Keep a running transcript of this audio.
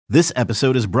This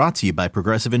episode is brought to you by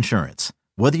Progressive Insurance.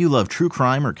 Whether you love true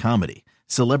crime or comedy,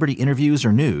 celebrity interviews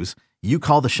or news, you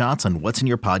call the shots on what's in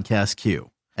your podcast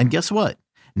queue. And guess what?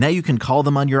 Now you can call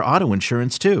them on your auto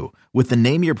insurance too with the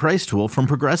Name Your Price tool from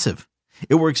Progressive.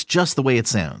 It works just the way it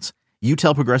sounds. You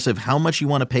tell Progressive how much you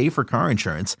want to pay for car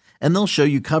insurance, and they'll show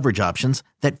you coverage options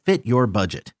that fit your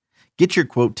budget. Get your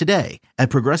quote today at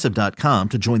Progressive.com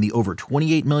to join the over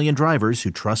 28 million drivers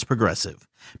who trust Progressive.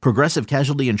 Progressive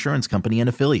Casualty Insurance Company and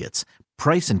Affiliates.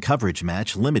 Price and coverage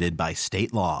match limited by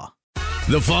state law.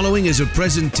 The following is a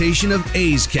presentation of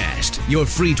A's Cast, your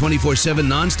free 24/7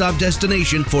 nonstop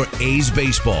destination for A's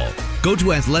baseball. Go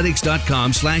to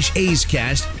athletics.com/A's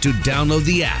Cast to download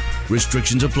the app.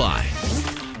 Restrictions apply.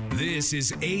 This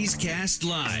is A's Cast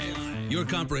Live, your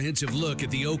comprehensive look at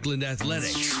the Oakland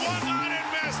Athletics. Swung on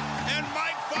and missed, and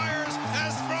Mike Fiers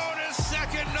has thrown his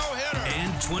second no-hitter.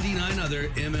 And 29 other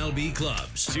MLB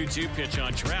clubs. 2-2 pitch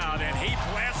on Trout, and he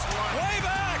blasts one way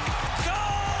back.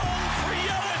 Goal for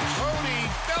Yelich. Cody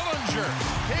Bellinger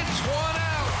hits one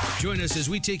out. Join us as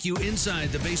we take you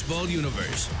inside the baseball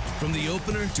universe. From the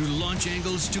opener to launch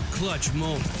angles to clutch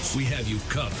moments, we have you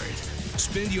covered.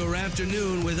 Spend your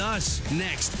afternoon with us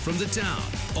next from the town,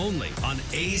 only on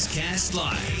A's Cast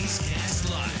Live. A's Cast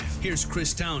Live. Here's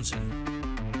Chris Townsend.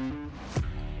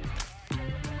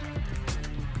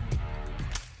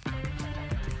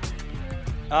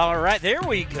 All right, there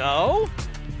we go.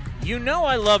 You know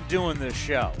I love doing this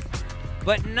show,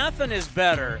 but nothing is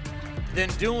better than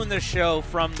doing the show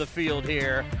from the field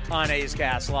here on A's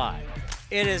Cast Live.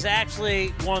 It is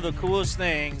actually one of the coolest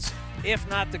things, if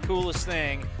not the coolest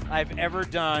thing, I've ever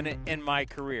done in my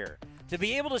career. To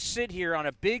be able to sit here on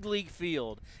a big league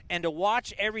field and to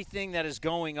watch everything that is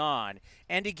going on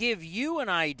and to give you an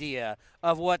idea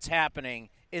of what's happening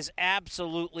is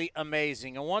absolutely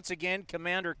amazing. And once again,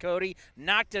 Commander Cody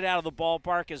knocked it out of the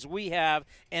ballpark as we have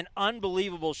an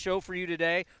unbelievable show for you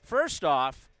today. First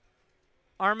off,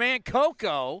 our man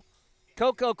Coco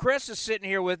Chris is sitting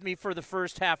here with me for the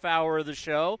first half hour of the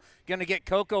show. Going to get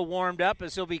Coco warmed up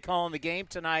as he'll be calling the game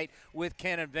tonight with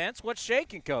Ken and Vince. What's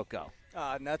shaking, Coco?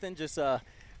 Nothing. Just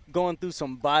going through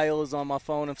some bios on my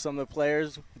phone of some of the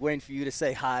players, waiting for you to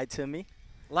say hi to me.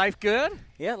 Life good?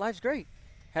 Yeah, life's great.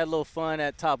 Had a little fun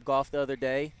at Top Golf the other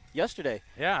day, yesterday.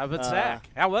 Yeah, but Zach,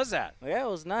 how was that? Yeah, it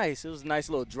was nice. It was a nice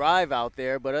little drive out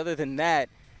there. But other than that,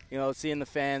 you know, seeing the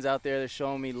fans out there, they're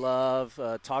showing me love,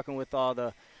 talking with all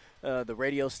the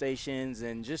radio stations,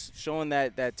 and just showing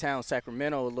that town,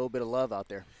 Sacramento, a little bit of love out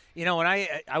there. You know, when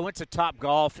I went to Top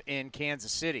Golf in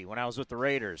Kansas City when I was with the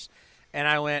Raiders, and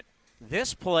I went,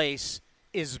 this place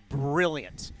is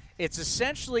brilliant. It's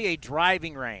essentially a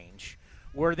driving range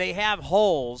where they have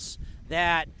holes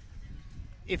that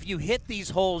if you hit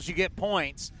these holes, you get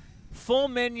points. Full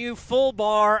menu, full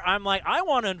bar. I'm like, I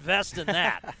want to invest in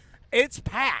that. It's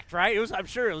packed, right? I'm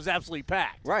sure it was absolutely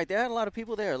packed. Right. They had a lot of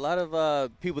people there. A lot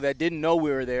of people that didn't know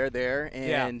we were there,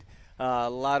 and a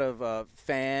lot of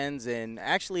fans, and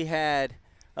actually had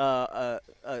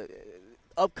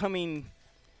upcoming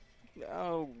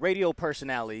radio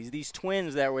personalities, these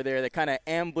twins that were there that kind of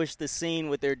ambushed the scene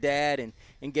with their dad and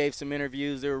gave some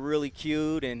interviews. They were really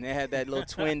cute, and they had that little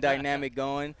twin dynamic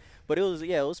going. But it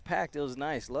was packed. It was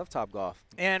nice. Love Top Golf.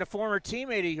 And a former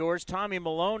teammate of yours, Tommy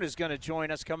Malone, is going to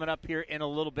join us coming up here in a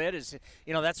little bit.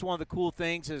 That's one of the cool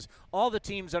things is all the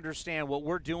teams understand what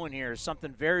we're doing here is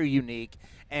something very unique,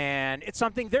 and it's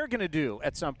something they're going to do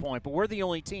at some point. But we're the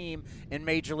only team in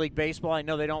Major League Baseball. I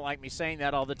know they don't like me saying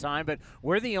that all the time, but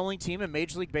we're the only team in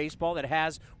Major League Baseball that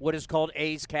has what is called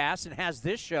A's Cast and has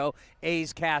this show,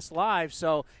 A's Cast Live.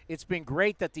 So it's been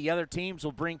great that the other teams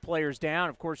will bring players down.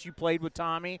 Of course, you played with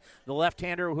Tommy, the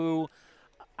left-hander who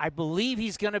I believe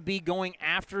he's going to be going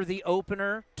after the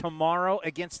opener tomorrow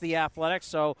against the Athletics,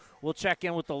 so we'll check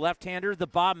in with the left-hander. The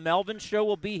Bob Melvin Show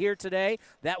will be here today.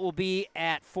 That will be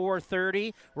at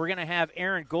 4:30. We're going to have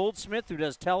Aaron Goldsmith, who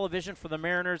does television for the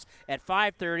Mariners, at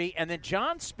 5:30, and then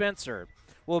John Spencer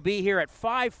will be here at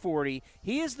 5:40.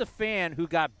 He is the fan who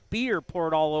got beer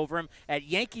poured all over him at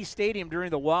Yankee Stadium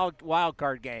during the wild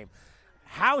card game.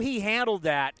 How he handled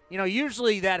that,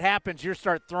 usually that happens, you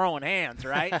start throwing hands,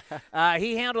 right?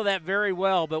 He handled that very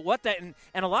well. But and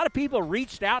a lot of people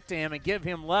reached out to him and give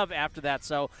him love after that.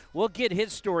 So we'll get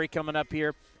his story coming up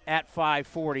here at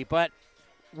 5:40. But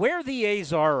where the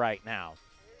A's are right now,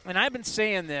 and I've been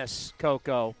saying this,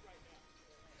 Coco,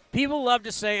 people love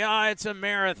to say, it's a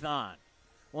marathon.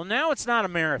 Well, now it's not a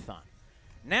marathon.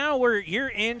 Now you're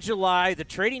in July. The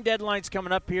trading deadline's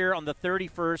coming up here on the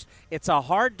 31st. It's a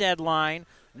hard deadline.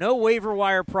 No waiver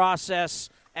wire process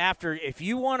if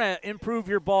you want to improve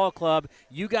your ball club,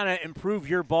 you got to improve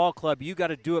your ball club. You got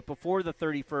to do it before the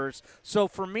 31st. So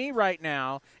for me right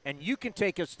now, and you can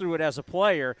take us through it as a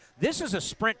player, this is a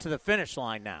sprint to the finish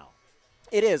line now.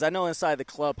 It is. I know inside the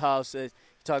clubhouse, you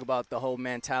talk about the whole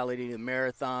mentality, the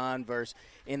marathon versus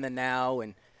in the now,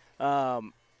 and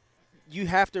you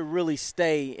have to really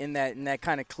stay in that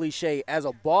kind of cliche as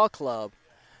a ball club.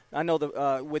 I know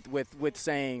with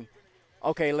saying,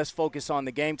 okay, let's focus on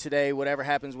the game today. Whatever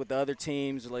happens with the other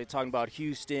teams, like talking about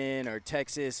Houston or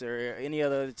Texas or any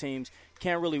other teams,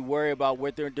 can't really worry about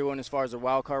what they're doing as far as the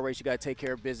wild card race. You got to take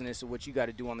care of business and what you got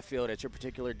to do on the field at your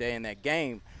particular day in that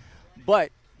game.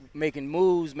 But making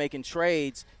moves, making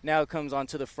trades, now it comes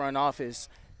onto the front office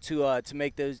to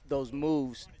make those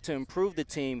moves to improve the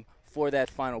team for that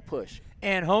final push.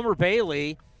 And Homer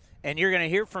Bailey, and you're going to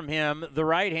hear from him, the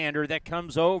right-hander that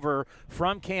comes over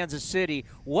from Kansas City.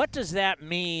 What does that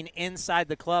mean inside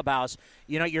the clubhouse?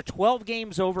 You know, you're 12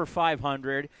 games over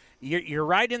 500. You're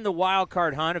right in the wild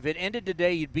card hunt. If it ended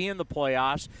today, you'd be in the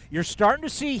playoffs. You're starting to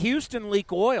see Houston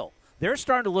leak oil. They're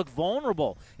starting to look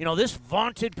vulnerable. You know, this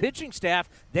vaunted pitching staff,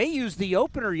 they used the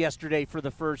opener yesterday for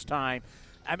the first time.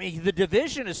 I mean, the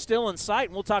division is still in sight,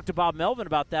 and we'll talk to Bob Melvin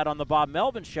about that on the Bob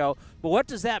Melvin Show. But what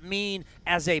does that mean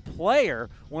as a player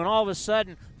when all of a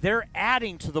sudden they're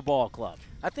adding to the ball club?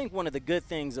 I think one of the good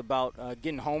things about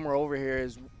getting Homer over here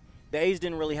is the A's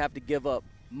didn't really have to give up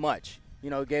much.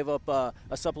 You know, gave up a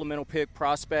supplemental pick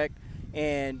prospect,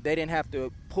 and they didn't have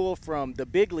to pull from the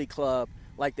big league club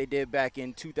like they did back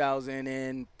in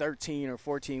 2013 or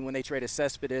 14 when they traded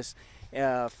Cespedes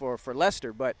for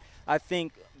Lester. But I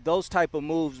think those type of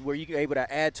moves where you're able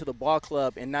to add to the ball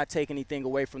club and not take anything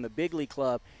away from the big league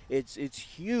club, it's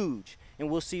huge.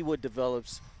 And we'll see what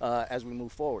develops as we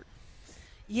move forward.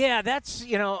 Yeah, that's,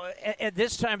 you know, at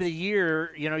this time of the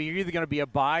year, you know, you're either going to be a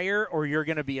buyer or you're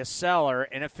going to be a seller,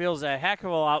 and it feels a heck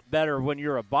of a lot better when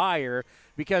you're a buyer,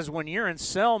 because when you're in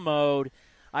sell mode,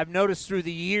 I've noticed through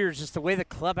the years just the way the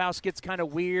clubhouse gets kind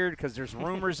of weird because there's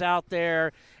rumors out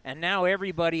there, and now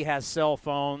everybody has cell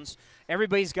phones.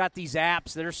 Everybody's got these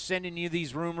apps that are sending you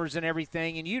these rumors and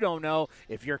everything, and you don't know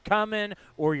if you're coming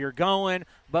or you're going.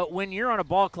 But when you're on a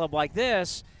ball club like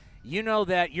this, you know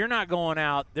that you're not going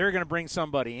out. They're going to bring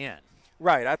somebody in.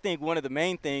 Right. I think one of the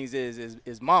main things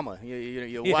is mama,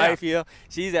 your wife. You know,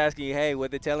 she's asking you, hey,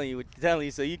 what they're telling you.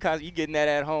 So you getting that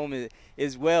at home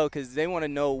as well, because they want to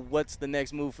know what's the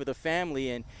next move for the family,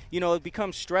 and you know it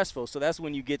becomes stressful. So that's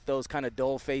when you get those kind of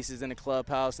dull faces in the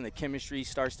clubhouse, and the chemistry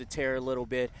starts to tear a little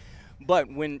bit. But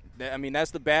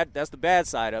that's the bad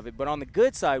side of it. But on the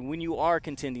good side, when you are a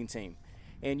contending team,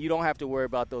 and you don't have to worry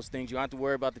about those things. You don't have to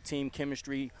worry about the team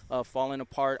chemistry falling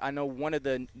apart. I know one of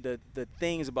the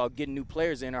things about getting new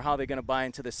players in are how they're going to buy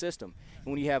into the system.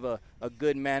 And when you have a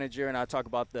good manager, and I talk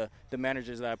about the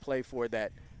managers that I play for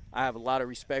that I have a lot of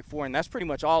respect for, and that's pretty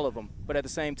much all of them. But at the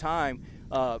same time,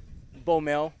 Bo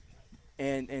Mel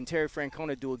and Terry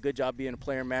Francona do a good job being a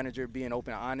player manager, being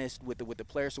open and honest with the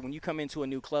players. So when you come into a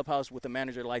new clubhouse with a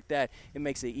manager like that, it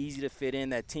makes it easy to fit in.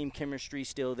 That team chemistry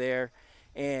still there,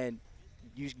 and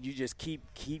you just keep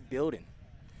building.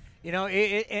 You know,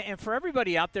 and for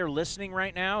everybody out there listening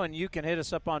right now, and you can hit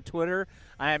us up on Twitter,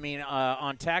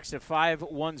 on text at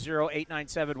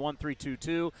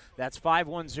 510-897-1322. That's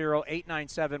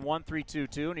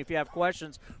 510-897-1322. And if you have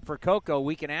questions for Coco,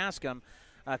 we can ask them,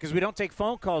 because we don't take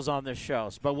phone calls on this show,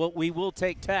 but we will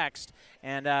take text,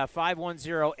 and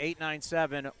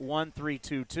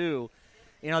 510-897-1322. You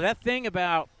know, that thing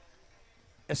about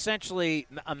essentially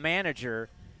a manager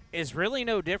is really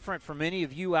no different from any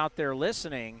of you out there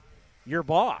listening. Your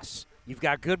boss. You've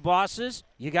got good bosses.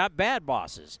 You got bad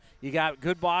bosses. You got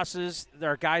good bosses.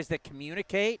 There are guys that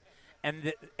communicate,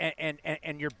 and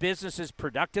your business is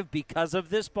productive because of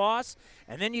this boss.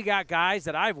 And then you got guys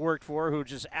that I've worked for who are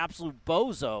just absolute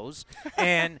bozos,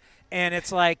 and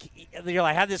it's like you're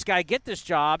like, how did this guy get this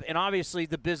job? And obviously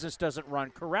the business doesn't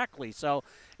run correctly. So,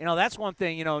 you know, that's one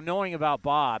thing, you know, knowing about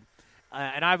Bob,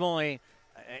 and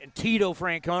Tito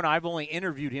Francona, I've only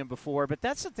interviewed him before, but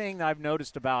that's the thing that I've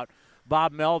noticed about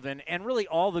Bob Melvin and really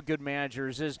all the good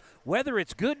managers is whether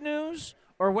it's good news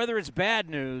or whether it's bad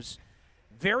news,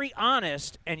 very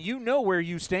honest, and you know where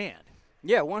you stand.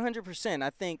 Yeah, 100%. I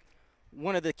think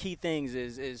one of the key things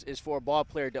is for a ball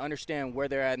player to understand where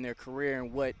they're at in their career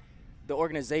and what the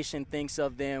organization thinks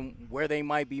of them, where they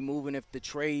might be moving if the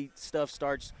trade stuff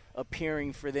starts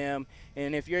appearing for them.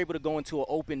 And if you're able to go into an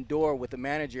open door with the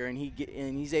manager and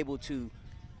he's able to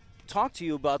talk to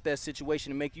you about that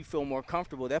situation and make you feel more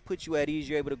comfortable, that puts you at ease.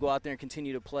 You're able to go out there and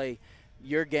continue to play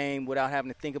your game without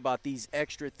having to think about these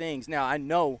extra things. Now, I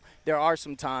know there are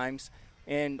some times,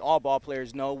 And all ball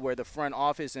players know we're the front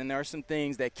office, and there are some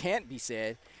things that can't be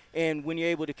said. And when you're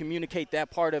able to communicate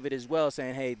that part of it as well,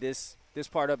 saying, hey, this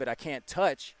part of it I can't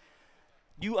touch,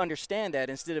 you understand that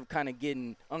instead of kind of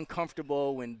getting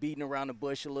uncomfortable and beating around the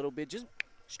bush a little bit. Just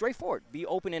straightforward. Be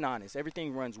open and honest.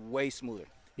 Everything runs way smoother.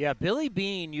 Yeah, Billy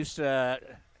Beane used to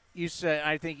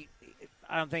I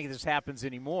don't think this happens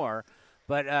anymore,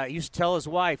 but used to tell his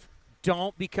wife,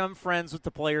 don't become friends with the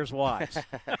players' wives.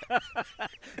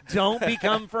 Don't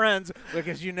become friends,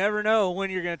 because you never know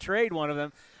when you're going to trade one of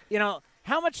them. You know,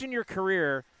 how much in your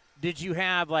career did you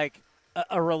have, like,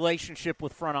 a relationship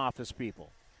with front office people?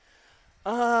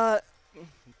 Throughout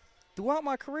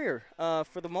my career,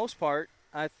 for the most part,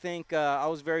 I think I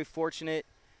was very fortunate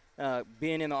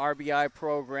being in the RBI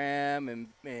program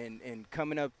and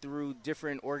coming up through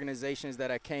different organizations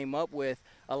that I came up with.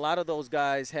 A lot of those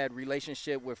guys had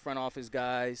relationship with front office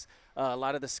guys. A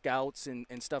lot of the scouts and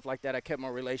stuff like that I kept my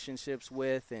relationships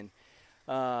with. And,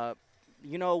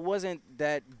 you know, it wasn't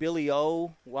that Billy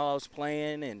O while I was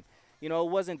playing. And, you know,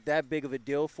 it wasn't that big of a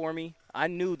deal for me. I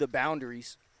knew the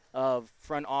boundaries of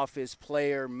front office,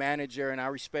 player, manager, and I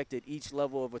respected each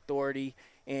level of authority.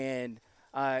 And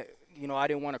I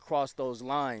didn't want to cross those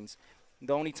lines.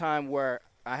 The only time where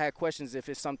I had questions if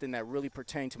it's something that really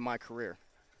pertained to my career.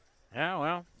 Yeah,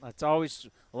 well, that's always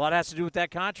a lot has to do with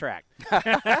that contract.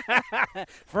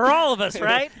 For all of us,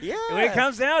 right? Yeah. When it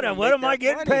comes down to what am I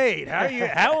getting paid?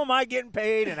 How am I getting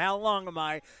paid, and how long am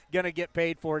I going to get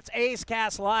paid for? It's A's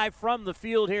Cast live from the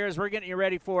field here as we're getting you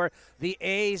ready for the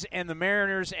A's and the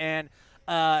Mariners. And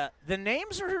the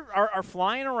names are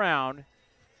flying around.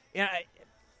 You know,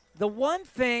 the one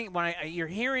thing when you're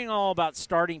hearing all about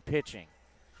starting pitching,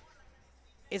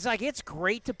 it's like it's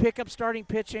great to pick up starting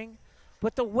pitching,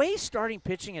 but the way starting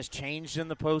pitching has changed in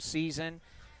the postseason,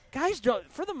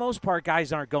 for the most part,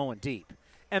 guys aren't going deep.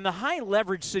 And the high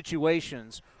leverage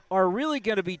situations are really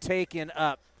going to be taken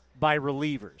up by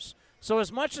relievers. So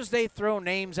as much as they throw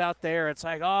names out there, it's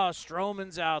like, oh,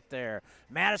 Stroman's out there,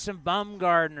 Madison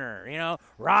Bumgarner,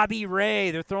 Robbie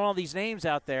Ray. They're throwing all these names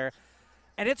out there.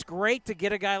 And it's great to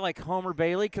get a guy like Homer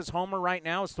Bailey, because Homer right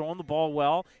now is throwing the ball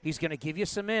well. He's going to give you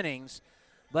some innings.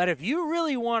 But if you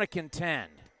really want to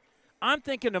contend, I'm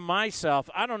thinking to myself,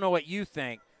 I don't know what you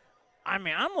think. I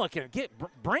mean, I'm looking at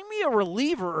bring me a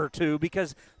reliever or two,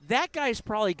 because that guy's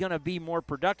probably going to be more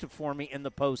productive for me in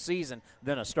the postseason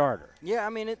than a starter. Yeah, I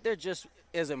mean, they're just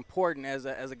as important as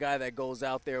a guy that goes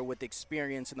out there with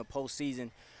experience in the postseason,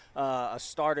 a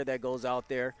starter that goes out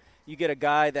there. You get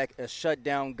a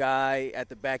shutdown guy at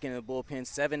the back end of the bullpen,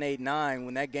 7, 8, 9.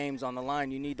 When that game's on the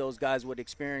line, you need those guys with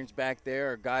experience back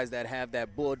there, or guys that have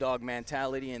that bulldog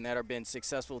mentality and that have been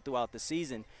successful throughout the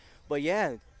season. But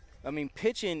yeah, I mean,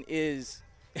 pitching is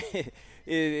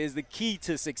is the key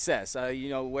to success.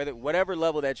 Whatever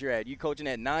level that you're at, you coaching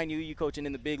at 9U, you coaching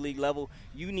in the big league level,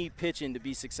 you need pitching to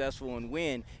be successful and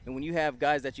win. And when you have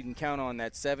guys that you can count on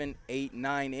that 7, 8,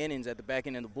 9 innings at the back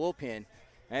end of the bullpen,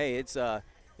 hey, it's going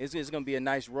to be a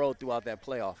nice road throughout that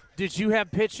playoff. Did you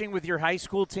have pitching with your high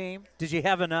school team? Did you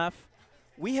have enough?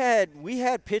 We had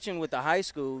pitching with the high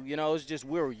school. It was just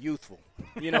we were youthful.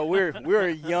 We're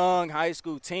a young high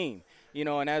school team.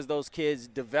 And as those kids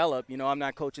develop, I'm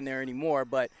not coaching there anymore,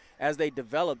 but as they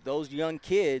develop, those young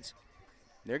kids,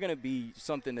 they're going to be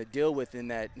something to deal with in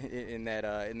that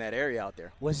area out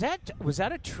there. Was that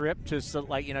a trip to,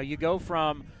 like, you go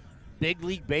from big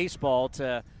league baseball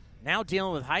to now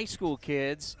dealing with high school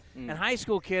kids, and high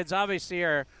school kids obviously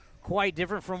are quite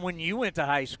different from when you went to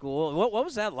high school. What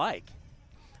was that like?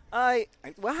 I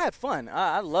had fun.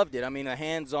 I loved it. I mean,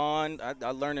 hands-on.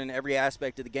 I learned in every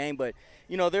aspect of the game. But,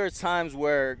 there are times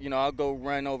where, I'll go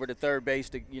run over to third base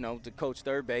to coach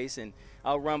third base, and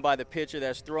I'll run by the pitcher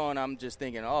that's throwing. I'm just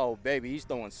thinking, oh, baby, he's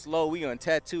throwing slow. We're going to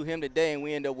tattoo him today, and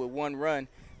we end up with one run.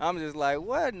 I'm just like,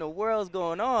 what in the world's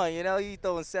going on? He's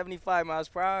throwing 75 miles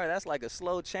per hour. That's like a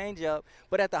slow changeup.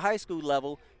 But at the high school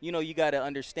level, you got to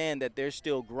understand that they're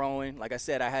still growing. Like I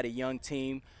said, I had a young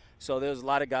team. So there's a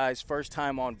lot of guys first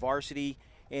time on varsity,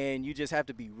 and you just have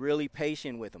to be really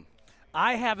patient with them.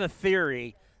 I have a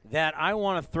theory that I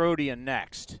want to throw to you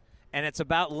next, and it's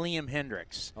about Liam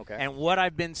Hendriks. Okay. And what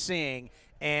I've been seeing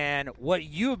and what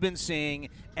you've been seeing,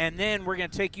 and then we're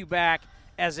going to take you back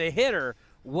as a hitter,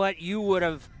 what you would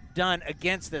have done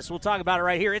against this. We'll talk about it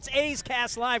right here. It's A's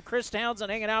Cast Live. Chris Townsend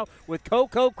hanging out with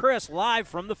Coco Chris live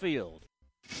from the field.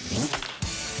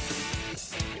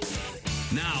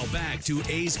 Now back to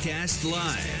A's Cast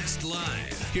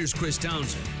Live. Here's Chris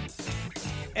Townsend.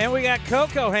 And we got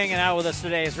Coco hanging out with us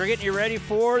today as we're getting you ready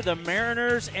for the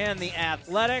Mariners and the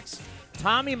Athletics.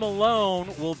 Tommy Milone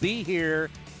will be here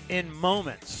in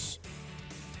moments.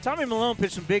 Tommy Milone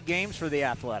pitched some big games for the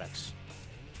Athletics.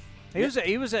 He was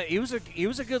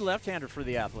a good left-hander for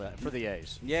the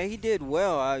A's. Yeah, he did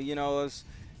well. It was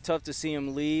tough to see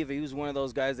him leave. He was one of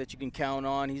those guys that you can count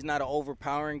on. He's not an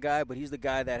overpowering guy, but he's the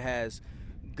guy that has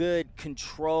good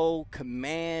control,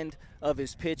 command of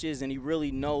his pitches, and he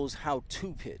really knows how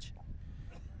to pitch.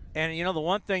 And, the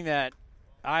one thing that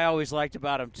I always liked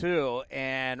about him, too,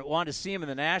 and wanted to see him in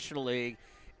the National League,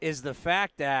 is the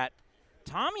fact that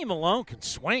Tommy Milone can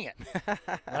swing it,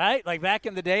 right? Like back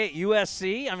in the day at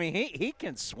USC, he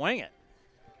can swing it.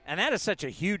 And that is such a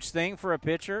huge thing for a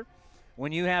pitcher.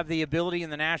 When you have the ability in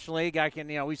the National League,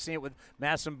 we've seen it with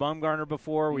Madison Bumgarner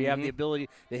before. We have the ability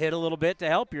to hit a little bit to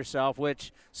help yourself,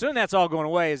 which soon that's all going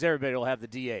away as everybody will have the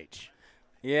DH.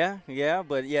 Yeah,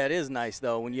 but it is nice,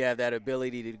 though, when you have that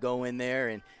ability to go in there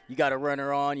and you got a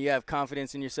runner on, you have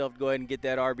confidence in yourself to go ahead and get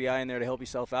that RBI in there to help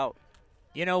yourself out.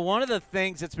 One of the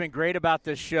things that's been great about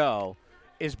this show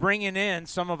is bringing in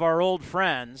some of our old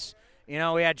friends. We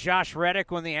had Josh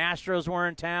Reddick when the Astros were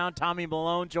in town. Tommy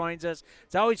Milone joins us.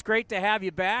 It's always great to have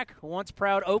you back. Once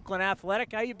proud Oakland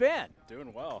Athletic. How you been?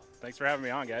 Doing well. Thanks for having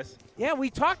me on, guys. Yeah, we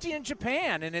talked to you in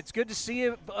Japan, and it's good to see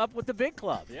you up with the big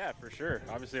club. Yeah, for sure.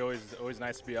 Obviously, always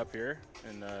nice to be up here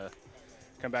and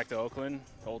come back to Oakland,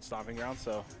 the old stomping ground.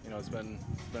 So, it's been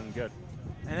good.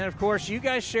 And then, of course, you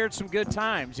guys shared some good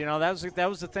times. That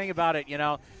was the thing about it.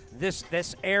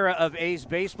 This era of A's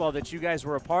baseball that you guys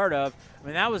were a part of.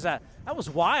 That was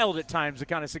wild at times, the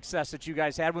kind of success that you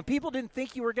guys had when people didn't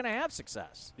think you were going to have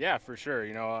success. Yeah, for sure.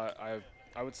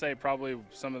 I would say probably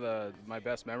some of my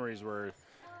best memories were,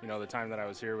 the time that I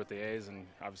was here with the A's and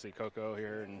obviously Coco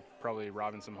here and probably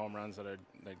robbing some home runs that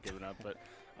I'd given up. But,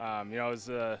 it was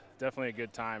definitely a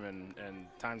good time and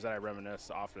times that I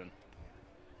reminisce often.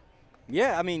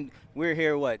 Yeah, we're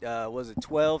here, was it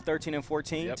 12, 13, and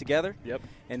 14 together? Yep.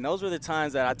 And those were the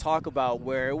times that I talk about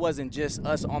where it wasn't just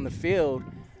us on the field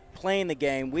playing the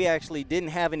game. We actually didn't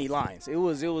have any lines. It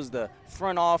was the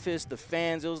front office, the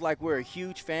fans. It was like we're a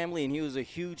huge family, and he was a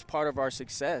huge part of our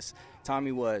success.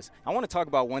 Tommy was. I want to talk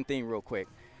about one thing real quick.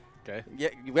 Okay. Yeah,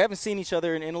 we haven't seen each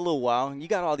other in a little while, and you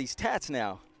got all these tats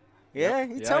now. Yeah,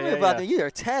 tell me about them. You are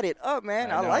tatted up,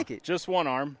 man. I like it. Just one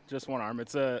arm.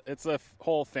 It's a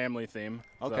whole family theme.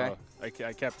 Okay. So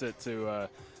I kept it to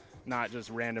not just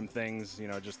random things,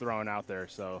 just throwing out there.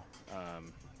 So,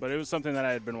 but it was something that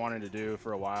I had been wanting to do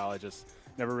for a while. I just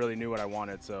never really knew what I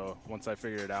wanted. So once I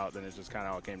figured it out, then it just kind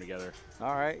of all came together.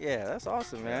 All right. Yeah, that's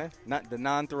awesome, man. Not the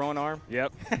non-throwing arm.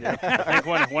 Yep. I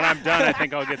think when I'm done, I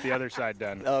think I'll get the other side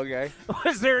done. Okay.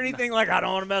 Was there anything like I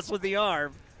don't want to mess with the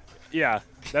arm? Yeah,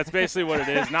 that's basically what it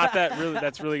is. Not that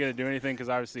that's really going to do anything because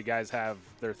obviously guys have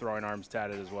their throwing arms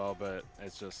tatted as well, but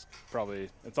it's just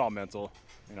it's all mental,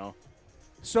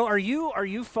 So are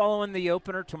you following the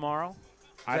opener tomorrow?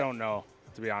 I don't know,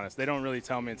 to be honest. They don't really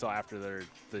tell me until after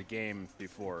the game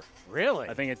before. Really?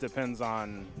 I think it depends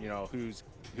on,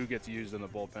 who gets used in the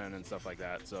bullpen and stuff like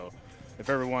that. So if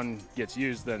everyone gets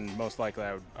used, then most likely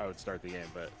I would start the game.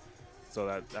 But so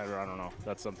that I don't know.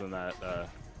 That's something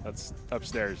that's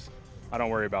upstairs. I don't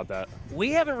worry about that.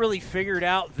 We haven't really figured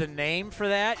out the name for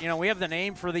that. We have the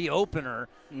name for the opener.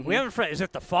 Mm-hmm. We haven't. Is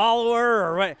it the follower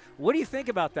or what? What do you think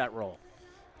about that role?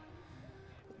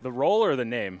 The role or the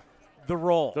name? The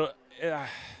role.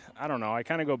 I don't know. I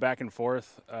kind of go back and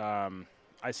forth.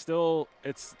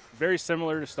 It's very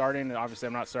similar to starting. Obviously,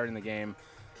 I'm not starting the game,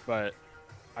 but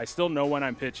I still know when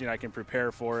I'm pitching. I can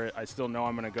prepare for it. I still know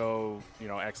I'm going to go,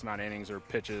 X amount of innings or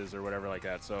pitches or whatever like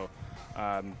that. So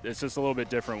it's just a little bit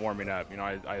different warming up.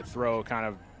 I throw kind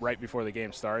of right before the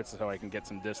game starts so I can get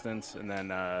some distance and then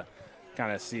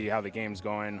kind of see how the game's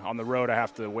going. On the road, I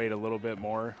have to wait a little bit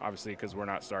more, obviously, because we're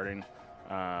not starting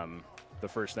the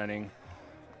first inning.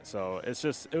 So it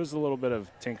was a little bit of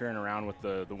tinkering around with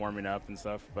the warming up and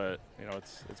stuff, but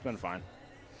it's been fine.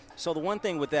 So the one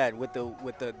thing with that, with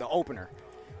the opener,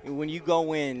 when you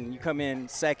go in, you come in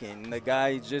second, and the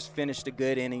guy just finished a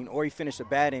good inning or he finished a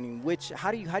bad inning. How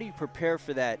do you prepare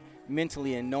for that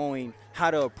mentally and knowing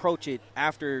how to approach it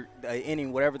after the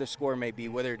inning, whatever the score may be,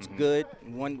 whether it's good,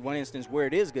 one instance where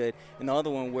it is good, and the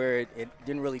other one where it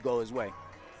didn't really go his way?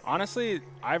 Honestly,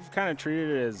 I've kind of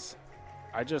treated it as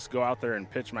I just go out there and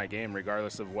pitch my game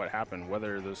regardless of what happened,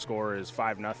 whether the score is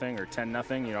 5-0 or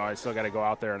 10-0. I still got to go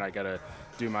out there and I got to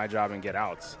do my job and get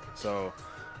outs. So,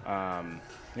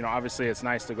 obviously it's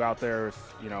nice to go out there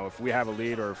if we have a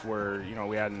lead or if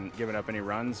we hadn't given up any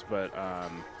runs, but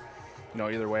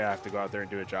either way I have to go out there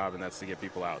and do a job, and that's to get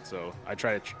people out. So I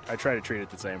try to treat it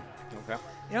the same. Okay.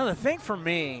 The thing for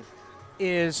me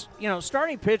is,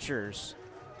 starting pitchers,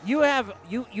 you have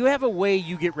a way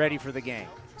you get ready for the game.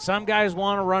 Some guys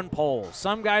want to run poles.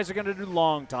 Some guys are going to do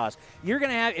long toss. You're going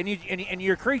to have, and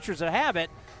you're creatures of habit,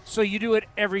 so you do it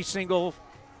every 5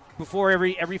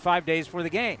 days before the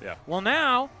game. Yeah. Well,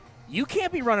 now you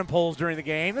can't be running poles during the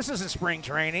game. This isn't spring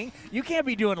training. You can't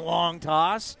be doing long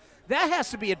toss. That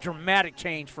has to be a dramatic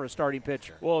change for a starting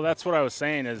pitcher. Well, that's what I was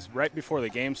saying is right before the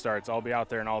game starts, I'll be out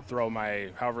there and I'll throw my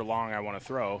however long I want to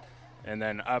throw, and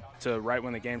then up to right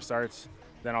when the game starts,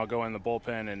 then I'll go in the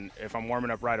bullpen, and if I'm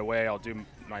warming up right away, I'll do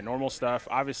my normal stuff.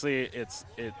 Obviously,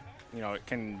 it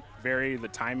can vary the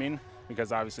timing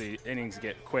because obviously innings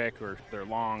get quick or they're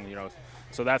long,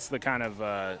 So that's the kind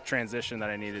of transition that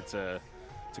I needed to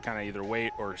kind of either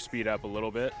wait or speed up a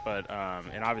little bit. But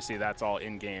and obviously that's all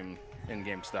in-game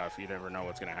stuff. You never know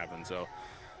what's going to happen. So,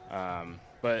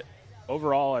 but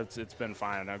overall, it's been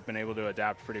fine. I've been able to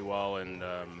adapt pretty well, and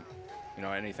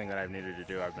anything that I've needed to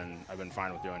do, I've been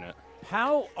fine with doing it.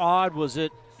 How odd was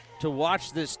it to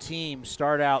watch this team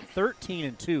start out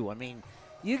 13-2? I mean,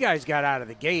 you guys got out of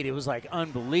the gate. It was like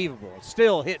unbelievable.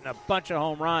 Still hitting a bunch of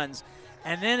home runs.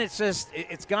 And then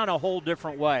it's gone a whole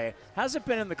different way. How's it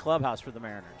been in the clubhouse for the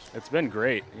Mariners? It's been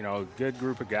great. Good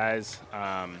group of guys.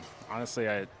 Honestly,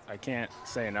 I can't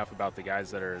say enough about the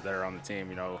guys that are on the team.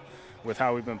 With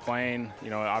how we've been playing,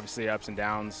 obviously ups and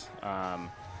downs.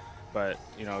 But,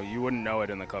 you wouldn't know it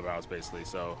in the clubhouse, basically.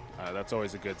 So that's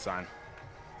always a good sign.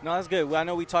 No, that's good. Well, I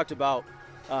know we talked about,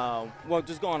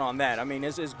 just going on that. I mean,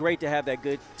 it's great to have that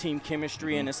good team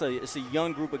chemistry, and it's a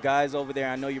young group of guys over there.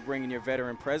 I know you're bringing your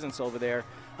veteran presence over there.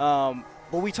 But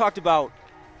we talked about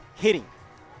hitting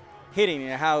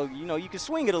and how, you can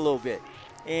swing it a little bit.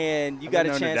 And you got a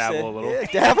chance to dabble a little.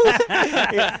 Dabble?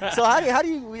 Yeah. So how do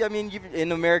you, I mean, you're in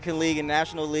the American League and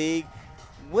National League.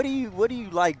 What do you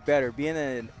like better, being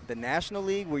in the National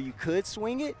League where you could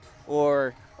swing it,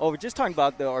 or just talking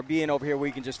about or being over here where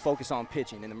you can just focus on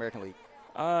pitching in the American League?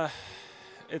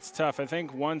 It's tough. I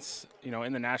think once,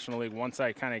 in the National League, once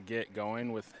I kind of get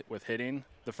going with hitting,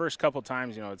 the first couple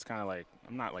times, it's kind of like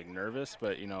I'm not like nervous,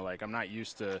 but like I'm not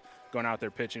used to going out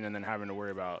there pitching and then having to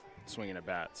worry about swinging a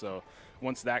bat. So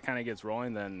once that kind of gets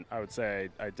rolling, then I would say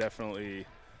I definitely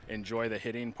enjoy the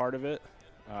hitting part of it.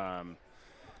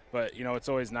 But, it's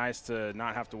always nice to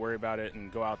not have to worry about it and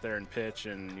go out there and pitch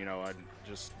and, I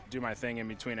just do my thing in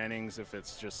between innings if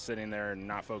it's just sitting there and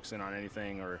not focusing on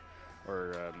anything or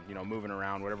moving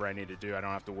around, whatever I need to do. I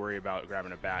don't have to worry about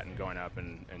grabbing a bat and going up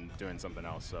and doing something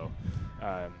else. So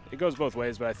it goes both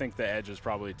ways, but I think the edge is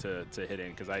probably to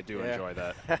hitting because I do enjoy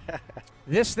that.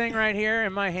 This thing right here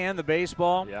in my hand, the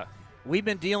baseball. Yeah. We've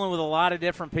been dealing with a lot of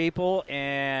different people,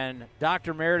 and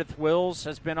Dr. Meredith Wills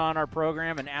has been on our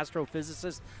program, an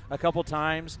astrophysicist, a couple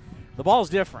times. The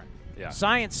ball's different. Yeah.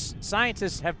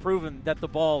 Scientists have proven that the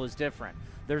ball is different.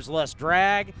 There's less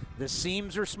drag. The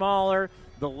seams are smaller.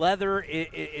 The leather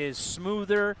is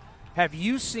smoother. Have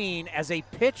you seen, as a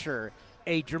pitcher,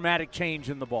 a dramatic change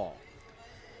in the ball?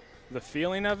 The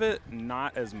feeling of it,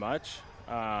 not as much.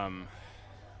 I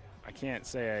can't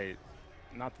say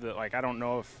not that, I don't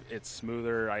know if it's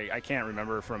smoother. I can't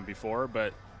remember from before,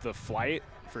 but the flight,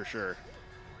 for sure.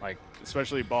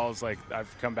 Especially balls,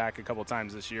 I've come back a couple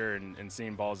times this year and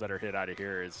seeing balls that are hit out of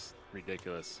here is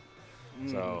ridiculous.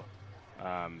 So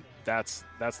that's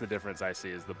the difference I see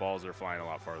is the balls are flying a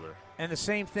lot farther. And the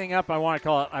same thing up, I want to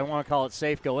call it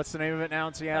Safeco. What's the name of it now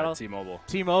in Seattle? T-Mobile.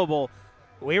 T-Mobile.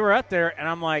 We were up there, and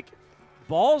I'm like,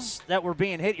 balls that were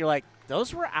being hit, you're like,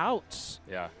 those were outs.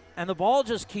 Yeah. And the ball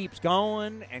just keeps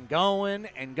going and going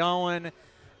and going.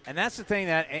 And that's the thing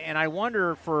and I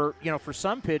wonder for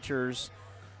some pitchers,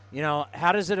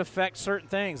 how does it affect certain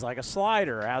things like a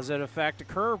slider? How does it affect a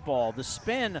curveball, the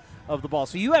spin of the ball?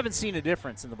 So you haven't seen a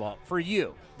difference in the ball for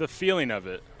you. The feeling of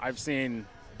it, I've seen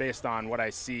based on what I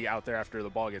see out there after the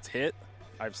ball gets hit.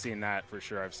 I've seen that for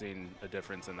sure. I've seen a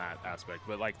difference in that aspect.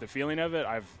 But the feeling of it,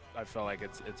 I felt like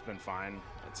it's been fine.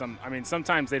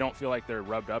 Sometimes they don't feel like they're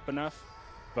rubbed up enough.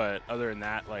 But other than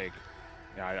that,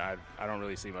 I don't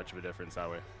really see much of a difference that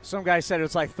way. Some guy said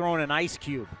it's like throwing an ice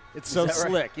cube. It's so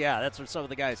slick. Right? Yeah, that's what some of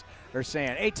the guys are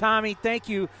saying. Hey, Tommy, thank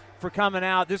you for coming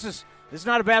out. This is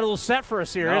not a bad little set for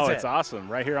us here, is it? No, it's awesome.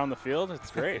 Right here on the field,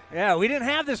 it's great. Yeah, we didn't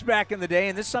have this back in the day,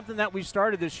 and this is something that we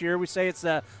started this year. We say it's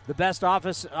the best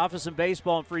office in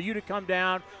baseball, and for you to come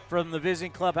down from the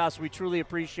visiting clubhouse, we truly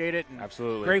appreciate it. And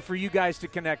absolutely. Great for you guys to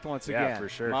connect once again. Yeah, for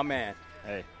sure. My man.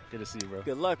 Hey. Good to see you, bro.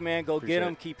 Good luck, man. Go get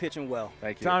him. Keep pitching well.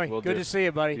 Thank you. Tommy, good to see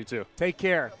you, buddy. You too. Take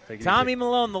care. Take it Tommy easy.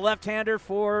 Milone, the left-hander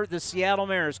for the Seattle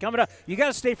Mariners. Coming up, you got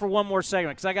to stay for one more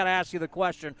segment because I got to ask you the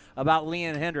question about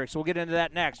Leon Hendricks. We'll get into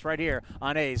that next right here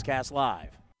on A's Cast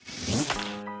Live.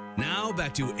 Now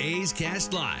back to A's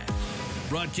Cast Live,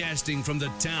 broadcasting from the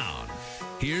town.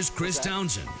 Here's Chris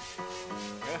Townsend.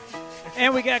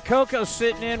 And we got Coco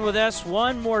sitting in with us.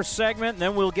 One more segment, and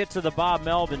then we'll get to the Bob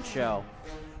Melvin show.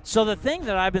 So the thing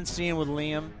that I've been seeing with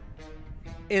Liam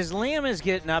is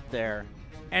getting up there,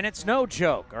 and it's no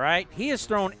joke, all right? He has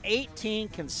thrown 18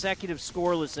 consecutive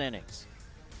scoreless innings.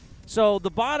 So the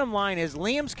bottom line is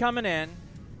Liam's coming in.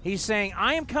 He's saying,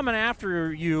 I am coming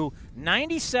after you,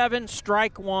 97,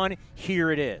 strike one,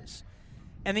 here it is.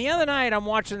 And the other night I'm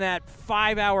watching that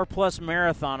 5-hour-plus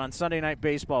marathon on Sunday Night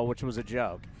Baseball, which was a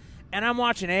joke. And I'm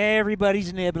watching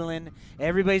everybody's nibbling.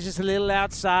 Everybody's just a little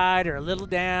outside or a little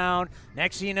down.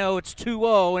 Next thing you know, it's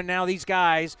 2-0, and now these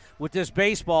guys with this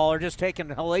baseball are just taking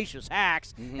hellacious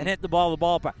hacks and hit the ball to the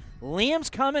ballpark. Liam's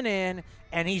coming in,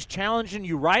 and he's challenging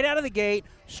you right out of the gate.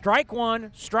 Strike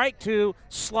one, strike two,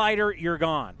 slider, you're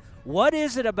gone. What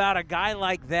is it about a guy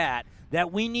like that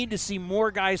we need to see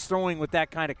more guys throwing with that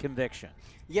kind of conviction?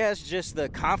 Yeah, it's just the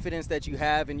confidence that you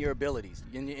have in your abilities,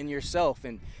 in yourself,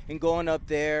 and going up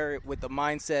there with the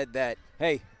mindset that,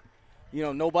 hey,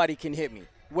 nobody can hit me.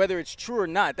 Whether it's true or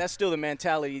not, that's still the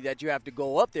mentality that you have to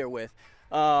go up there with.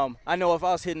 I know if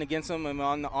I was hitting against him, I'm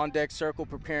on the on-deck circle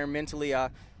preparing mentally. I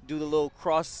do the little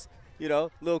cross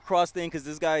thing because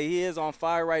this guy, he is on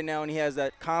fire right now, and he has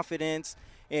that confidence.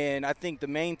 And I think the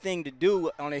main thing to do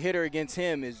on a hitter against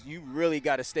him is you really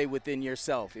got to stay within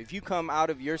yourself. If you come out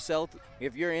of yourself,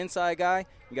 if you're an inside guy,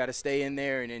 you got to stay in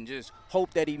there and just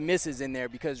hope that he misses in there,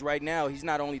 because right now he's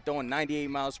not only throwing 98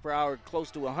 miles per hour, close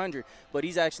to 100, but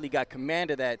he's actually got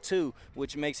command of that too,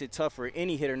 which makes it tough for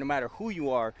any hitter, no matter who you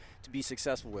are, to be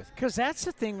successful with. Because that's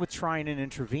the thing with Treinen and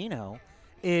Trevino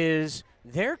is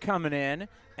they're coming in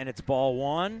and it's ball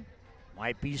one,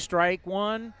 might be strike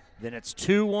one, then it's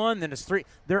 2-1, then it's 3.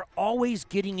 They're always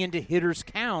getting into hitters'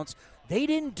 counts. They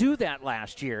didn't do that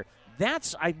last year.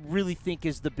 That's, I really think,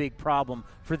 is the big problem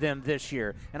for them this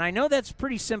year. And I know that's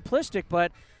pretty simplistic,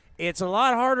 but it's a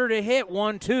lot harder to hit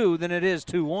 1-2 than it is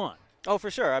 2-1. Oh,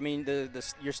 for sure. I mean,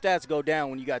 your stats go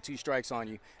down when you got 2 strikes on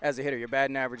you as a hitter. Your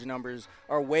batting average numbers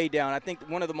are way down. I think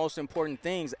one of the most important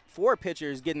things for a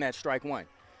pitcher is getting that strike one.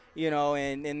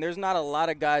 And there's not a lot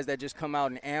of guys that just come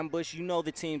out and ambush.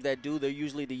 The teams that do, they're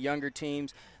usually the younger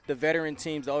teams. The veteran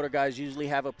teams, the older guys usually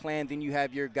have a plan. Then you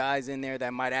have your guys in there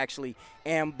that might actually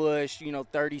ambush, 30,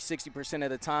 60% of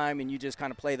the time, and you just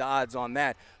kind of play the odds on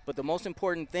that. But the most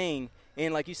important thing,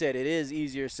 and like you said, it is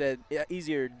easier said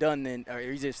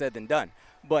than done.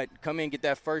 But come in, get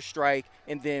that first strike,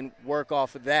 and then work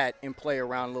off of that and play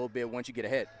around a little bit once you get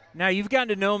ahead. Now, you've gotten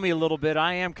to know me a little bit.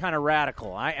 I am kind of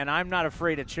radical, and I'm not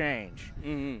afraid of change.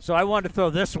 Mm-hmm. So I wanted to throw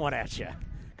this one at you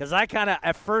because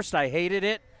at first I hated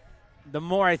it. The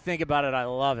more I think about it, I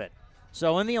love it.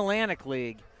 So in the Atlantic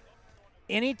League,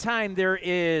 anytime there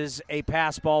is a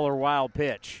pass ball or wild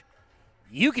pitch,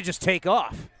 you could just take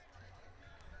off.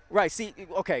 Right. See,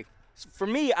 okay. For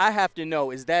me, I have to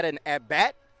know, is that an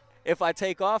at-bat? If I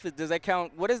take off, does that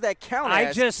count? What does that count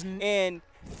as?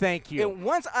 Thank you. And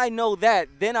once I know that,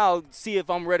 then I'll see if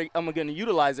I'm ready. I'm going to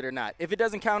utilize it or not. If it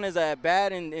doesn't count as a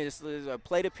bat and it's a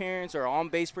plate appearance or on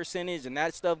base percentage and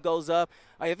that stuff goes up,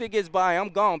 if it gets by, I'm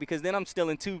gone because then I'm still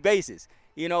in 2 bases.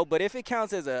 But if it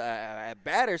counts as a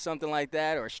bat or something like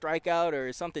that, or a strikeout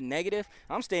or something negative,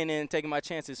 I'm staying in and taking my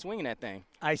chances swinging that thing.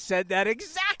 I said that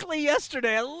exactly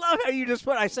yesterday. I love how you just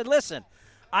put it. I said, listen,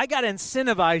 I got to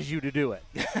incentivize you to do it.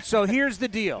 So here's the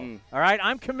deal. All right,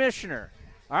 I'm commissioner.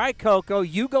 All right, Coco,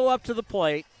 you go up to the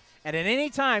plate, and at any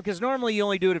time, because normally you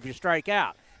only do it if you strike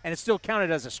out, and it's still counted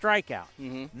as a strikeout.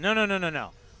 Mm-hmm.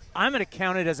 No. I'm going to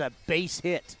count it as a base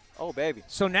hit. Oh, baby.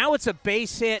 So now it's a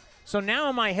base hit. So now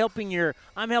I'm helping your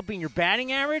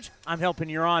batting average. I'm helping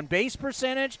your on-base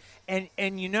percentage. And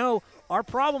our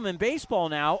problem in baseball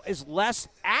now is less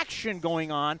action going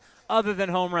on other than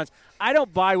home runs. I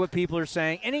don't buy what people are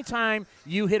saying. Anytime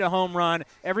you hit a home run,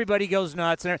 everybody goes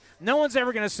nuts. No one's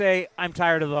ever going to say, I'm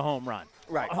tired of the home run.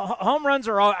 Right. Home runs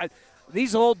are all –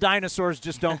 these old dinosaurs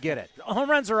just don't get it. Home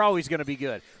runs are always going to be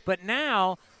good. But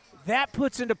now that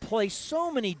puts into play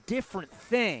so many different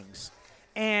things.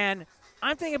 And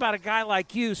I'm thinking about a guy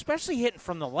like you, especially hitting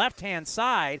from the left-hand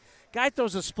side. Guy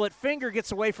throws a split finger,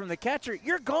 gets away from the catcher.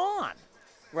 You're gone.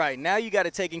 Right. Now you got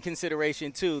to take in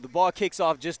consideration, too. The ball kicks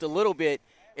off just a little bit,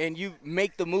 and you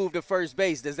make the move to first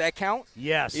base. Does that count?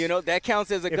 Yes. That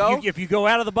counts as a go? If you go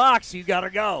out of the box, you got to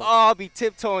go. Oh, I'll be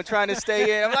tiptoeing trying to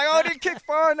stay in. I'm like, oh, didn't kick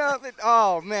far enough.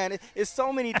 Oh, man. It's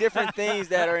so many different things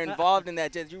that are involved in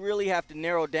that. You really have to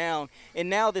narrow down. And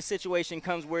now the situation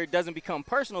comes where it doesn't become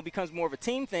personal. It becomes more of a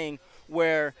team thing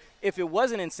where if it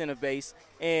was an incentive-based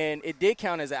and it did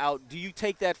count as an out, do you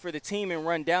take that for the team and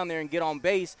run down there and get on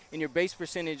base and your base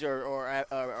percentage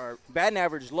or batting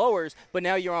average lowers, but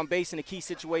now you're on base in a key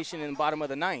situation in the bottom of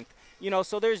the ninth?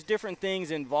 So there's different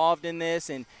things involved in this.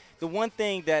 And the one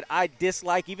thing that I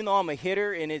dislike, even though I'm a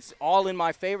hitter and it's all in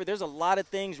my favor, there's a lot of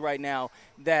things right now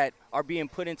that are being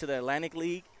put into the Atlantic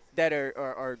League that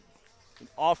are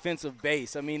offensive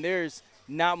base. I mean, there's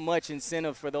not much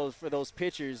incentive for those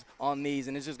pitchers on these,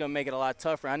 and it's just going to make it a lot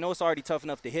tougher. I know it's already tough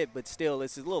enough to hit, but still,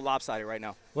 it's a little lopsided right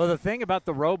now. Well, the thing about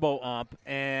the robo-ump,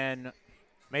 and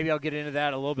maybe I'll get into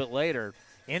that a little bit later,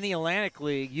 in the Atlantic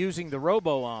League, using the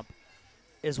robo-ump,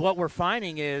 is what we're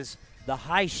finding is the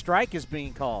high strike is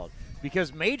being called.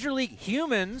 Because Major League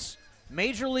humans,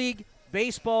 Major League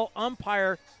Baseball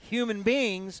umpire human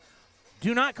beings,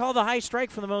 do not call the high strike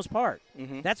for the most part.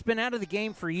 Mm-hmm. That's been out of the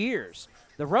game for years.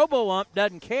 The robo-ump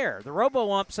doesn't care. The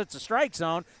robo-ump sets a strike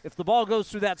zone. If the ball goes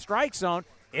through that strike zone,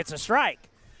 it's a strike.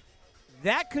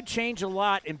 That could change a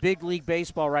lot in big league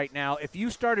baseball right now. If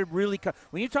you started really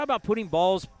when you talk about putting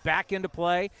balls back into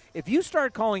play, if you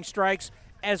start calling strikes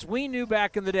as we knew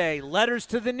back in the day, letters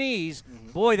to the knees,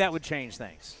 boy, that would change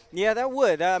things. Yeah, that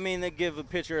would. I mean, they give a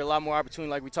pitcher a lot more opportunity,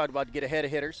 like we talked about, to get ahead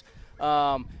of hitters.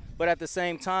 But at the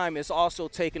same time, it's also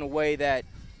taken away that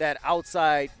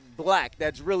outside black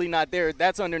that's really not there.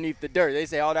 That's underneath the dirt. They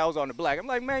say, oh, that was on the black. I'm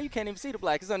like, man, you can't even see the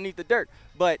black. It's underneath the dirt.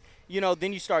 But,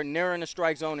 then you start narrowing the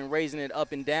strike zone and raising it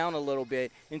up and down a little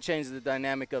bit and changes the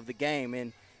dynamic of the game.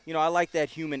 And, I like that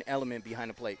human element behind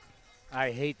the plate.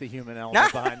 I hate the human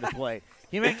element behind the plate.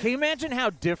 Can you imagine how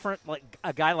different, like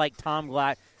a guy like Tom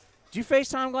Glavine? Did you face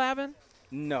Tom Glavine?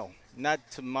 No, not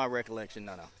to my recollection,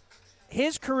 no.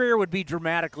 His career would be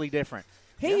dramatically different.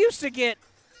 He used to get,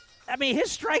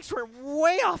 his strikes were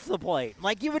way off the plate.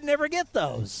 Like, you would never get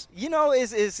those.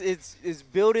 It's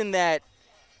building that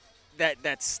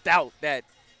stout, that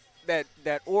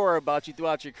aura about you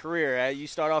throughout your career. You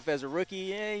start off as a rookie,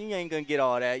 you ain't going to get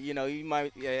all that. You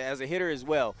might, as a hitter as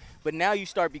well. But now you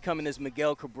start becoming this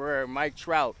Miguel Cabrera, Mike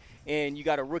Trout, and you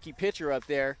got a rookie pitcher up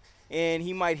there, and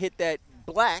he might hit that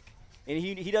black, and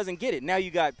he doesn't get it. Now you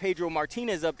got Pedro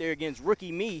Martinez up there against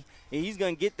rookie me, and he's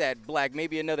going to get that black,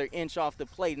 maybe another inch off the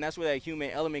plate, and that's where that human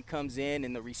element comes in,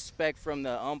 and the respect from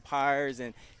the umpires,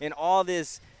 and all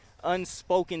this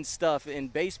unspoken stuff in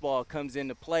baseball comes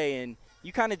into play, and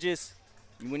you kind of just –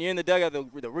 when you're in the dugout,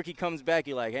 the rookie comes back.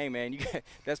 You're like, "Hey, man,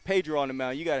 that's Pedro on the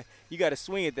mound. You got to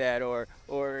swing at that." Or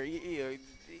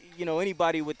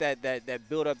anybody with that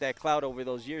build up that cloud over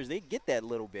those years, they get that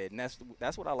little bit, and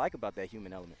that's what I like about that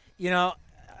human element.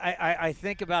 I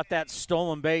think about that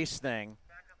stolen base thing,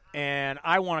 and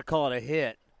I want to call it a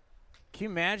hit. Can you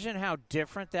imagine how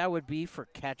different that would be for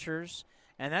catchers?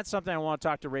 And that's something I want to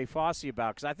talk to Ray Fosse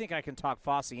about, because I think I can talk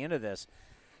Fosse into this.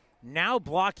 Now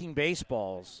blocking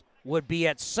baseballs would be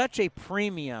at such a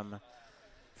premium.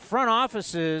 Front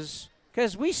offices,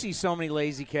 because we see so many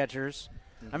lazy catchers.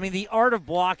 The art of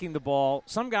blocking the ball,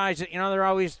 some guys, they're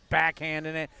always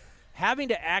backhanding it. Having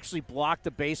to actually block the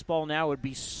baseball now would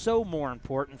be so more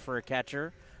important for a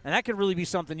catcher. And that could really be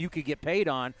something you could get paid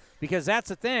on, because that's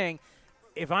the thing.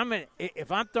 If I'm a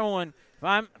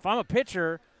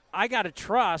pitcher, I got to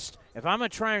trust. If I'm going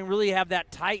to try and really have that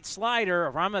tight slider, or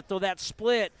if I'm going to throw that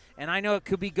split, and I know it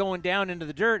could be going down into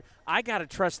the dirt, I got to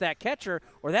trust that catcher,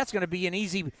 or that's going to be an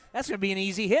easy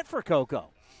hit for Coco.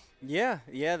 Yeah,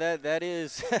 that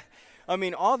is.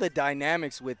 All the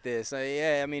dynamics with this.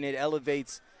 It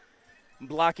elevates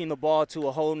blocking the ball to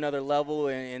a whole nother level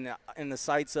in the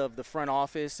sights of the front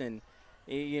office, and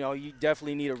you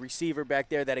definitely need a receiver back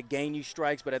there that'll gain you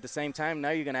strikes, but at the same time, now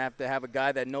you're going to have a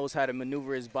guy that knows how to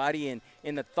maneuver his body,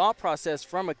 and the thought process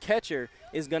from a catcher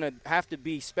is going to have to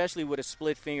be, especially with a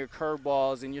split finger,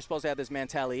 curveballs, and you're supposed to have this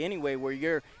mentality anyway where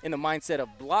you're in the mindset of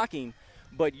blocking,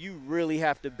 but you really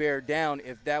have to bear down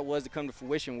if that was to come to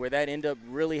fruition, where that end up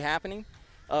really happening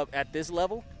at this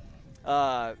level.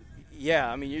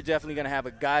 You're definitely going to have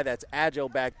a guy that's agile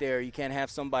back there. You can't have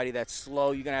somebody that's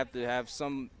slow. You're going to have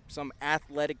some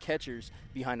athletic catchers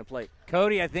behind the plate.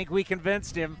 Cody, I think we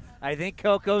convinced him. I think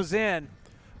Coco's in.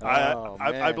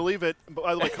 I believe it.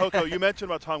 By the way, Coco, you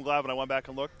mentioned about Tom Glavine. I went back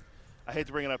and looked. I hate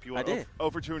to bring it up. You went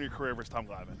 0-2 in your career versus Tom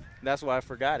Glavine. That's why I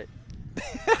forgot it.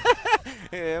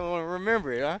 I want to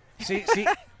remember it, huh? See,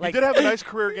 you did have a nice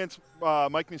career against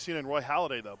Mike Mussina and Roy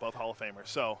Halladay, though, both Hall of Famers.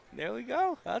 So there we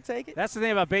go. I'll take it. That's the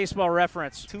thing about Baseball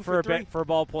Reference for a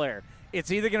ball player. It's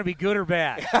either going to be good or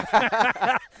bad.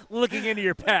 Looking into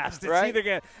your past, it's either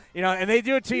going to, and they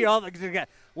do it to you all.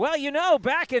 Well,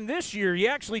 back in this year, you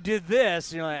actually did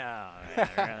this. You're like, oh,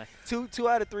 man, really? two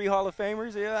out of 3 Hall of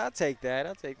Famers. Yeah, I'll take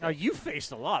that. No, you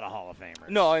faced a lot of Hall of Famers.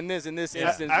 No, in this instance,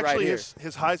 actually, right here.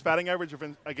 His highest batting average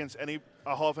against any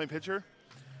Hall of Fame pitcher,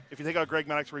 if you take out Greg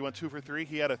Maddux, where he went 2 for 3,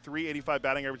 he had a .385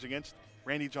 batting average against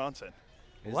Randy Johnson.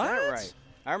 Is that right?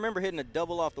 I remember hitting a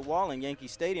double off the wall in Yankee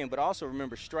Stadium, but I also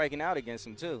remember striking out against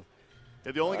him too.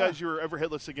 Yeah, the only guys you were ever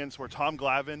hitless against were Tom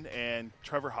Glavine and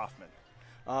Trevor Hoffman.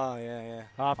 Oh, yeah.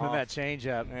 Hoffman, that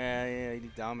changeup. Yeah, he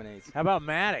dominates. How about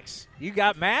Maddox? You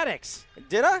got Maddox.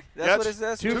 Did I? That's what it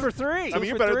says. 2 for 3. I mean,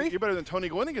 you're better than Tony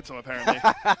Gwynn against him, apparently.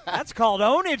 That's called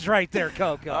ownage right there,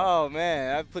 Coco. Oh,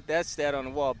 man. I put that stat on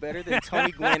the wall. Better than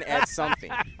Tony Gwynn at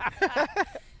something.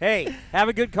 Hey, have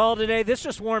a good call today. This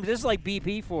is like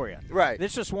BP for you. Right.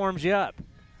 This just warms you up.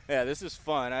 Yeah, this is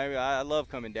fun. I love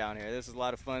coming down here. This is a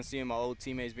lot of fun seeing my old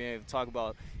teammates being able to talk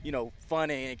about,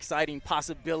 fun and exciting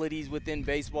possibilities within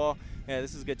baseball. Yeah,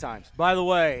 this is good times. By the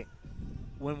way,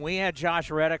 when we had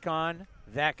Josh Reddick on,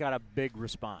 that got a big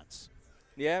response.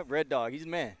 Yeah, Red Dog, he's a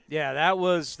man. Yeah, that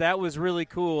was really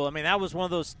cool. I mean, that was one of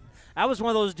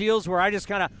those deals where I just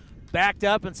kind of backed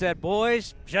up and said,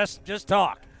 "Boys, just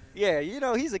talk." Yeah,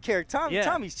 he's a character.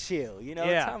 Tommy's chill,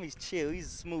 Yeah. Tommy's chill. He's a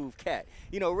smooth cat.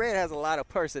 Red has a lot of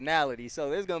personality, so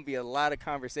there's going to be a lot of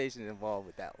conversations involved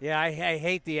with that one. Yeah, I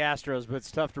hate the Astros, but it's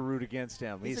tough to root against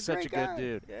him. He's such a good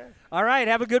dude. Yeah. All right,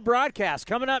 have a good broadcast.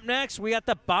 Coming up next, we got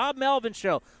the Bob Melvin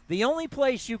Show. The only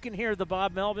place you can hear the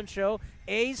Bob Melvin Show,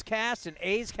 A's Cast and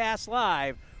A's Cast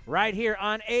Live, right here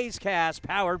on A's Cast,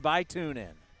 powered by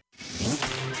TuneIn.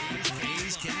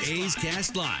 A's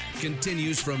Cast Live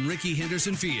continues from Rickey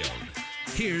Henderson Field.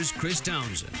 Here's Chris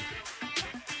Townsend.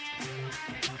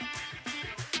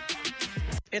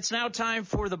 It's now time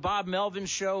for the Bob Melvin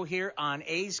Show here on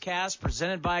A's Cast,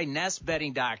 presented by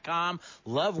NestBedding.com.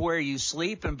 Love where you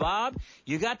sleep. And, Bob,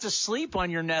 you got to sleep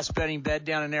on your Nest Bedding bed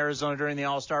down in Arizona during the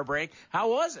All-Star break. How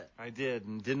was it? I did,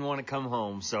 and didn't want to come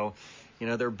home. So,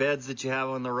 there are beds that you have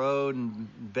on the road and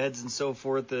beds and so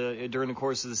forth during the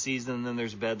course of the season, and then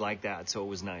there's a bed like that. So it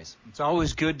was nice. It's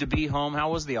always good to be home.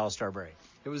 How was the All-Star break?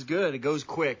 It was good. It goes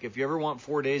quick. If you ever want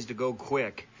 4 days to go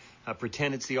quick,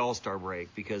 pretend it's the All-Star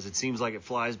break, because it seems like it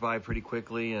flies by pretty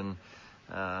quickly, and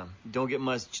don't get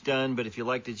much done. But if you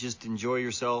like to just enjoy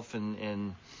yourself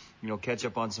and catch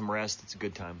up on some rest, it's a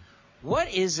good time.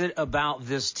 What is it about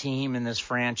this team and this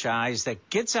franchise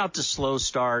that gets out to slow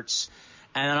starts,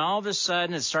 and then all of a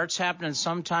sudden it starts happening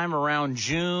sometime around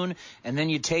June, and then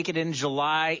you take it in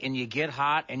July and you get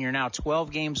hot and you're now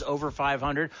 12 games over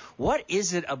 500? What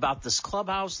is it about this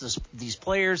clubhouse, these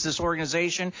players, this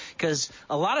organization? Because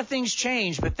a lot of things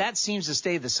change, but that seems to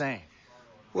stay the same.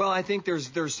 Well, I think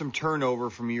there's some turnover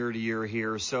from year to year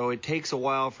here, so it takes a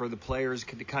while for the players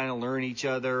to kind of learn each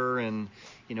other and,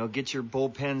 get your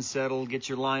bullpen settled, get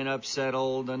your lineup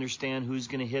settled, understand who's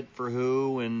going to hit for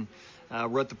who, and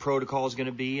what the protocol is going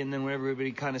to be. And then when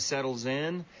everybody kind of settles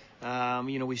in,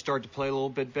 we start to play a little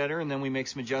bit better, and then we make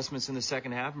some adjustments in the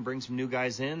second half and bring some new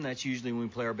guys in. That's usually when we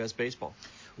play our best baseball.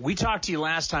 We talked to you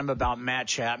last time about Matt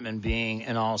Chapman being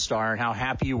an all-star and how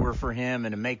happy you were for him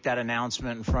and to make that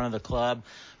announcement in front of the club.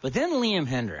 But then Liam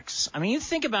Hendriks. I mean, you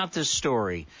think about this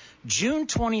story. June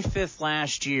 25th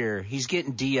last year, he's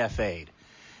getting DFA'd.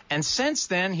 And since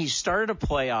then, he started a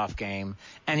playoff game,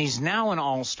 and he's now an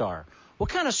all-star. What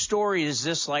kind of story is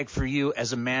this like for you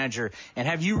as a manager, and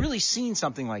have you really seen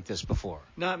something like this before?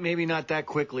 Maybe not that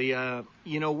quickly.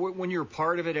 When you're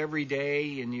part of it every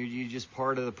day and you're just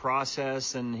part of the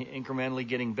process and incrementally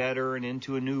getting better and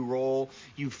into a new role,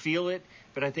 you feel it.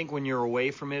 But I think when you're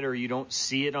away from it or you don't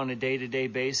see it on a day-to-day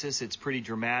basis, it's pretty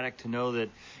dramatic to know that,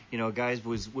 guys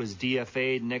was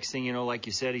DFA'd. Next thing you know, like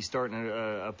you said, he's starting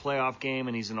a playoff game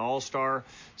and he's an all-star.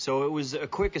 So it was a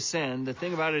quick ascend. The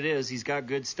thing about it is he's got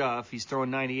good stuff. He's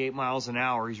throwing 98 miles an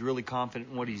hour. He's really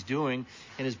confident in what he's doing,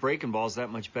 and his breaking ball is that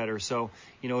much better. So,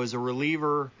 as a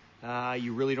reliever,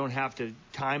 you really don't have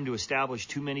time to establish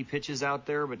too many pitches out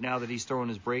there, but now that he's throwing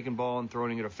his breaking ball and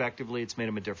throwing it effectively, it's made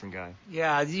him a different guy.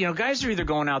 Yeah, guys are either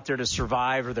going out there to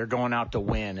survive or they're going out to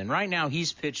win. And right now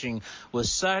he's pitching with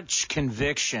such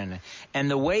conviction. And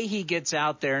the way he gets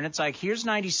out there, and it's like, here's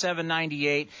 97,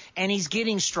 98, and he's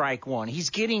getting strike one. He's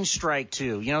getting strike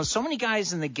two. So many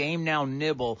guys in the game now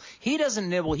nibble. He doesn't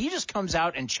nibble. He just comes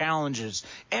out and challenges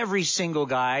every single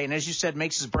guy. And as you said,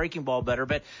 makes his breaking ball better.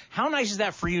 But how nice is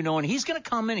that for you, knowing he's going to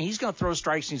come in and he's going to throw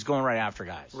strikes and he's going right after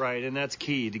guys? Right, and that's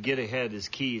key. To get ahead is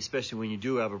key, especially when you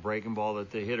do have a breaking ball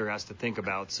that the hitter has to think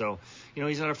about. So,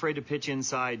 he's not afraid to pitch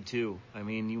inside, too. I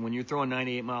mean, when you're throwing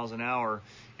 98 miles an hour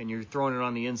and you're throwing it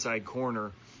on the inside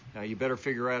corner, you better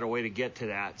figure out a way to get to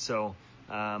that. So,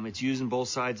 It's using both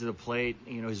sides of the plate.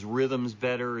 His rhythm's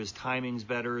better, his timing's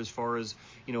better as far as,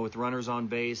 with runners on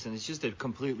base, and it's just a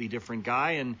completely different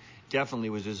guy, and definitely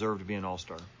was deserved to be an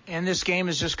all-star. And this game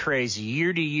is just crazy.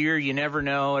 Year to year, you never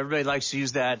know. Everybody likes to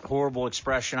use that horrible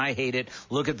expression. I hate it.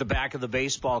 Look at the back of the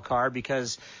baseball card,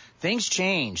 because things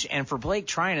change. And for Blake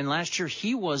Treinen, last year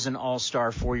he was an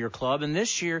all-star for your club, and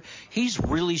this year he's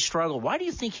really struggled. Why do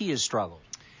you think he has struggled?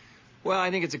 Well,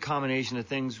 I think it's a combination of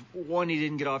things. One, he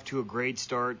didn't get off to a great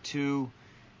start. Two,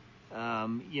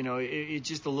 it's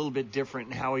just a little bit different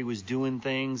in how he was doing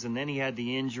things. And then he had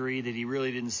the injury that he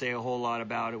really didn't say a whole lot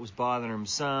about. It was bothering him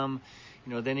some.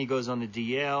 Then he goes on the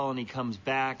DL and he comes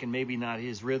back, and maybe not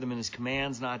his rhythm and his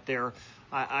command's not there.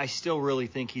 I still really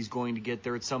think he's going to get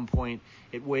there at some point.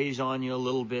 It weighs on you a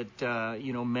little bit,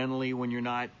 mentally when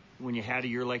you had a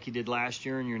year like you did last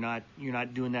year, and you're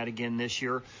not doing that again this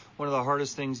year. One of the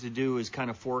hardest things to do is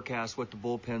kind of forecast what the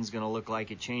bullpen's going to look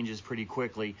like. It changes pretty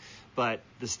quickly, but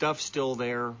the stuff's still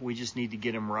there. We just need to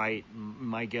get him right.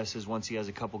 My guess is once he has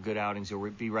a couple good outings, he'll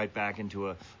be right back into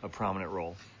a prominent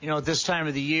role. At this time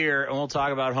of the year, and we'll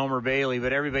talk about Homer Bailey,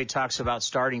 but everybody talks about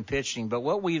starting pitching. But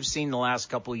what we've seen the last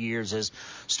couple of years is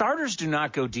starters do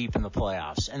not go deep in the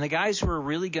playoffs. And the guys who are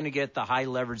really going to get the high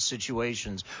leverage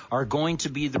situations are going to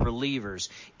be the relievers.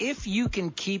 If you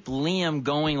can keep Liam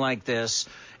going like this,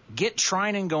 get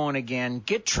Treinen going again,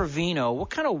 get Trevino, what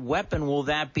kind of weapon will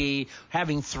that be,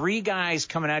 having three guys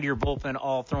coming out of your bullpen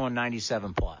all throwing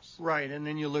 97 plus? Right, and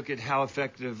then you look at how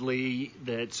effectively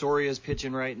that Soria's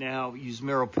pitching right now.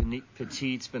 Yusmeiro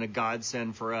Petit's been a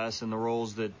godsend for us in the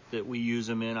roles that we use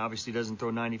him in. Obviously doesn't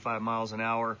throw 95 miles an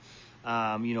hour.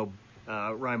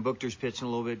 Ryan Buchter's pitching a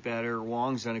little bit better.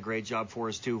 Wong's done a great job for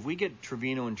us, too. If we get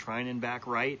Trevino and Treinen back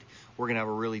right, we're going to have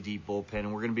a really deep bullpen,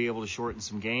 and we're going to be able to shorten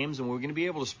some games, and we're going to be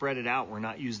able to spread it out. We're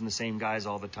not using the same guys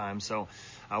all the time. So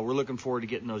we're looking forward to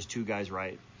getting those two guys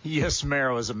right.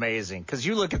 Yusmeiro is amazing, because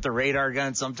you look at the radar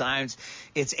gun sometimes,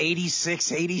 it's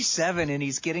 86, 87, and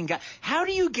he's getting guys. How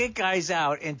do you get guys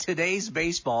out in today's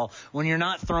baseball when you're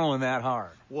not throwing that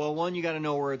hard? Well, one, you got to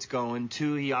know where it's going.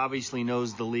 Two, he obviously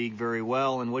knows the league very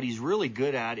well, and what he's really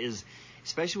good at is,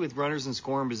 especially with runners in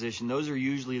scoring position, those are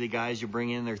usually the guys you bring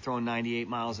in. They're throwing 98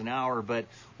 miles an hour, but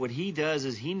what he does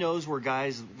is he knows where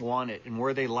guys want it and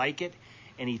where they like it,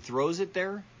 and he throws it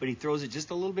there, but he throws it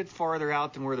just a little bit farther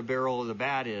out than where the barrel of the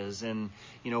bat is. And,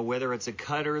 whether it's a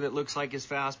cutter that looks like his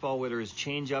fastball, whether it's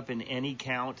changeup in any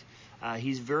count,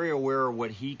 he's very aware of what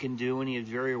he can do, and he is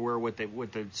very aware what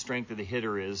the strength of the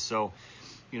hitter is. So,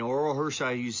 Oral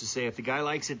Hershey used to say, if the guy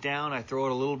likes it down, I throw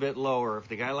it a little bit lower. If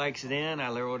the guy likes it in,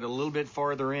 I throw it a little bit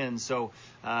farther in. So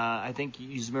I think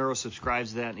Yusmeiro subscribes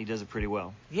to that, and he does it pretty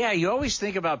well. Yeah, you always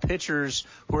think about pitchers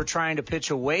who are trying to pitch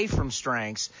away from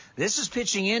strengths. This is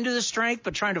pitching into the strength,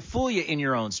 but trying to fool you in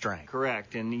your own strength.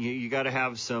 Correct, and you got to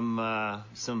have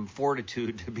some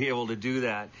fortitude to be able to do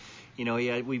that.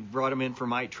 We brought him in for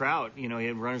Mike Trout. He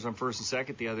had runners on first and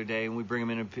second the other day, and we bring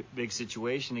him in a big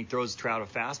situation. He throws Trout a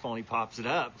fastball, and he pops it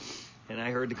up. And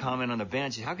I heard the comment on the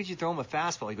bench, how could you throw him a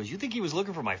fastball? He goes, you think he was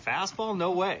looking for my fastball?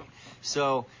 No way.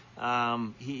 So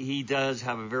he does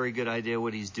have a very good idea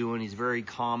what he's doing. He's very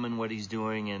calm in what he's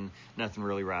doing, and nothing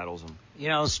really rattles him.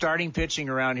 Starting pitching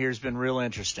around here has been real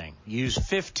interesting. You used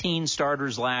 15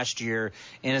 starters last year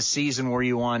in a season where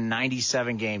you won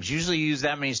 97 games. Usually you use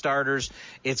that many starters,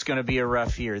 it's going to be a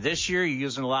rough year. This year you're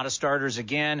using a lot of starters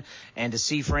again, and to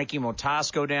see Frankie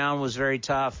Montas go down was very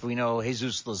tough. We know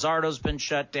Jesus Luzardo's been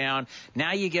shut down.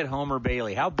 Now you get Homer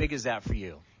Bailey. How big is that for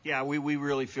you? Yeah, we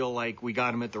really feel like we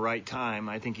got him at the right time.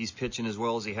 I think he's pitching as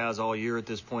well as he has all year at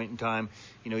this point in time.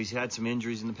 He's had some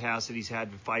injuries in the past that he's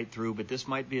had to fight through, but this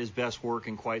might be his best work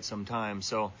in quite some time.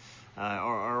 So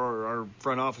our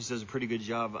front office does a pretty good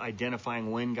job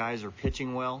identifying when guys are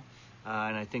pitching well.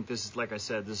 And I think this is, like I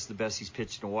said, this is the best he's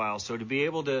pitched in a while. So to be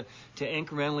able to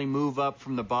incrementally move up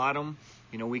from the bottom,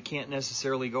 we can't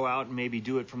necessarily go out and maybe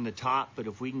do it from the top, but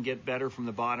if we can get better from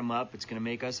the bottom up, it's going to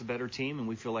make us a better team, and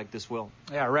we feel like this will.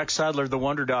 Yeah, Rex Hudler, the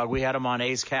Wonder Dog, we had him on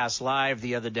A's Cast Live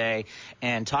the other day,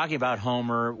 and talking about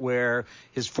Homer, where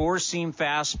his four-seam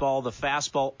fastball, the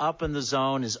fastball up in the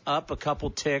zone, is up a couple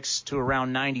ticks to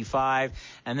around 95,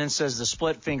 and then says the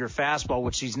split-finger fastball,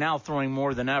 which he's now throwing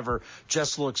more than ever,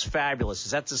 just looks fabulous.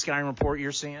 Is that the scouting report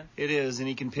you're seeing? It is, and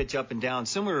he can pitch up and down,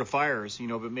 similar to Fires,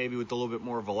 but maybe with a little bit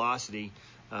more velocity.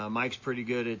 Mike's pretty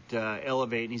good at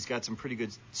elevating. He's got some pretty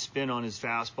good spin on his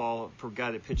fastball for a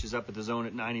guy that pitches up at the zone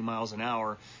at 90 miles an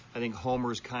hour. I think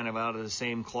Homer's kind of out of the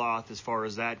same cloth as far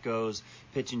as that goes,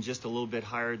 pitching just a little bit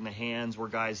higher than the hands where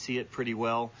guys see it pretty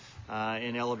well.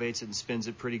 and elevates it and spins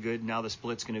it pretty good. Now the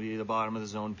split's going to be the bottom of the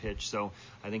zone pitch. So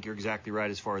I think you're exactly right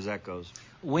as far as that goes.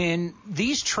 When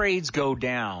these trades go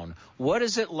down, what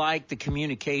is it like, the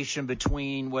communication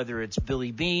between whether it's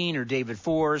Billy Beane or David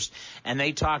Forst, and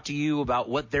they talk to you about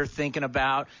what they're thinking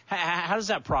about? How does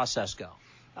that process go?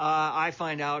 I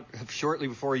find out shortly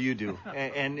before you do.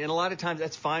 And a lot of times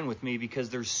that's fine with me because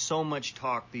there's so much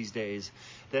talk these days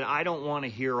that I don't want to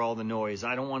hear all the noise.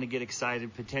 I don't want to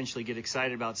potentially get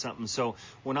excited about something. So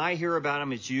when I hear about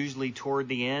them, it's usually toward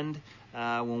the end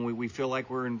when we feel like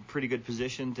we're in pretty good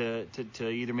position to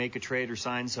either make a trade or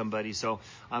sign somebody. So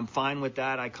I'm fine with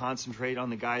that. I concentrate on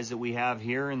the guys that we have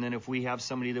here, and then if we have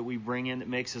somebody that we bring in that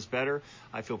makes us better,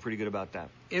 I feel pretty good about that.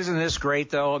 Isn't this great,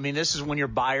 though? I mean, this is when you're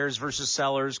buyers versus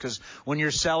sellers, because when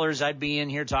you're sellers, I'd be in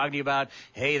here talking to you about,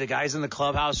 hey, the guys in the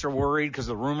clubhouse are worried because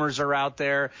the rumors are out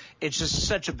there. It's just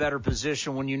such a better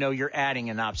position when you know you're adding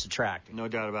and not subtracting. No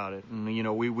doubt about it. And,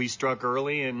 we struck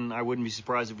early, and I wouldn't be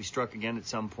surprised if we struck again at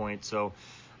some point. So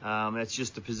that's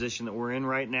just the position that we're in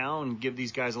right now, and give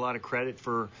these guys a lot of credit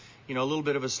for, a little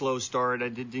bit of a slow start. I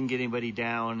didn't get anybody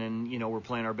down, and, we're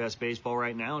playing our best baseball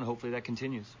right now, and hopefully that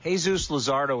continues. Jesus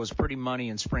Luzardo was pretty money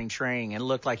in spring training, and it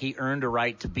looked like he earned a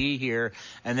right to be here.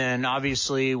 And then,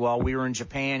 obviously, while we were in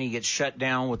Japan, he gets shut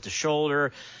down with the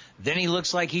shoulder. Then he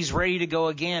looks like he's ready to go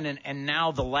again, and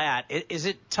now the lat. Is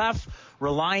it tough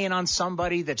relying on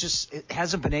somebody that just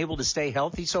hasn't been able to stay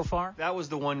healthy so far? That was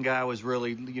the one guy I was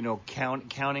really,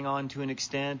 counting on to an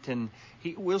extent, and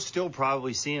we'll still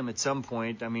probably see him at some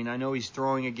point. I mean, I know he's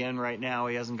throwing again right now.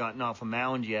 He hasn't gotten off a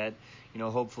mound yet.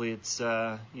 Hopefully it's,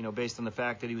 based on the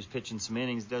fact that he was pitching some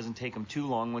innings, it doesn't take him too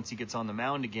long once he gets on the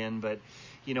mound again. But,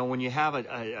 when you have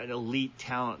an elite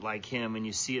talent like him and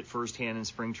you see it firsthand in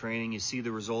spring training, you see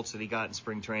the results that he got in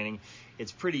spring training,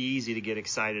 it's pretty easy to get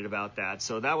excited about that.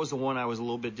 So that was the one I was a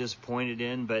little bit disappointed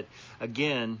in. But,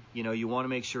 again, you want to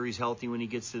make sure he's healthy when he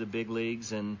gets to the big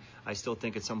leagues, and I still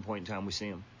think at some point in time we see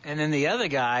him. And then the other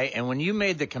guy, and when you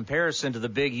made the comparison to the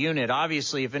big unit,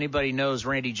 obviously if anybody knows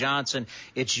Randy Johnson,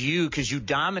 it's you, because you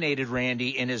dominated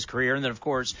Randy in his career. And then, of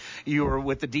course, you were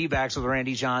with the D-backs with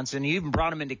Randy Johnson. You even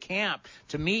brought him into camp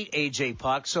to meet A.J.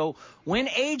 Puck. So when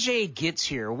A.J. gets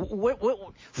here,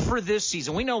 what for this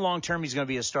season, we know long-term he's going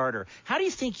to be a starter. How do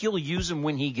you think you'll use him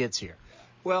when he gets here?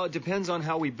 Well, it depends on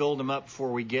how we build him up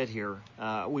before we get here.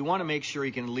 We want to make sure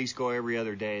he can at least go every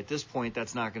other day. At this point,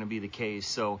 that's not going to be the case.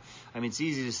 So, it's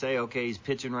easy to say, okay, he's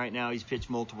pitching right now. He's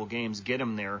pitched multiple games. Get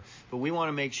him there. But we want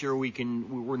to make sure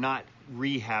we're not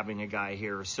rehabbing a guy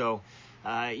here. So,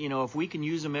 if we can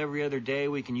use him every other day,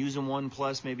 we can use him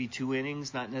 1+, maybe 2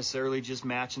 innings, not necessarily just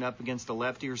matching up against a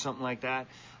lefty or something like that.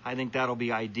 I think that'll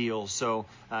be ideal. So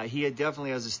he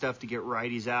definitely has the stuff to get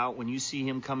righties out. When you see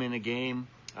him come in a game,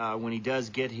 when he does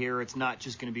get here, it's not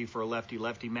just going to be for a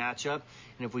lefty-lefty matchup.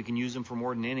 And if we can use him for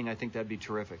more than an inning, I think that'd be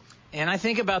terrific. And I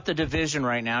think about the division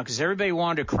right now, because everybody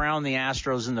wanted to crown the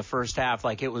Astros in the first half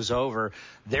like it was over.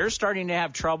 They're starting to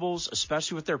have troubles,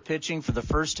 especially with their pitching. For the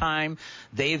first time,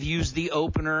 they've used the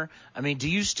opener. I mean, do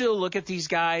you still look at these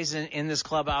guys in this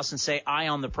clubhouse and say, eye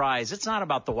on the prize? It's not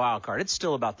about the wild card. It's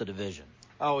still about the division.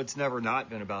 Oh, it's never not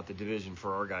been about the division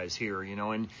for our guys here,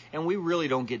 and we really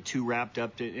don't get too wrapped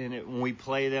up in it. When we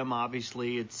play them,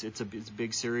 obviously, it's a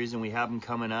big series, and we have them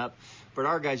coming up. But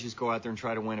our guys just go out there and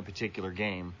try to win a particular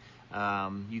game.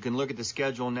 You can look at the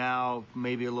schedule now,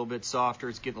 maybe a little bit softer.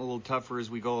 It's getting a little tougher as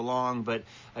we go along. But,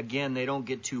 again, they don't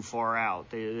get too far out.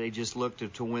 They just look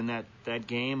to win that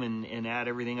game and add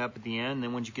everything up at the end.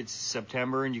 Then once you get to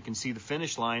September and you can see the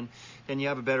finish line, then you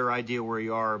have a better idea where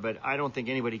you are. But I don't think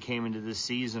anybody came into this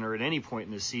season or at any point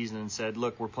in this season and said,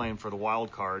 look, we're playing for the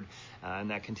wild card,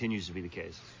 and that continues to be the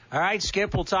case. All right,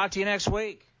 Skip, we'll talk to you next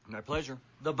week. My pleasure.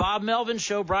 The Bob Melvin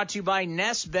Show brought to you by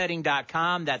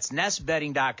NestBedding.com. That's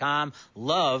NestBedding.com.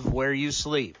 Love where you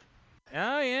sleep.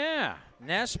 Oh, yeah.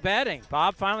 Nest Bedding.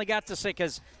 Bob finally got to say,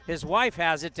 because his wife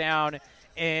has it down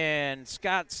in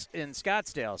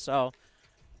Scottsdale. So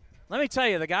let me tell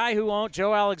you, the guy who owns,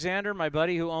 Joe Alexander, my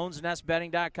buddy who owns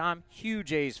NestBedding.com,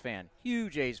 huge A's fan.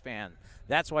 Huge A's fan.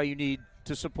 That's why you need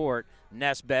to support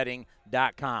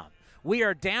NestBedding.com. We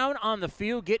are down on the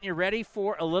field getting you ready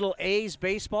for a little A's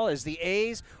baseball as the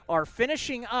A's are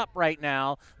finishing up right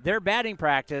now their batting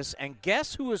practice. And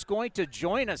guess who is going to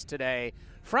join us today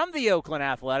from the Oakland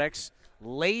Athletics?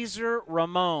 Laser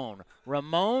Ramon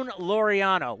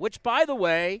Laureano, which, by the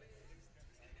way,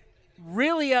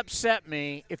 really upset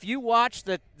me. If you watch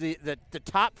the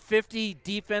top 50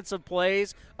 defensive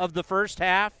plays of the first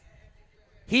half,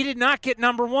 he did not get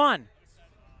number one.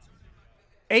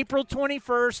 April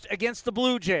 21st against the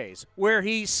Blue Jays, where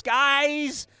he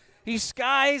skies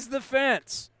the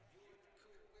fence.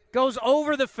 goes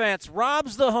over the fence,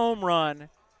 robs the home run,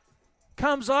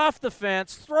 comes off the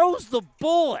fence, throws the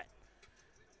bullet,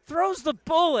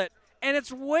 and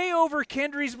it's way over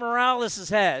Kendrys Morales'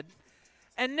 head.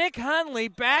 And Nick Hundley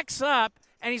backs up,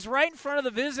 and he's right in front of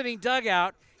the visiting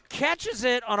dugout, catches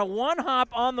it on a one-hop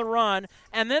on the run,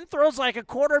 and then throws like a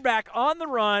quarterback on the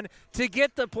run to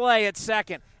get the play at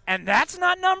second. And that's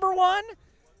not number one?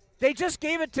 They just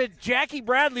gave it to Jackie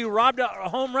Bradley, who robbed a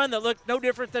home run that looked no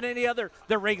different than any other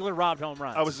the regular robbed home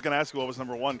runs. I was just going to ask you what was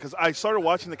number one, because I started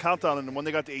watching the countdown, and when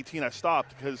they got to 18, I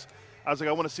stopped because I was like,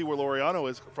 I want to see where Laureano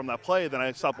is from that play. Then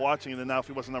I stopped watching, and then now if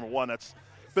he wasn't number one, that's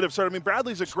a bit absurd. I mean,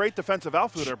 Bradley's a great defensive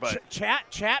outfielder, but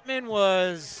Chapman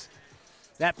was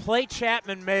that play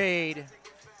Chapman made.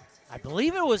 I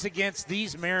believe it was against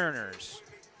these Mariners.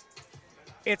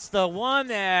 It's the one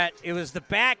that it was the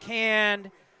backhand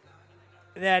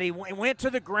that he went to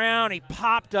the ground, he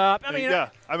popped up. I mean, yeah,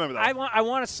 I remember that. I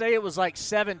want to say it was like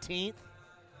 17th.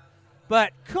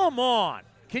 But come on.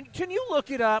 Can you look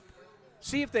it up?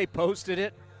 See if they posted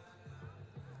it.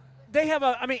 They have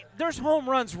there's home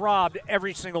runs robbed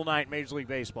every single night in Major League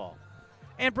Baseball.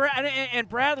 And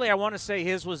Bradley, I want to say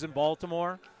his was in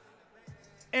Baltimore.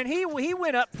 And he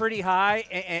went up pretty high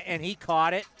and he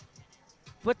caught it.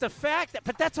 But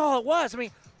that's all it was. I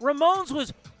mean,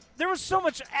 Ramon's there was so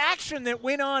much action that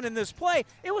went on in this play.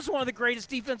 It was one of the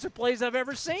greatest defensive plays I've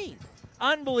ever seen.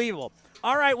 Unbelievable.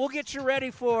 All right, we'll get you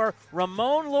ready for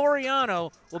Ramon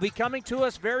Laureano. Will be coming to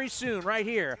us very soon right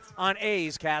here on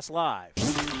A's Cast Live.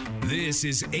 This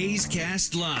is A's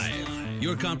Cast Live,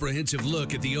 your comprehensive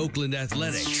look at the Oakland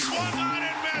Athletics. Swung on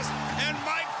and missed, and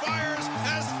Mike Fiers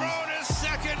has thrown his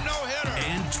second no-hitter.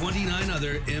 And 29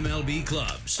 other MLB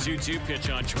clubs. 2-2 pitch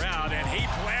on Trout, and he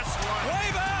blasts one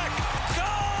way back.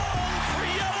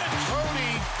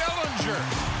 Cody Bellinger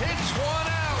hits one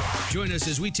out. Join us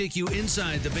as we take you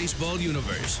inside the baseball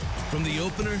universe. From the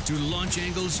opener to launch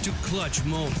angles to clutch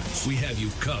moments, we have you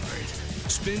covered.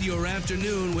 Spend your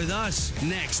afternoon with us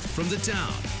next from the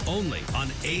town, only on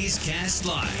A's Cast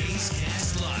Live. A's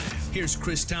Cast Live. Here's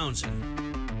Chris Townsend.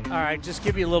 All right, just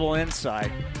give you a little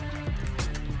insight.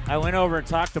 I went over and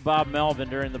talked to Bob Melvin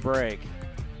during the break,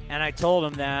 and I told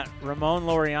him that Ramon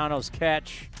Laureano's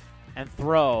catch and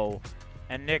throw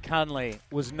and Nick Hundley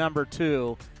was number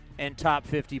 2 in top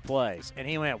 50 plays. And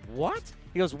he went, what?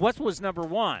 He goes, what was number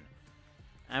 1?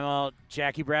 I'm all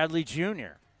Jackie Bradley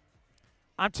Jr.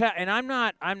 I'm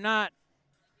not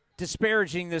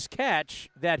disparaging this catch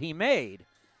that he made.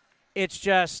 It's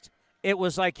just it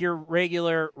was like your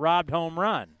regular robbed home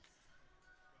run.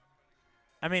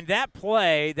 I mean, that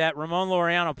play that Ramon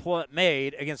Laureano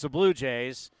made against the Blue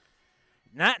Jays,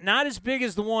 not as big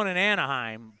as the one in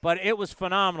Anaheim, but it was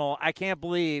phenomenal. I can't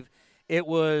believe it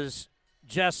was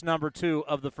just number 2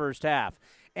 of the first half.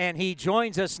 And he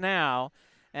joins us now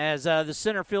as the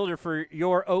center fielder for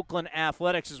your Oakland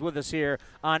Athletics is with us here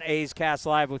on A's Cast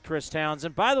Live with Chris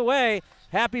Townsend. By the way,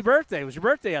 happy birthday. It was your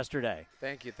birthday yesterday.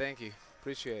 Thank you.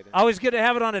 Appreciate it. Always good to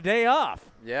have it on a day off.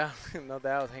 Yeah, no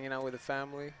doubt. Hanging out with the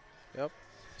family. Yep.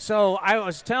 So I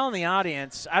was telling the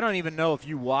audience, I don't even know if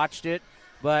you watched it,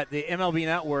 but the MLB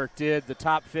Network did the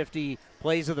top 50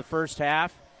 plays of the first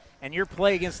half, and your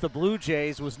play against the Blue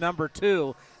Jays was number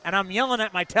 2. And I'm yelling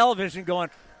at my television going,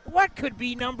 what could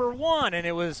be number 1? And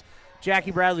it was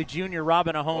Jackie Bradley Jr.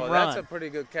 robbing a home run. That's a pretty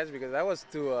good catch because that was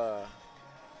too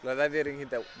they didn't hit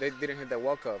that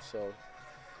walk-off, so.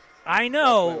 I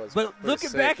know, but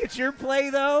looking back at your play,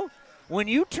 though, when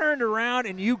you turned around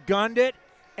and you gunned it,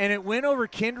 and it went over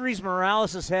Kendrys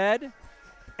Morales' head,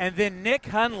 and then Nick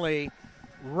Hundley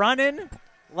running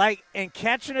and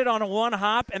catching it on a one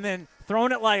hop and then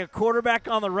throwing it like a quarterback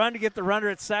on the run to get the runner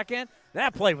at second,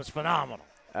 that play was phenomenal.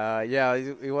 Yeah,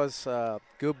 it was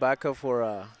good backup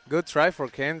for good try for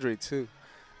Kendry too,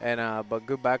 and but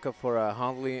good backup for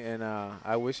Hundley, and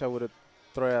I wish I would have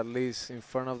thrown at least in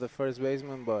front of the first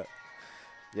baseman, but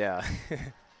yeah.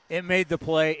 It made the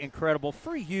play incredible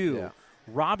for you. Yeah.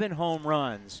 Robbing home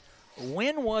runs.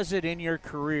 When was it in your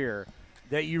career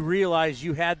that you realized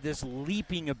you had this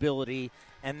leaping ability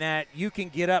and that you can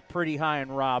get up pretty high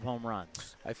and rob home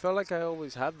runs? I felt like I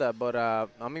always had that, but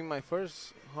my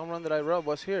first home run that I robbed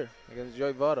was here against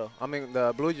Joey Votto.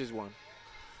 The Blue Jays one.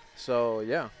 So,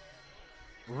 yeah.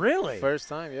 Really? First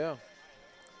time, yeah.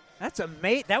 That's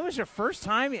amazing. That was your first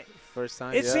time? First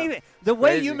time, it's yeah. Even, the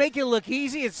way crazy. You make it look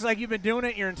easy, it's like you've been doing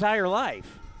it your entire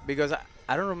life. Because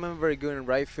I don't remember very good in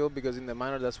right field because in the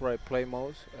minor that's where I play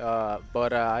most.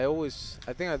 But I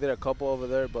think I did a couple over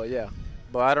there, but yeah.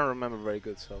 But I don't remember very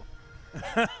good, so.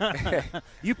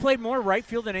 You played more right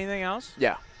field than anything else?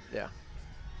 Yeah.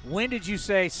 When did you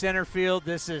say center field?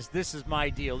 This is my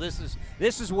deal. This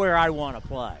is where I want to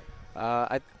play.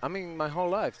 I mean, my whole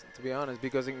life, to be honest,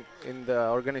 because in the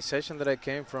organization that I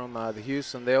came from, the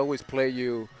Houston, they always play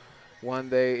you one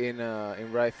day in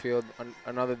right field,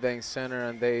 another day in center,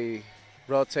 and they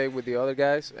rotate with the other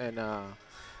guys. And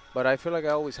but I feel like I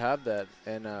always have that.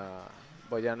 And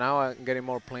but yeah, now I'm getting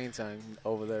more playing time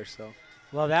over there. So.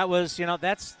 Well, that was,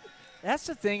 that's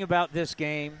the thing about this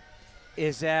game,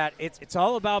 is that it's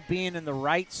all about being in the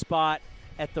right spot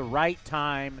at the right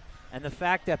time. And the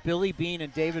fact that Billy Beane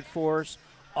and David Force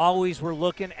always were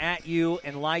looking at you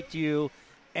and liked you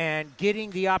and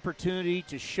getting the opportunity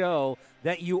to show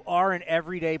that you are an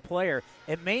everyday player.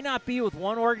 It may not be with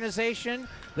one organization,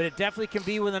 but it definitely can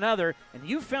be with another. And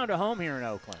you found a home here in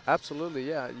Oakland. Absolutely,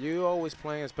 yeah. You always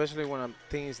playing, especially when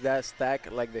teams that stack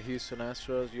like the Houston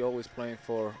Astros, you always playing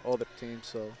for other teams.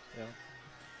 So, yeah.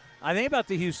 I think about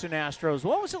the Houston Astros.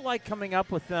 What was it like coming up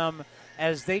with them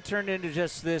as they turned into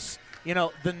just this,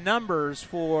 the numbers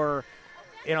for,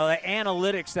 the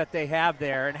analytics that they have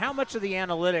there, and how much of the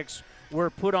analytics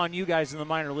were put on you guys in the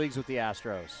minor leagues with the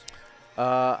Astros?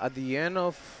 At the end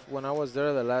of when I was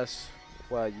there, the last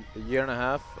a year and a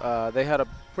half, they had a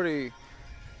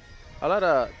lot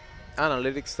of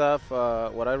analytic stuff.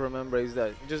 What I remember is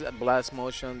that just a blast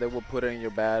motion, they will put it in your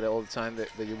bat all the time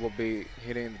that you will be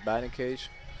hitting the batting cage.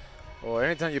 Or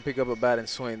anytime you pick up a bat and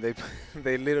swing,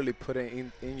 they literally put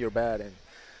it in your bat, and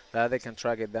that they can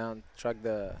track it down, track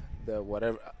the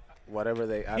whatever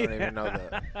they, I don't even know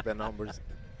the numbers,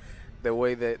 the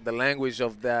way the language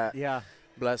of that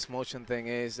blast motion thing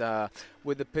is.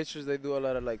 With the pitchers, they do a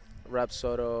lot of like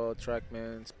Rapsodo,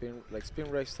 TrackMan,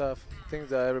 spin rate stuff,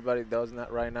 things that everybody does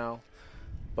not right now.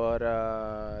 But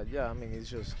yeah, I mean,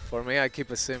 it's just, for me, I keep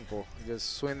it simple.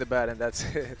 Just swing the bat and that's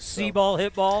it. See ball,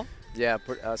 hit ball? Yeah,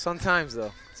 sometimes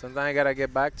though. Sometimes I gotta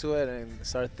get back to it and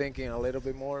start thinking a little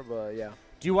bit more. But yeah.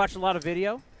 Do you watch a lot of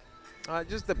video?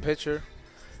 Just the pitcher.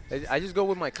 I just go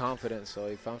with my confidence. So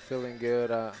if I'm feeling good,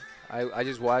 I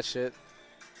just watch it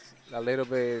a little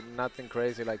bit, nothing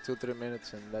crazy, like 2-3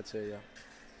 minutes, and that's it.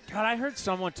 Yeah. God, I heard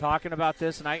someone talking about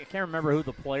this, and I can't remember who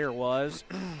the player was,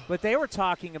 but they were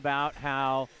talking about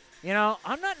how,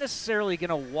 I'm not necessarily going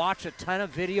to watch a ton of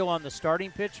video on the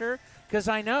starting pitcher, because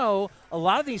I know a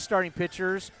lot of these starting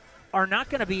pitchers are not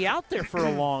going to be out there for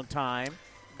a long time,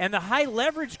 and the high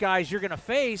leverage guys you're going to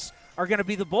face are going to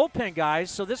be the bullpen guys.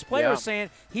 So this player is saying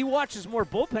he watches more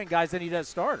bullpen guys than he does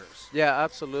starters. Yeah,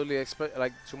 absolutely.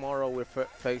 Like tomorrow we're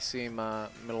facing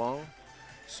Milone,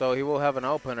 so he will have an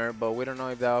opener, but we don't know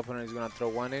if that opener is going to throw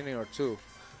 1 inning or 2,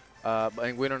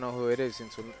 and we don't know who it is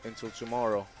until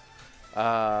tomorrow.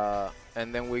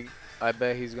 And then I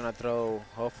bet he's going to throw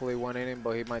hopefully 1 inning,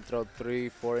 but he might throw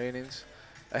 3-4 innings.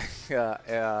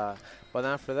 But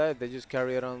after that, they just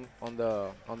carry it on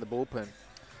the bullpen.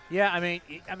 Yeah, I mean,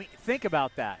 think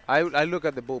about that. I look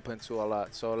at the bullpen too a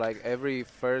lot. So like every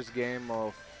first game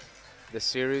of the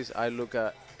series, I look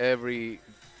at every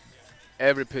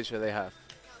pitcher they have,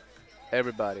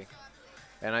 everybody,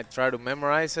 and I try to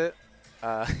memorize it.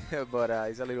 But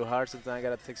it's a little hard sometimes. I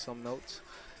gotta take some notes.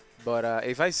 But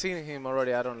if I seen him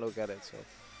already, I don't look at it. So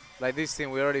like this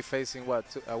team, we're already facing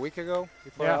a week ago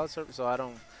before All-Star, so I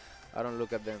don't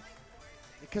look at them.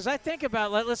 Because I think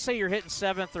about, let's say you're hitting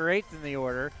 7th or 8th in the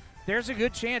order, there's a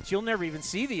good chance you'll never even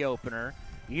see the opener.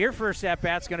 Your first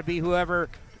at-bat's going to be whoever,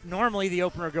 normally the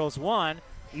opener goes 1.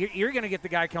 You're going to get the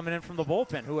guy coming in from the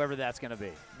bullpen, whoever that's going to be.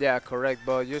 Yeah, correct.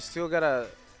 But you still got to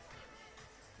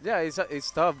 – yeah, it's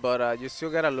tough, but you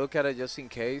still got to look at it just in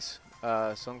case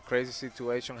some crazy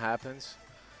situation happens,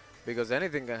 because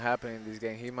anything can happen in this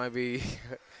game. He might be,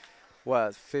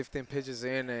 15 pitches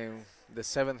in and the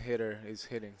 7th hitter is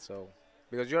hitting, so –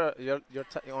 because you're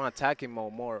on attacking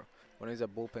mode more when he's a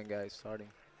bullpen guy starting.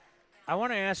 I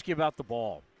want to ask you about the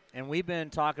ball. And we've been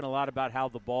talking a lot about how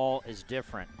the ball is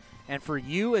different. And for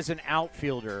you as an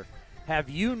outfielder, have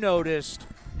you noticed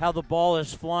how the ball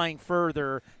is flying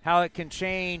further, how it can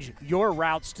change your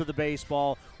routes to the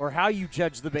baseball, or how you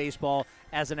judge the baseball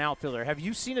as an outfielder? Have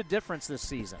you seen a difference this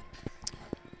season?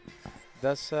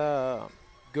 That's a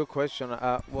good question.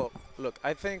 Well, look,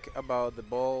 I think about the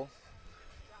ball,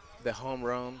 the home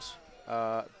runs.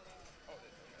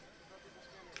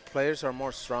 Players are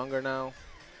more stronger now.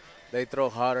 They throw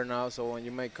harder now, so when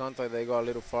you make contact, they go a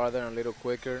little farther and a little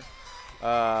quicker.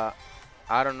 I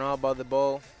don't know about the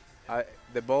ball.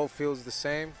 The ball feels the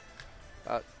same.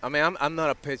 I mean, I'm not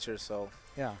a pitcher, so.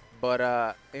 Yeah.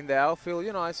 But in the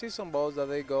outfield, I see some balls that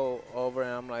they go over,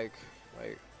 and I'm like,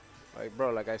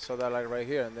 bro, like I saw that like right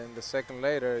here, and then the second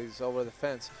later is over the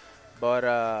fence. But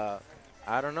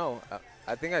I don't know.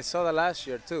 I think I saw that last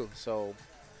year too. So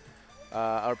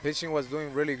Our pitching was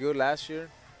doing really good last year.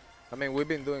 I mean, we've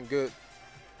been doing good.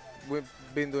 We've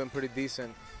been doing pretty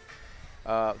decent.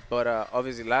 But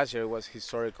obviously last year it was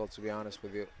historical, to be honest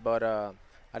with you. But I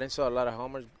didn't saw a lot of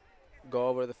homers go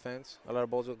over the fence. A lot of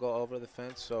balls will go over the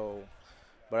fence. So,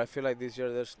 but I feel like this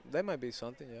year there might be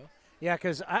something, yeah. Yeah,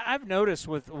 because I've noticed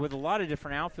with a lot of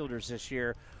different outfielders this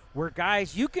year where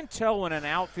guys, you can tell when an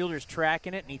outfielder's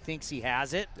tracking it and he thinks he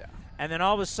has it. Yeah. And then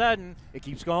all of a sudden, it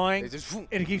keeps going, and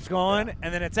it keeps going,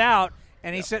 and then it's out,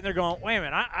 and he's sitting there going, wait a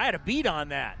minute, I had a beat on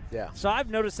that. Yeah. So I've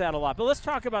noticed that a lot. But let's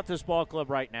talk about this ball club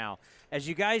right now. As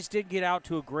you guys did get out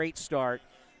to a great start,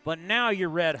 but now you're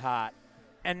red hot,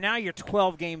 and now you're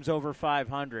 12 games over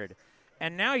 500,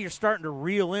 and now you're starting to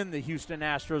reel in the Houston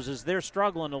Astros as they're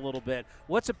struggling a little bit.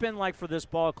 What's it been like for this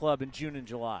ball club in June and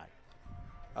July?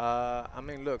 I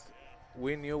mean, look,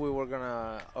 we knew we were going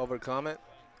to overcome it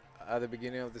at the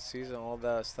beginning of the season, all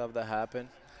the stuff that happened.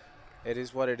 It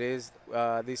is what it is.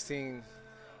 This team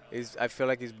I feel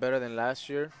like it's better than last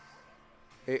year.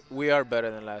 We are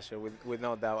better than last year, with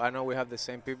no doubt. I know we have the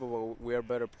same people, but we are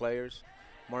better players,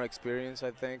 more experience,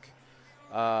 I think.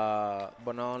 But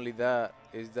not only that,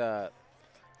 is that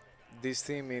this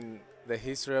team, in the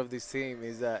history of this team,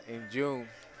 is that in June,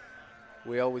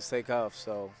 we always take off.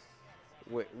 So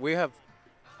we have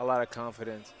a lot of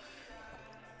confidence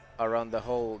around the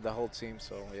whole team.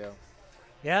 So yeah.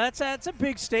 Yeah, that's a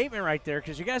big statement right there,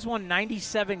 because you guys won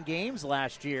 97 games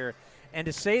last year, and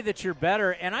to say that you're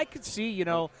better, and I could see, you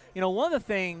know, one of the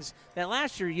things that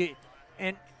last year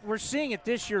and we're seeing it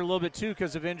this year a little bit too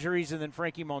because of injuries and then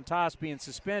Frankie Montas being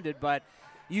suspended, but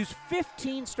used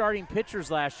 15 starting pitchers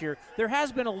last year. There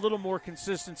has been a little more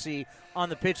consistency on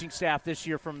the pitching staff this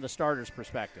year from the starters'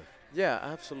 perspective. Yeah,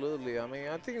 absolutely. I mean,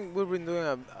 I think we've been doing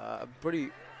a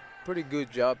pretty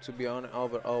good job, to be honest,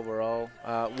 overall.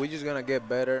 We're just going to get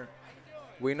better.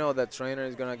 We know that Trainer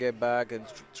is going to get back and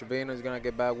Trevino is going to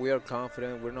get back. We are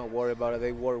confident. We're not worried about it.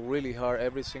 They work really hard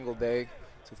every single day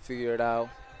to figure it out.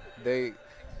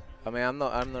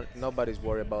 Nobody's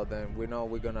worried about them. We know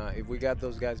if we got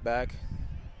those guys back,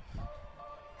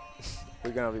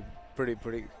 we're going to be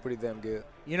pretty damn good.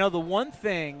 You know, the one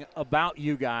thing about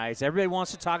you guys, everybody wants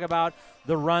to talk about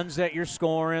the runs that you're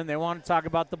scoring. They want to talk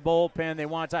about the bullpen. They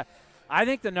want to talk. I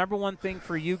think the number one thing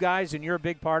for you guys, and you're a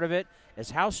big part of it, is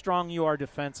how strong you are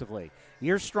defensively.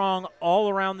 You're strong all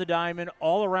around the diamond,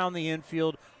 all around the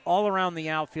infield, all around the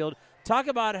outfield. Talk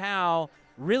about how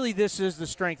really this is the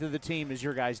strength of the team, is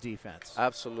your guys' defense.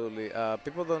 Absolutely.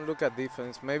 People don't look at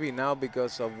defense maybe now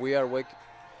because of we are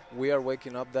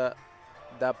waking up that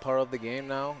part of the game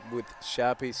now with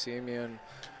Shappy, Simeon,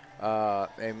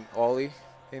 and Ollie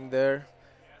in there.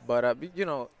 But,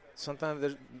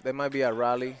 sometimes there might be a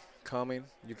rally coming.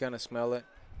 You kind of smell it.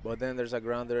 But then there's a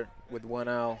grounder with one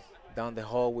out down the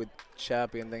hall with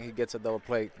Shappy, and then he gets a double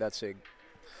play. That's it.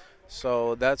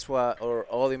 So that's why, or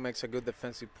Ollie makes a good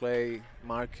defensive play,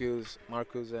 Marcus,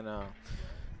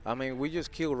 and we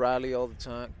just kill rallies all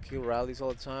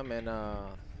the time,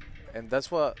 and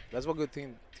that's what good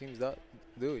teams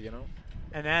do, you know.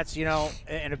 And that's,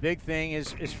 and a big thing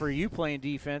is for you playing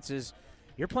defense is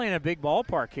you're playing a big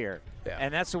ballpark here. Yeah.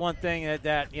 And that's the one thing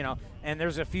that and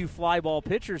there's a few fly ball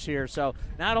pitchers here. So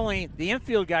not only the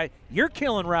infield guy, you're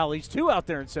killing rallies too out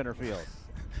there in center field.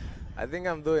 I think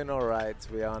I'm doing all right,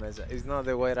 to be honest. It's not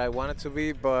the way that I want it to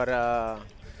be, but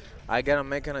I got to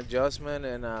make an adjustment,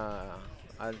 and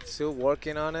I'm still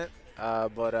working on it.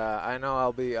 But I know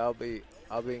I'll be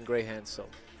in great hands. So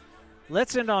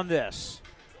let's end on this.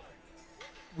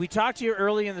 We talked to you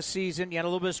early in the season. You had a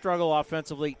little bit of struggle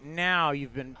offensively. Now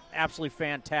you've been absolutely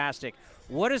fantastic.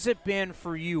 What has it been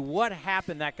for you? What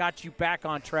happened that got you back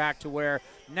on track to where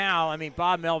now,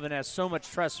 Bob Melvin has so much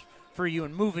trust for you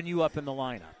and moving you up in the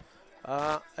lineup?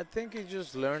 I think it's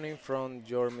just learning from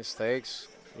your mistakes,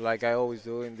 like I always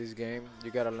do in this game.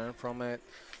 You got to learn from it.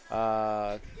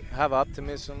 Have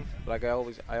optimism, like I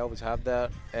always have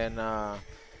that,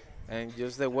 and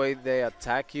just the way they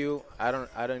attack you. I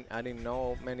didn't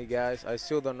know many guys. I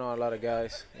still don't know a lot of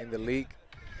guys in the league.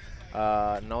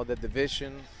 Know the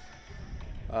division,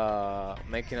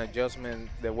 making adjustment,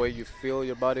 the way you feel,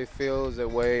 your body feels, the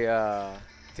way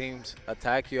teams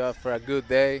attack you after a good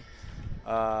day.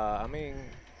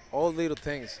 All little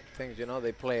things,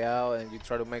 they play out, and you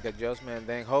try to make adjustment, and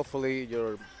then hopefully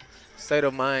your state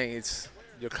of mind,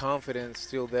 your confidence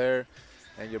still there,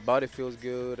 and your body feels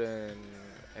good, and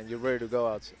you're ready to go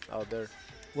out there.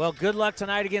 Well, good luck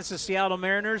tonight against the Seattle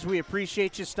Mariners. We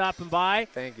appreciate you stopping by.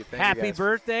 Thank you. Happy guys.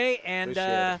 birthday,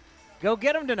 and Go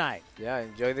get them tonight. Yeah,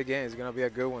 enjoy the game. It's going to be a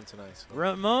good one tonight. So.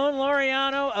 Ramon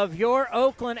Laureano of your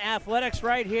Oakland Athletics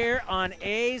right here on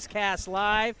A's Cast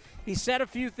Live. He said a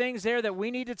few things there that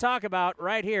we need to talk about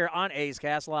right here on A's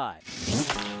Cast Live.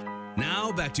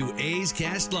 Now back to A's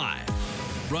Cast Live.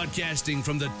 Broadcasting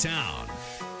from the town,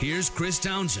 here's Chris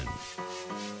Townsend.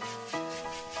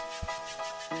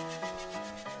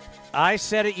 I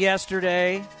said it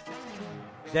yesterday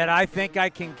that I think I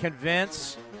can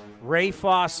convince Ray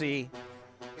Fosse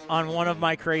on one of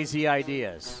my crazy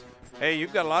ideas. Hey,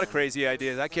 you've got a lot of crazy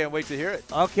ideas. I can't wait to hear it.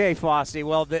 Okay, Fosse.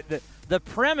 Well, the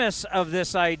premise of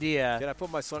this idea. Can I put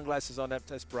my sunglasses on?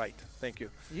 That's bright. Thank you.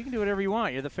 You can do whatever you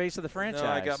want. You're the face of the franchise. No,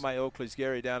 I got my Oakleys.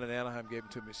 Gary down in Anaheim gave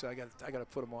them to me, so I got to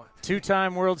put them on.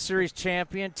 2-time World Series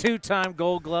champion, 2-time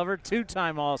Gold Glover,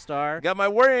 2-time All-Star. Got my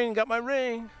ring. Got my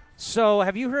ring. So,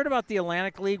 have you heard about the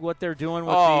Atlantic League? What they're doing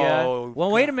with the?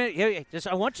 Well, wait a minute.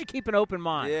 I want you to keep an open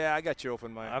mind. Yeah, I got your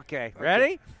open mind. Okay,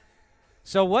 ready?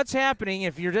 So, what's happening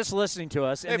if you're just listening to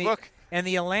us? Hey, look. In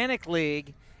the Atlantic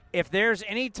League, if there's at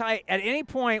any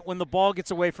point when the ball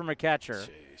gets away from a catcher,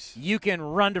 you can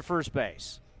run to first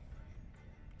base.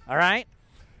 All right?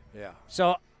 Yeah.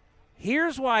 So,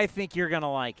 here's why I think you're going to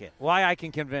like it. Why I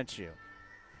can convince you.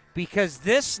 Because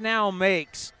this now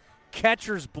makes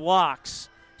catcher's blocks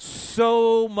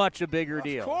so much a bigger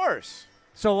deal. Of course.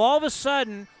 So all of a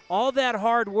sudden, all that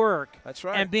hard work That's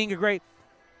right. and being a great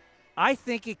 – I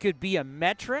think it could be a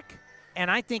metric, and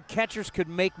I think catchers could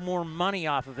make more money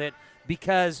off of it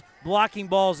because blocking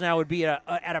balls now would be at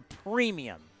a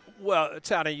premium. Well,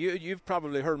 Tony, you've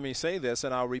probably heard me say this,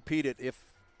 and I'll repeat it if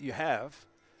you have,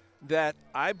 that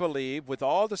I believe with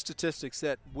all the statistics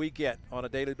that we get on a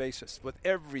daily basis, with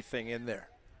everything in there,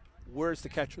 where's the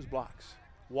catcher's blocks?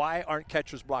 Why aren't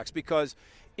catcher's blocks? Because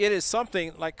it is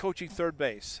something like coaching third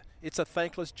base. It's a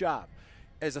thankless job.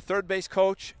 As a third base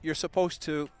coach, you're supposed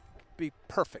to be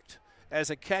perfect. As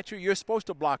a catcher, you're supposed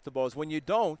to block the balls. When you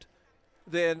don't,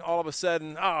 then all of a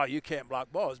sudden, you can't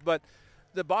block balls. But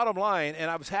the bottom line,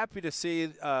 and I was happy to see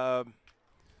Billy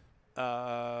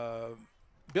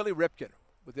Ripken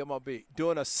with MLB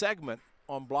doing a segment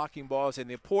on blocking balls and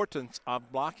the importance of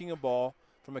blocking a ball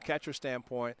from a catcher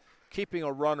standpoint, keeping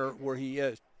a runner where he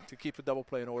is, to keep a double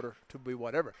play in order, to be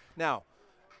whatever. Now,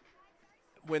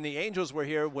 when the Angels were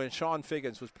here, when Sean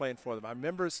Figgins was playing for them, I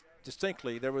remember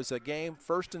distinctly there was a game,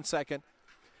 first and second,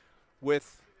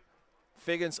 with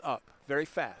Figgins up very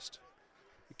fast.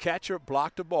 The catcher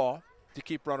blocked a ball to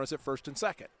keep runners at first and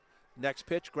second. Next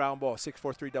pitch, ground ball,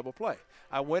 6-4-3 double play.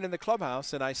 I went in the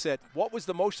clubhouse and I said, what was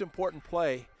the most important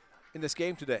play in this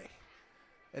game today?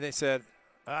 And they said,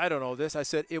 I don't know this. I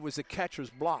said, it was the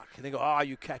catcher's block. And they go,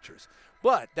 you catchers.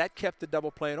 But that kept the double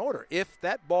play in order. If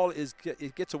that ball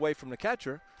it gets away from the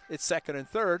catcher, it's second and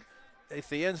third. If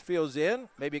the infield's in,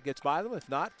 maybe it gets by them. If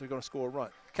not, they're going to score a run.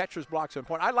 Catcher's blocks are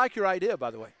important. I like your idea, by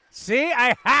the way. See,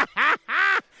 I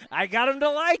got him to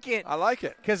like it. I like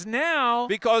it.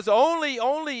 Because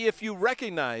only if you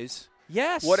recognize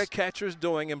what a catcher's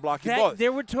doing in blocking balls.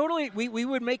 There would we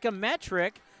would make a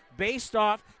metric based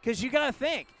off, because you got to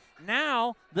think,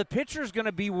 now the pitcher's going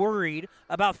to be worried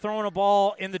about throwing a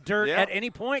ball in the dirt at any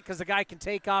point because the guy can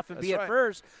take off and be at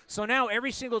first. So now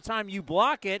every single time you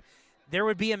block it, there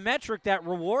would be a metric that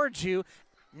rewards you.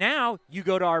 Now you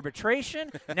go to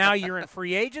arbitration. Now you're in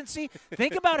free agency.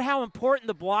 Think about how important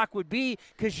the block would be,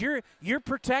 because you're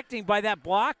protecting, by that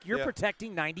block, you're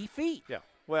protecting 90 feet. Yeah.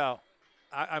 Well,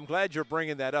 I'm glad you're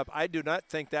bringing that up. I do not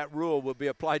think that rule will be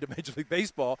applied to Major League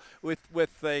Baseball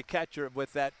with a catcher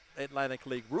with that Atlantic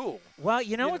League rule. Well,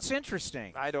 you know what's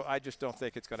interesting? I just don't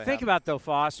think it's going to happen. Think about, though,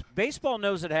 Foss. Baseball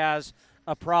knows it has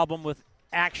a problem with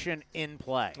action in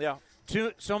play. Yeah.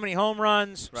 So many home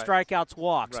runs, strikeouts,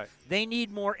 walks. Right. They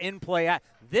need more in-play.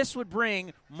 This would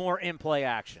bring more in-play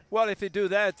action. Well, if they do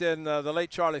that, then the late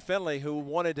Charlie Finley, who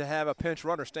wanted to have a pinch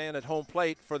runner stand at home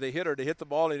plate for the hitter to hit the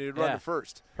ball and he'd run to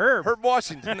first. Herb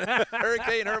Washington.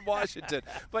 Hurricane Herb Washington.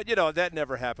 But, that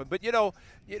never happened. But,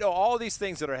 all these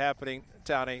things that are happening,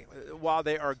 Tony, while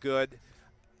they are good,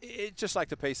 it's just like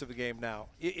the pace of the game now.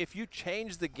 If you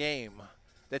change the game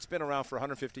that's been around for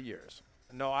 150 years,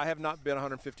 no, I have not been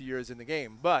 150 years in the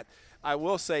game, but I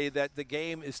will say that the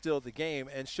game is still the game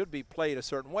and should be played a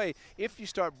certain way. If you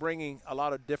start bringing a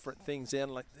lot of different things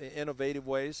in, like innovative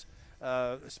ways,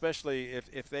 especially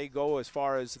if they go as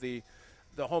far as the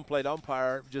home plate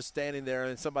umpire just standing there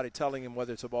and somebody telling him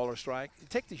whether it's a ball or strike,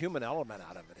 take the human element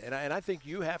out of it. And I think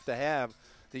you have to have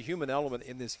the human element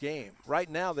in this game. Right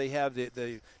now they have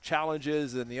the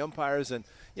challenges and the umpires, and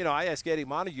I asked Eddie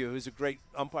Montague, who's a great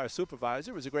umpire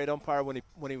supervisor, was a great umpire when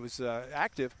he was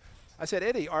active. I said,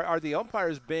 Eddie, are the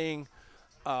umpires being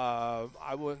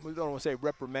we don't want to say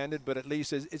reprimanded, but at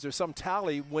least is there some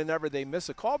tally whenever they miss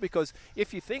a call? Because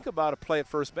if you think about a play at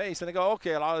first base and they go,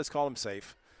 okay, I'll just call him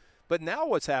safe. But now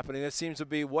what's happening, it seems to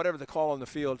be whatever the call on the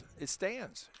field, it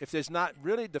stands. If there's not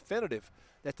really definitive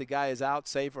that the guy is out,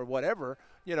 safe, or whatever,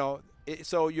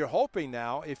 so you're hoping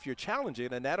now if you're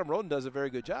challenging, and Adam Roden does a very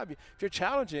good job, if you're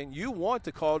challenging, you want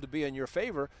the call to be in your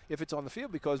favor if it's on the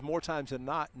field, because more times than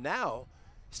not now,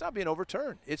 it's not being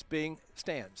overturned. It's being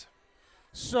stands.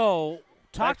 So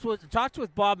talked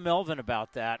with Bob Melvin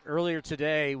about that earlier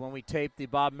today when we taped the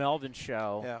Bob Melvin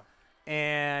show. Yeah.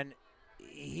 And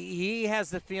he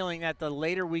has the feeling that the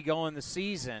later we go in the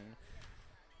season,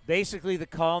 basically the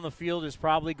call on the field is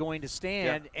probably going to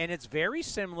stand, and it's very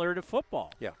similar to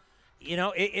football. Yeah.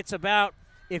 It's about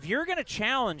if you're going to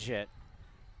challenge it,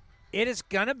 it is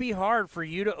going to be hard for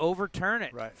you to overturn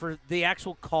it, for the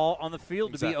actual call on the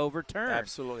field to be overturned.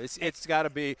 Absolutely. It's got to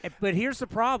be. But here's the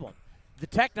problem. The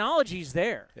technology's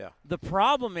there. Yeah. The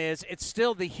problem is it's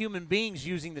still the human beings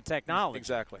using the technology.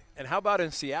 Exactly. And how about in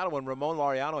Seattle when Ramon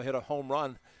Laureano hit a home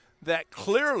run that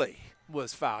clearly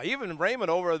was foul? Even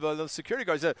Raymond over the security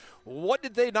guard said, what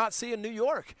did they not see in New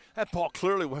York? That ball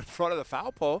clearly went in front of the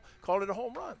foul pole, called it a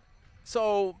home run.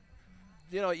 So,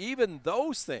 even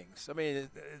those things, I mean,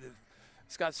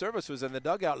 Scott Service was in the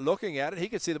dugout looking at it. He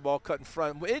could see the ball cut in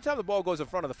front. Anytime the ball goes in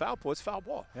front of the foul pole, it's foul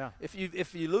ball. Yeah.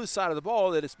 If you lose sight of the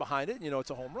ball, that it's behind it, it's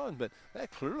a home run. But that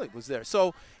clearly was there.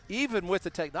 So even with the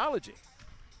technology,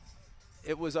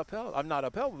 it was upheld. I'm not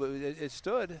upheld, but it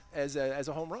stood as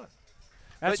a home run.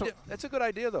 That's a good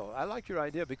idea, though. I like your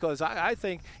idea because I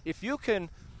think if you can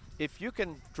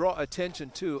draw attention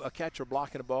to a catcher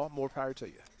blocking a ball, more power to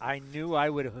you. I knew I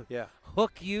would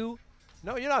hook you.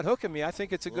 No, you're not hooking me. I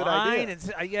think it's a good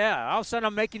idea. All of a sudden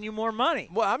I'm making you more money.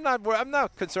 Well, I'm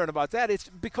not concerned about that. It's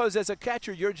because as a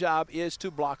catcher, your job is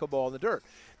to block a ball in the dirt.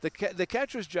 The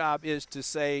catcher's job is to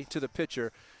say to the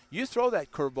pitcher, you throw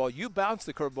that curveball, you bounce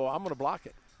the curveball, I'm going to block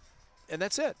it. And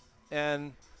that's it.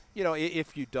 And,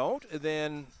 if you don't,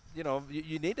 then,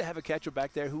 you need to have a catcher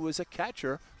back there who is a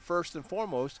catcher first and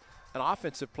foremost, an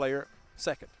offensive player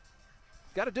second.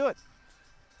 Got to do it.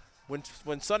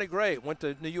 When Sonny Gray went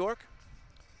to New York,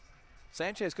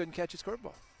 Sanchez couldn't catch his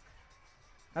curveball.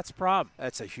 That's a problem.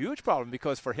 That's a huge problem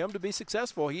because for him to be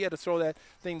successful, he had to throw that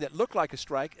thing that looked like a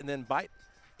strike and then bite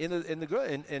in the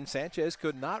good. And Sanchez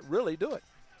could not really do it.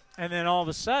 And then all of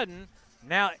a sudden,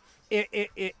 now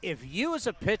if you as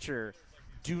a pitcher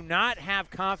do not have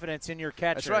confidence in your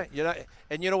catcher. That's right.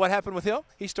 And you know what happened with him?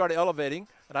 He started elevating,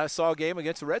 and I saw a game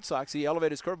against the Red Sox. He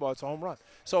elevated his curveball. It's a home run.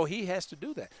 So he has to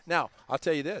do that. Now, I'll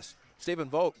tell you this. Stephen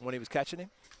Vogt, when he was catching him,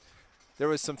 there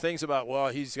was some things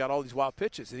about, he's got all these wild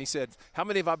pitches. And he said, how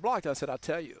many have I blocked? I said, I'll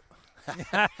tell you.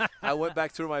 I went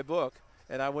back through my book,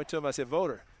 and I went to him. I said,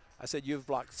 Voter, I said, you've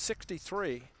blocked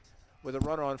 63 with a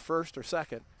runner on first or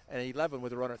second and 11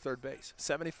 with a runner at third base.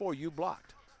 74 you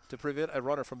blocked to prevent a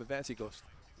runner from advancing. He goes,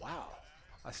 wow.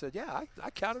 I said, yeah, I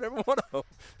counted every one of them.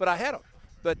 But I had them.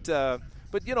 But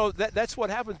that's what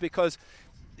happens because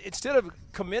instead of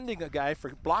commending a guy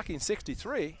for blocking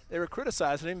 63, they were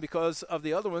criticizing him because of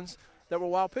the other ones that were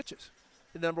wild pitches,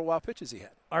 the number of wild pitches he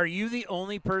had. Are you the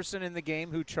only person in the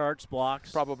game who charts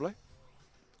blocks? Probably.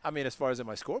 I mean, as far as in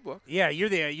my scorebook. Yeah, you're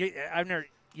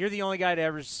the only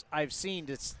guy I've seen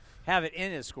to have it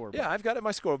in his scorebook. Yeah, I've got it in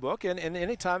my scorebook, and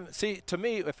anytime, to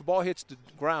me, if the ball hits the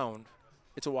ground,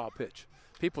 it's a wild pitch.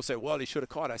 People say, well, he should have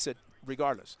caught it. I said,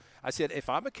 regardless. I said, if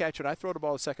I'm a catcher and I throw the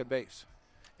ball to second base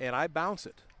and I bounce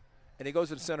it and it goes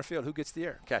to the center field, who gets the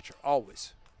air? Catcher,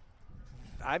 always.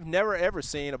 I've never, ever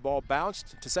seen a ball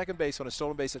bounced to second base on a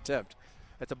stolen base attempt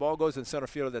that the ball goes in center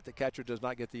field that the catcher does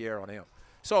not get the air on him.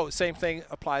 So same thing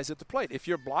applies at the plate. If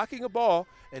you're blocking a ball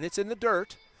and it's in the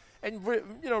dirt, and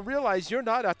realize you're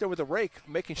not out there with a rake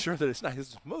making sure that it's nice and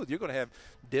smooth. You're going to have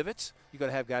divots. You're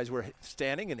going to have guys who are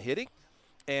standing and hitting,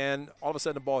 and all of a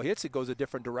sudden the ball hits. It goes a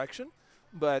different direction.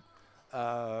 But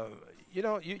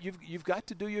you've got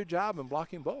to do your job in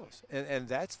blocking balls, and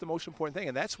that's the most important thing.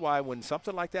 And that's why when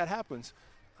something like that happens,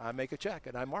 I make a check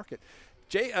and I mark it.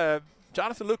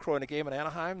 Jonathan Lucroy in a game in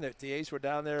Anaheim, the A's were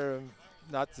down there,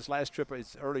 not this last trip,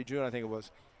 it's early June I think it was.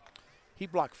 He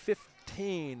blocked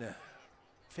 15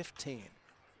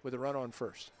 with a runner on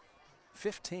first.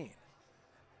 15.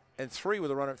 And 3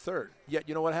 with a runner at third. Yet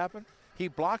you know what happened? He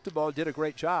blocked the ball, did a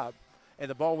great job,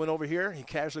 and the ball went over here. He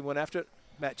casually went after it.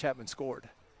 Matt Chapman scored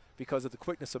because of the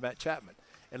quickness of Matt Chapman.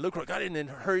 And Lucroy got in and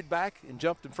hurried back and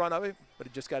jumped in front of him, but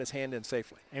he just got his hand in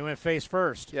safely. He went face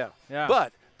first. Yeah.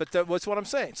 But what's what I'm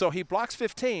saying. So he blocks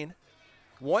 15.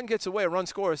 1 gets away, a run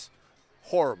scores.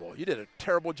 Horrible. You did a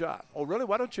terrible job. Oh, really?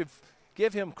 Why don't you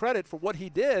give him credit for what he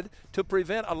did to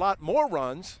prevent a lot more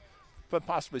runs from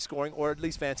possibly scoring or at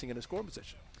least advancing in a scoring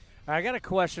position. I got a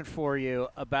question for you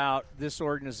about this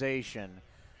organization.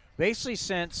 Basically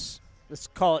since, let's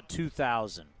call it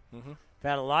 2000, we've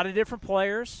had a lot of different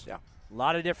players, a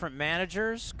lot of different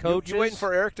managers, coaches. You waiting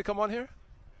for Eric to come on here?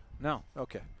 No.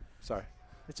 Okay. Sorry.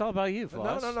 It's all about you,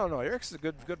 Floss. No. Eric's a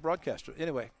good broadcaster.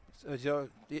 Anyway,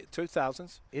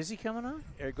 2000s. Is he coming on?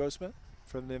 Eric Grossman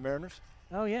from the Mariners.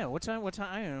 Oh, yeah. What time?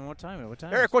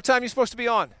 Eric, what time are you supposed to be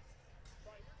on?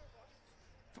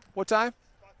 What time?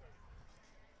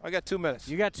 I got 2 minutes.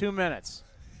 You got 2 minutes.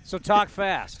 So talk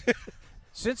fast.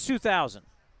 Since 2000,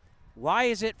 why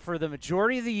is it for the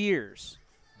majority of the years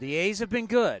the A's have been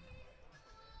good,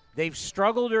 they've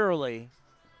struggled early,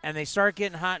 and they start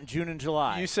getting hot in June and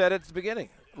July? You said at the beginning,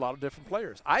 a lot of different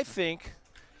players. I think,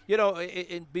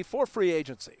 before free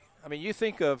agency, I mean, you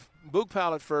think of Boog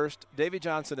Powell at first, Davey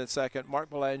Johnson at second,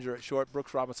 Mark Belanger at short,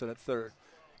 Brooks Robinson at third,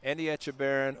 Andy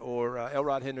Etchebarren or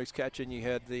Elrod Hendricks catching, you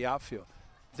had the outfield.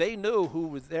 They knew who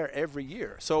was there every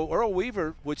year. So Earl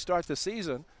Weaver would start the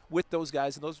season with those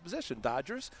guys in those positions.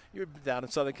 Dodgers, you're down in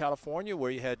Southern California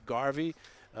where you had Garvey,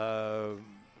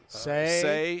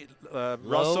 Say,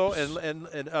 Russell,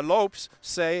 and Lopes,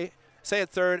 Say at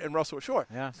third, and Russell at short.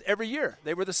 Yeah. Every year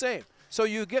they were the same. So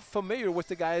you get familiar with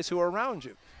the guys who are around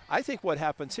you. I think what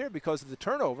happens here because of the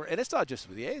turnover, and it's not just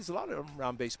with the A's, a lot of them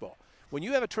around baseball. When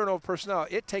you have a turnover personnel,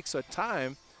 it takes a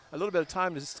little bit of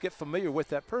time to get familiar with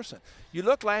that person. You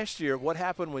look last year, what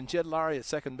happened when Jed Lowry at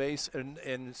second base and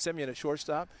Semien at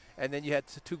shortstop, and then you had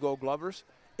 2 Gold Glovers.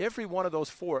 Every one of those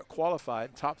 4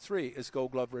 qualified, top 3 is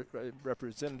Gold Glove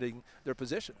representing their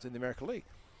positions in the American League.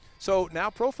 So now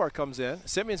Profar comes in.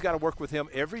 Semien's got to work with him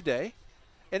every day,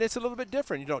 and it's a little bit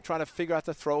different, trying to figure out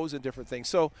the throws and different things.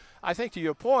 So I think to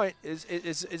your point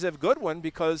is a good one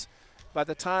because by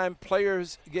the time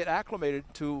players get acclimated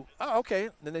to,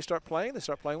 then they start playing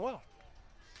well.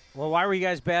 Well, why were you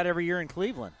guys bad every year in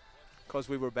Cleveland? Because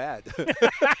we were bad.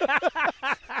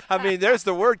 I mean, there's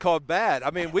the word called bad.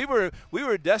 I mean, we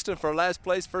were destined for last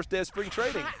place first day of spring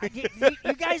training.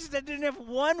 You guys didn't have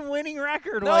one winning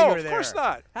record while you were there. No, of course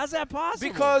not. How's that possible?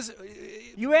 Because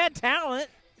you had talent.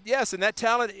 Yes, and that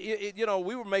talent,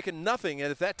 we were making nothing.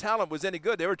 And if that talent was any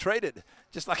good, they were traded,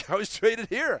 just like I was traded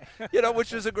here,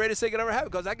 which was the greatest thing I could ever have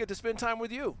because I get to spend time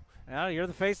with you. Well, you're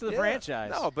the face of the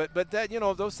franchise. No, but that,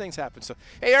 those things happen. So,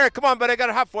 hey, Eric, come on, buddy. I got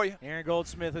a hop for you. Aaron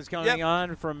Goldsmith is coming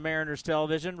on from Mariners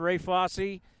Television. Ray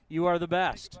Fosse, you are the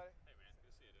best. Hey,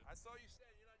 man, I saw you said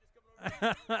you're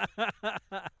not just coming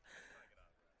over.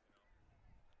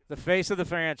 The face of the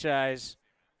franchise,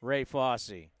 Ray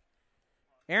Fosse.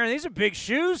 Aaron, these are big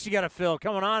shoes you got to fill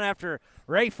coming on after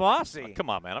Ray Fosse. Oh, come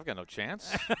on, man. I've got no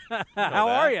chance. How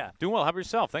are you? Doing well. How about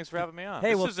yourself? Thanks for having me on.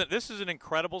 Hey, this is an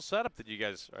incredible setup that you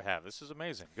guys have. This is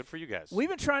amazing. Good for you guys. We've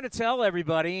been trying to tell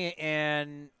everybody,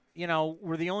 and,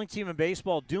 we're the only team in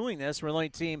baseball doing this. We're the only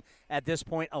team at this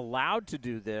point allowed to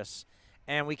do this.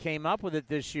 And we came up with it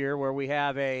this year where we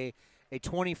have a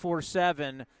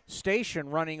 24/7 station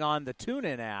running on the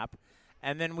TuneIn app.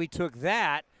 And then we took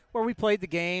that, where we played the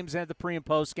games and the pre- and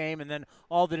post-game and then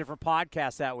all the different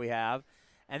podcasts that we have.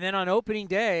 And then on opening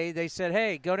day, they said,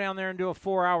 hey, go down there and do a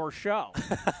 4-hour show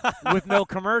with no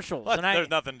commercials. Well, there's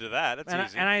nothing to that. It's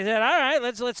easy. And I said, all right,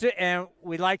 let's do it. And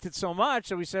we liked it so much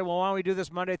that we said, well, why don't we do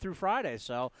this Monday through Friday?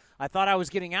 So I thought I was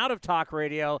getting out of talk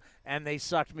radio, and they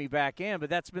sucked me back in. But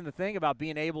that's been the thing about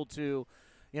being able to,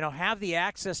 have the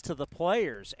access to the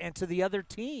players and to the other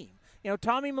team.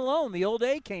 Tommy Malone, the old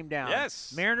A, came down.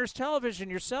 Yes. Mariners Television,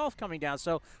 yourself coming down.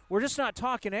 So we're just not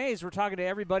talking A's. We're talking to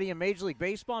everybody in Major League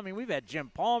Baseball. I mean, we've had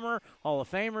Jim Palmer, Hall of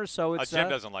Famers. So it's Jim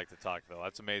doesn't like to talk, though.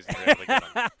 That's amazing. To be able to get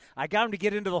him. I got him to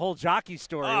get into the whole jockey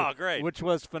story. Oh, great. Which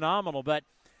was phenomenal. But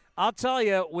I'll tell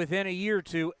you, within a year or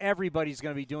two, everybody's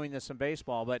going to be doing this in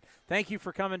baseball. But thank you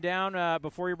for coming down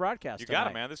before your broadcast You got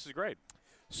it, man. This is great.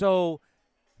 So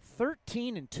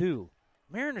 13-2.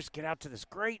 Mariners get out to this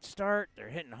great start. They're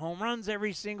hitting home runs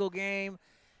every single game.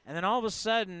 And then all of a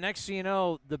sudden, next thing you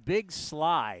know, the big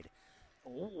slide.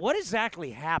 What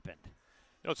exactly happened?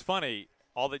 It's funny.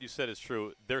 All that you said is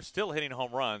true. They're still hitting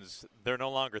home runs. They're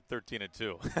no longer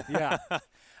 13-2. Yeah.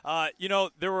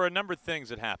 There were a number of things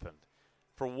that happened.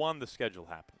 For one, the schedule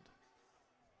happened.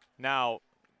 Now,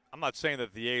 I'm not saying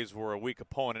that the A's were a weak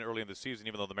opponent early in the season,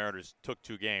 even though the Mariners took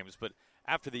 2 games. But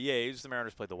after the A's, the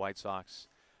Mariners played the White Sox.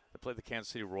 They played the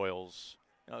Kansas City Royals.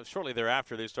 Shortly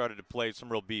thereafter, they started to play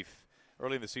some real beef.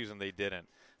 Early in the season, they didn't.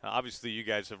 Obviously, you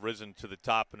guys have risen to the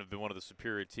top and have been one of the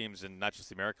superior teams in not just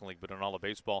the American League, but in all of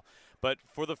baseball. But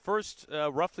for the first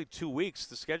roughly 2 weeks,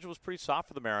 the schedule was pretty soft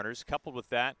for the Mariners. Coupled with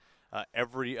that,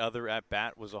 every other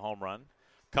at-bat was a home run.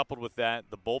 coupled with that,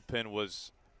 the bullpen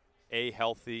was A,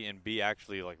 healthy, and B,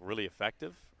 actually like really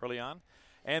effective early on.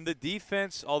 And the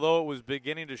defense, although it was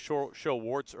beginning to show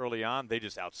warts early on, they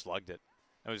just outslugged it.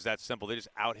 It was that simple. They just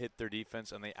out-hit their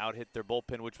defense, and they out-hit their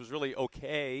bullpen, which was really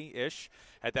okay-ish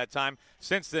at that time.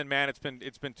 Since then, man, it's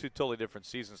been two totally different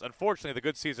seasons. Unfortunately, the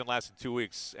good season lasted 2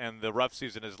 weeks, and the rough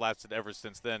season has lasted ever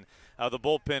since then. The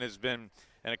bullpen has been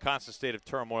in a constant state of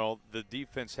turmoil. The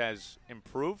defense has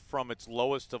improved from its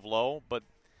lowest of low, but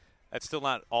that's still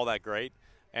not all that great.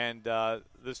 And the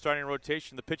starting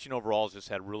rotation, the pitching overall has just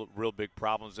had real big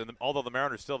problems. And although the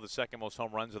Mariners still have the second most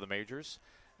home runs of the majors,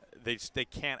 they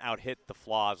can't out-hit the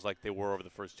flaws like they were over the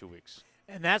first 2 weeks.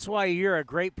 And that's why you're a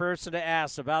great person to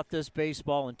ask about this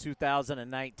baseball in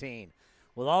 2019.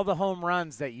 With all the home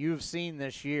runs that you've seen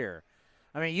this year,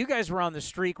 I mean, you guys were on the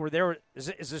streak where there were –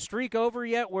 is the streak over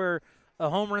yet where a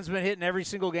home run's been hit in every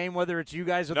single game, whether it's you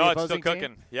guys or the opposing team? No, it's still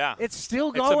cooking, yeah. It's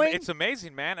still going? It's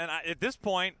amazing, man. And at this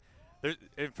point –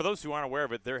 and for those who aren't aware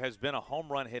of it, there has been a home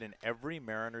run hit in every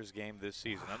Mariners game this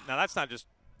season. Now,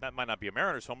 that might not be a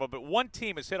Mariners home run, but one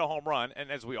team has hit a home run,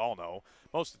 and as we all know,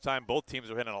 most of the time both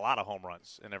teams are hitting a lot of home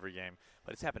runs in every game.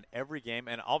 But it's happened every game,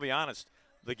 and I'll be honest,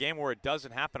 the game where it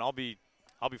doesn't happen, I'll be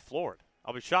floored.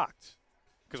 I'll be shocked.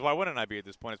 Because why wouldn't I be at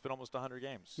this point? It's been almost 100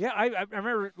 games. Yeah, I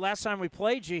remember last time we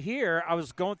played you here, I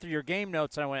was going through your game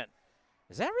notes, and I went,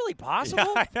 is that really possible?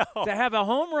 Yeah, I know. To have a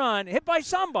home run hit by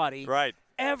somebody. Right.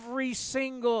 Every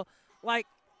single,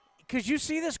 could you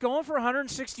see this going for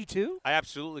 162? I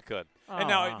absolutely could. And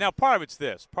now part of it's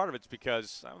this. Part of it's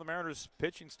because the Mariners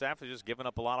pitching staff has just given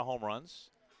up a lot of home runs,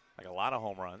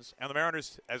 And the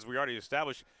Mariners, as we already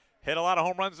established, hit a lot of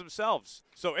home runs themselves.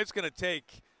 So it's going to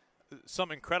take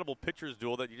some incredible pitcher's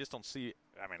duel that you just don't see.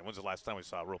 I mean, when's the last time we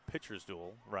saw a real pitcher's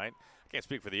duel, right? I can't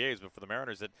speak for the A's, but for the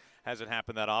Mariners, it hasn't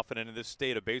happened that often. And in this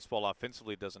state of baseball,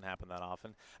 offensively, it doesn't happen that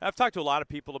often. And I've talked to a lot of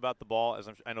people about the ball, as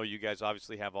I know you guys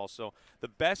obviously have also. The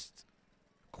best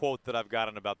quote that I've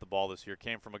gotten about the ball this year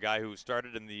came from a guy who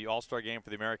started in the All-Star game for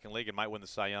the American League and might win the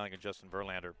Cy Young, and Justin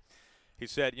Verlander. He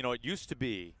said, it used to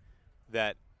be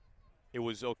that it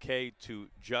was okay to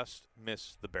just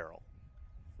miss the barrel,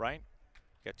 right?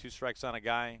 Got 2 strikes on a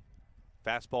guy,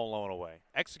 fastball low and away.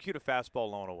 Execute a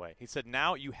fastball low and away. He said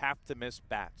now you have to miss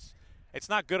bats. It's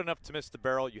not good enough to miss the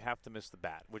barrel. You have to miss the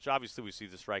bat, which obviously we see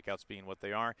the strikeouts being what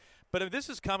they are. But if this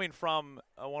is coming from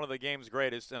one of the game's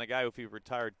greatest and a guy who, if he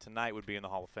retired tonight, would be in the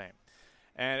Hall of Fame.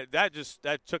 And that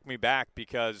took me back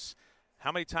because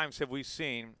how many times have we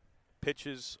seen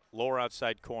pitches, lower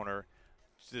outside corner,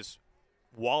 this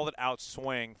wallet out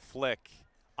swing, flick,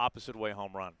 opposite way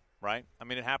home run, right? I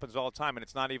mean, it happens all the time, and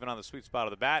it's not even on the sweet spot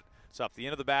of the bat. It's off the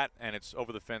end of the bat, and it's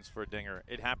over the fence for a dinger.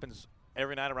 It happens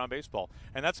every night around baseball.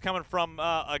 And that's coming from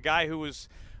a guy who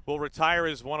will retire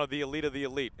as one of the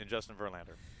elite in Justin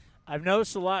Verlander. I've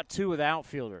noticed a lot, too, with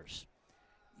outfielders.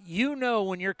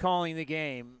 When you're calling the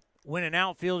game, when an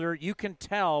outfielder, you can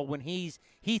tell when he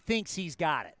thinks he's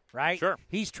got it, right? Sure.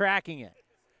 He's tracking it.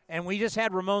 And we just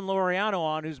had Ramon Laureano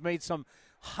on, who's made some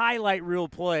highlight reel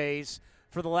plays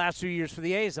for the last few years for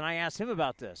the A's, and I asked him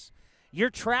about this. You're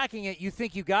tracking it. You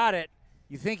think you got it.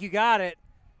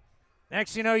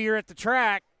 Next you know, you're at the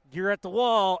track, you're at the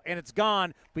wall, and it's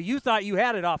gone, but you thought you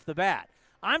had it off the bat.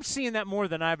 I'm seeing that more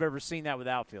than I've ever seen that with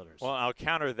outfielders. Well, I'll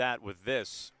counter that with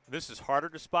this. This is harder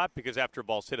to spot because after a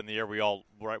ball's hit in the air, we all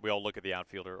look at the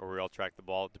outfielder or we all track the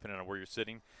ball depending on where you're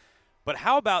sitting. But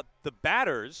how about the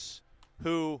batters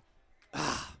who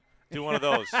do one of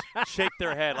those, shake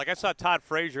their head? Like I saw Todd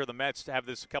Frazier of the Mets have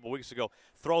this a couple weeks ago,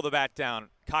 throw the bat down,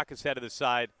 cock his head to the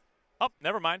side. Oh,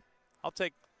 never mind. I'll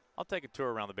take a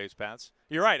tour around the base paths.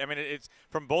 You're right. I mean, it's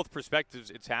from both perspectives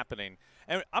it's happening.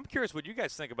 And I'm curious what you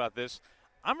guys think about this.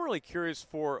 I'm really curious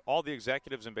for all the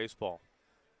executives in baseball.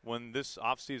 When this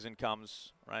offseason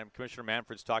comes, right, Commissioner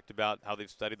Manfred's talked about how they've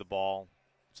studied the ball.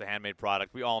 It's a handmade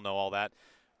product. We all know all that.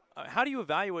 How do you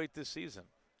evaluate this season?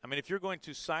 I mean, if you're going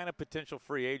to sign a potential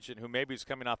free agent who maybe is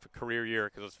coming off a career year,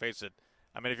 because let's face it,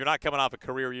 I mean, if you're not coming off a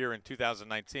career year in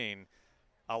 2019,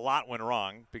 a lot went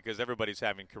wrong because everybody's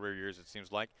having career years, it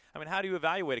seems like. I mean, how do you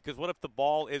evaluate it? Because what if the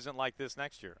ball isn't like this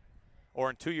next year or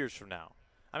in 2 years from now?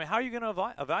 I mean, how are you going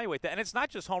to evaluate that? And it's not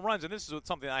just home runs, and this is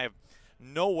something I have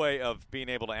no way of being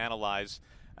able to analyze,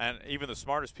 and even the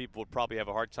smartest people would probably have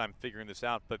a hard time figuring this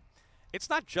out, but it's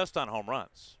not just on home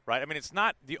runs, right? I mean, it's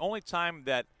not the only time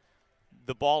that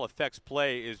the ball affects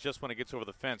play is just when it gets over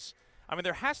the fence. I mean,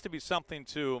 there has to be something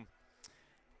to,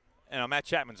 Matt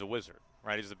Chapman's a wizard,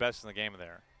 right? He's the best in the game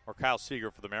there. Or Kyle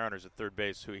Seager for the Mariners at third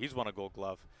base, he's won a Gold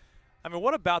Glove. I mean,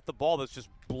 what about the ball that's just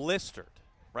blistered,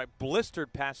 right?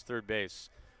 Blistered past third base.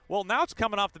 Well, now it's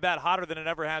coming off the bat hotter than it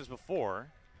ever has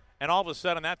before, and all of a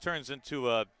sudden that turns into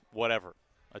a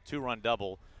 2-run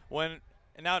double.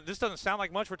 Now this doesn't sound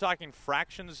like much. We're talking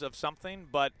fractions of something,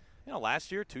 but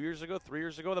last year, 2 years ago, 3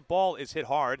 years ago, the ball is hit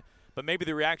hard, but maybe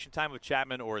the reaction time of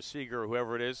Chapman or a Seager or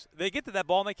whoever it is, they get to that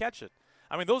ball and they catch it.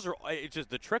 I mean, it's just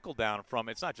the trickle down from,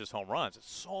 it's not just home runs. It's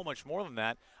so much more than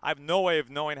that. I have no way of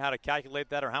knowing how to calculate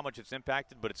that or how much it's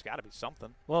impacted, but it's got to be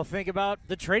something. Well, think about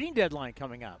the trading deadline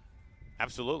coming up.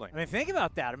 Absolutely. I mean, think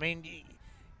about that. I mean,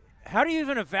 how do you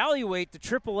even evaluate the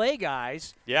AAA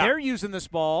guys? Yeah. They're using this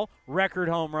ball, record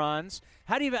home runs.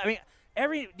 How do you,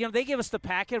 they give us the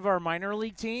packet of our minor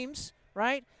league teams,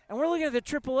 right? And we're looking at the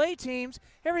AAA teams.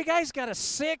 Every guy's got a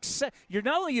 6. You're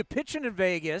not only pitching in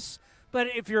Vegas, but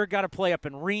if you're got to play up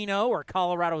in Reno or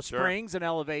Colorado Springs in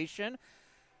elevation,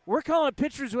 we're calling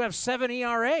pitchers who have 7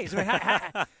 ERAs. I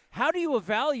mean, how do you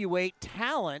evaluate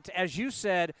talent, as you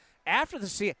said, after the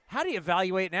season? How do you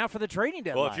evaluate it now for the trading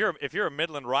deadline? Well, if you're a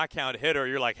Midland Rockhound hitter,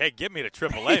 you're like, hey, give me to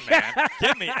AAA, man.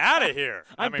 Get me out of here.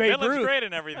 I mean, Midland's great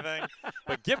and everything,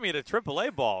 but give me the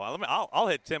AAA ball. I'll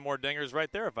hit 10 more dingers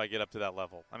right there if I get up to that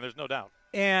level. I mean, there's no doubt.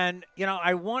 And,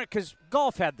 because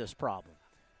golf had this problem.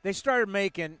 They started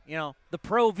making, the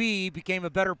Pro V became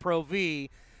a better Pro V,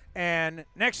 and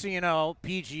next thing you know,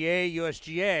 PGA,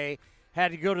 USGA had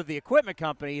to go to the equipment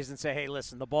companies and say, hey,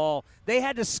 listen, the ball, they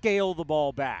had to scale the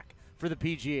ball back for the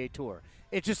PGA Tour.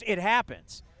 It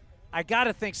happens. I got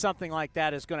to think something like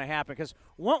that is going to happen, because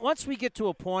once we get to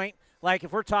a point, like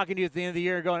if we're talking to you at the end of the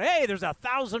year going, hey, there's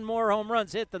 1,000 more home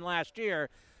runs hit than last year,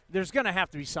 there's going to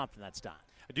have to be something that's done.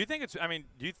 Do you think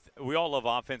we all love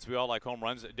offense. We all like home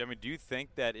runs. I mean, do you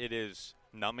think that it is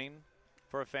numbing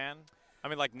for a fan? I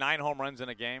mean, like 9 home runs in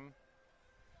a game.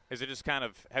 Is it just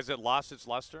has it lost its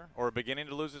luster or beginning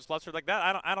to lose its luster like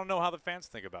that? I don't know how the fans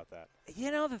think about that.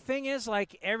 The thing is,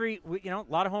 like a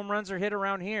lot of home runs are hit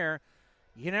around here.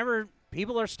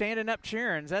 People are standing up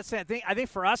cheering. That's the thing. I think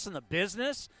for us in the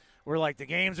business, we're like, the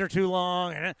games are too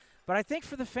long. But I think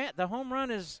for the fan, the home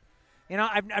run is,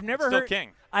 I've never still heard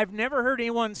king. I've never heard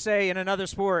anyone say in another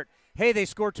sport, hey, they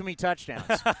scored too many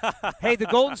touchdowns. Hey, the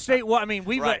Golden State. Well, I mean,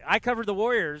 I covered the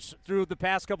Warriors through the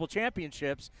past couple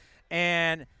championships,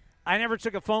 and I never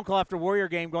took a phone call after a Warrior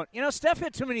game going, Steph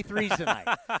hit too many threes tonight.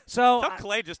 So tell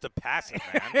Clay just to pass it,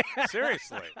 man.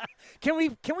 Seriously. Can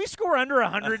we score under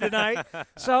 100 tonight?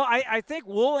 So I think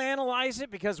we'll analyze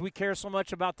it because we care so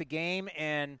much about the game.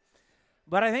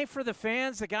 But I think for the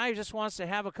fans, the guy who just wants to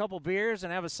have a couple beers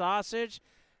and have a sausage,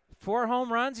 4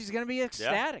 home runs, he's going to be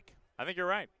ecstatic. Yeah, I think you're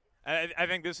right. I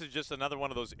think this is just another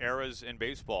one of those eras in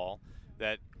baseball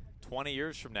that 20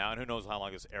 years from now, and who knows how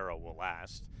long this era will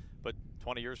last, but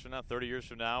 20 years from now, 30 years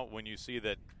from now, when you see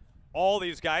that all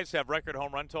these guys have record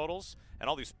home run totals and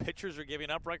all these pitchers are giving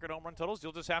up record home run totals,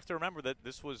 you'll just have to remember that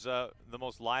this was the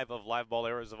most live ball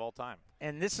eras of all time.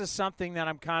 And this is something that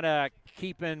I'm kind of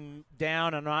keeping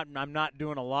down. I'm not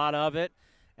doing a lot of it.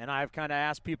 And I've kind of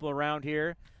asked people around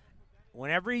here,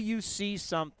 whenever you see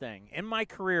something in my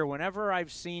career, whenever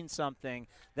I've seen something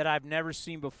that I've never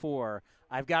seen before,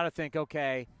 I've got to think,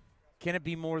 okay, can it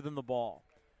be more than the ball?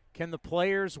 Can the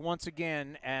players, once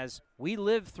again, as we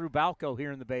live through Balco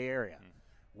here in the Bay Area,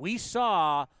 we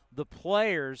saw the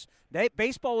players,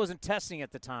 baseball wasn't testing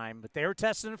at the time, but they were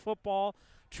testing in football,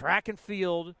 track and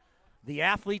field. The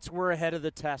athletes were ahead of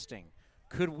the testing.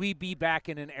 Could we be back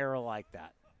in an era like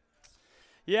that?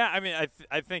 Yeah, I mean,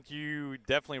 I think you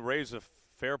definitely raise a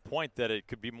fair point that it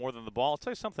could be more than the ball. I'll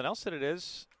tell you something else that it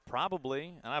is,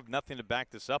 probably, and I have nothing to back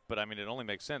this up, but, I mean, it only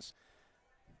makes sense.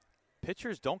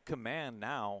 Pitchers don't command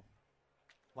now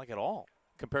like at all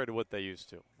compared to what they used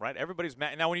to, right? Everybody's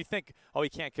mad. Now, when you think, he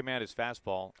can't command his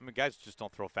fastball, I mean, guys just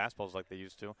don't throw fastballs like they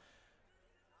used to.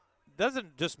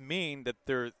 Doesn't just mean that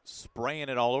they're spraying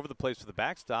it all over the place for the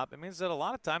backstop. It means that a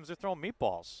lot of times they're throwing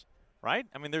meatballs, right?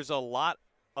 I mean, there's a lot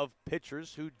of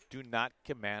pitchers who do not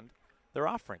command their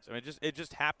offerings. I mean, it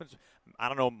just happens. I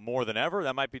don't know, more than ever.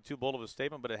 That might be too bold of a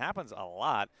statement, but it happens a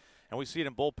lot, and we see it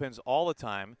in bullpens all the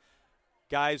time.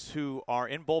 Guys who are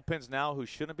in bullpens now who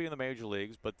shouldn't be in the major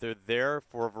leagues, but they're there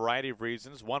for a variety of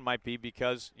reasons. One might be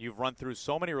because you've run through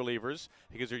so many relievers,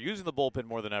 because you're using the bullpen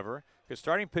more than ever, because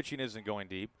starting pitching isn't going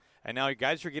deep, and now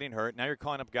guys are getting hurt. Now you're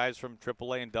calling up guys from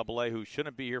AAA and AA who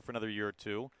shouldn't be here for another year or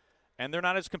two, and they're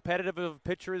not as competitive of a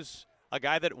pitcher as a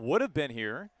guy that would have been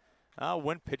here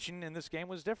when pitching in this game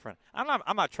was different.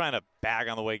 I'm not trying to bag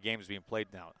on the way games being played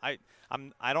now.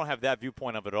 I don't have that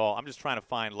viewpoint of it all. I'm just trying to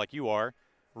find, like you are,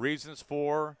 reasons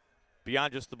for,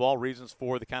 beyond just the ball, reasons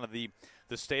for the kind of the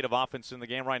state of offense in the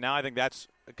game right now. I think that's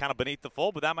kind of beneath the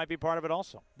fold, but that might be part of it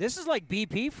also. This is like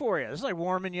BP for you. This is like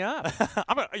warming you up.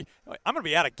 I'm gonna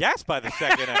be out of gas by the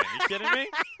second inning. You kidding me?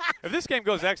 If this game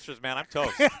goes extras, man, I'm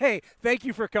toast. Hey, thank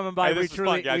you for coming by. Hey, this we is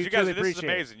truly, fun, guys. we You guys, truly this is appreciate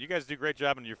it. amazing. You guys do a great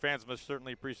job, and your fans must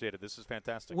certainly appreciate it. This is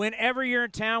fantastic. Whenever you're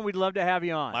in town, we'd love to have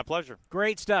you on. My pleasure.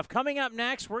 Great stuff. Coming up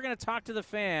next, we're going to talk to the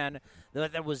fan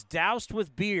that was doused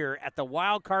with beer at the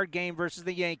wild card game versus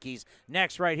the Yankees.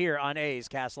 Next, right here on A's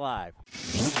Cast Live.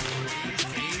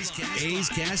 A's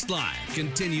Cast Live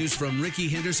continues from Rickey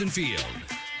Henderson Field.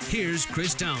 Here's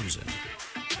Chris Townsend.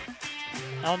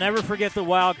 I'll never forget the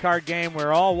wild card game.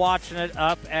 We're all watching it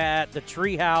up at the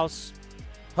Treehouse,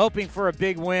 hoping for a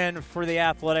big win for the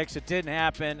Athletics. It didn't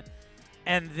happen.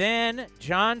 And then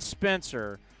John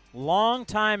Spencer,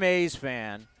 longtime A's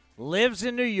fan, lives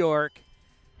in New York,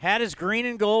 had his green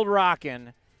and gold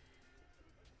rocking,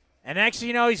 and next thing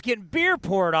you know, he's getting beer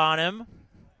poured on him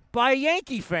by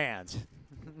Yankee fans.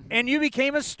 And you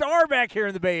became a star back here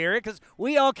in the Bay Area because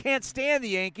we all can't stand the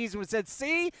Yankees. And we said,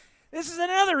 see, this is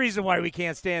another reason why we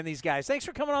can't stand these guys. Thanks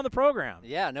for coming on the program.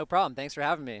 Yeah, no problem. Thanks for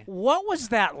having me. What was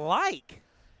that like?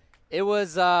 It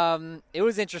was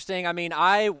interesting. I mean,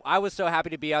 I was so happy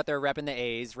to be out there repping the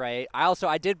A's, right?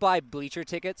 I did buy bleacher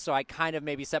tickets, so I kind of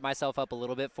maybe set myself up a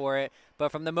little bit for it.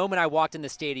 But from the moment I walked in the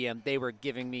stadium, they were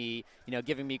giving me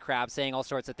crap, saying all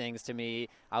sorts of things to me.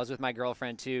 I was with my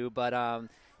girlfriend too, but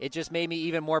it just made me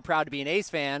even more proud to be an A's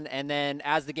fan. And then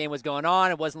as the game was going on,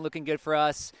 it wasn't looking good for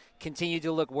us. Continued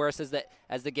to look worse as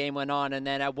the game went on. And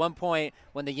then at one point,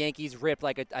 when the Yankees ripped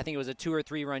I think it was a 2 or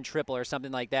 3 run triple or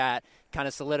something like that, kind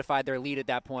of solidified their lead at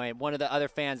that point. One of the other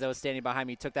fans that was standing behind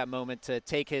me took that moment to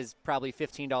take his probably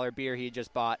 $15 beer he had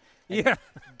just bought, and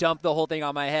dump the whole thing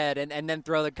on my head, and then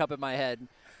throw the cup at my head.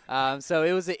 So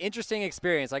it was an interesting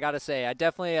experience, I got to say. I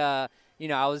definitely. I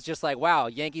was just like, wow,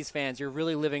 Yankees fans, you're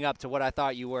really living up to what I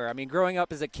thought you were. I mean, growing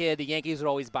up as a kid, the Yankees would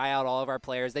always buy out all of our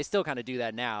players. They still kind of do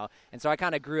that now. And so I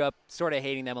kind of grew up sort of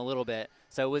hating them a little bit.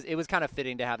 So it was kind of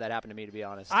fitting to have that happen to me, to be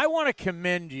honest. I want to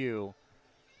commend you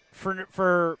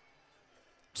for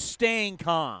staying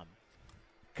calm.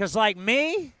 Because like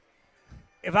me,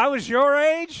 if I was your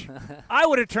age, I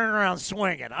would have turned around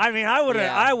swinging. I mean, I would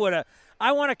have.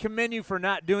 I want to commend you for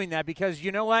not doing that because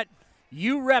you know what?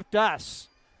 You repped us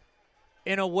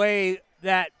in a way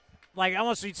that, like,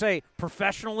 almost you'd say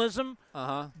professionalism,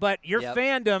 but your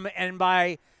fandom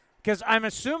because I'm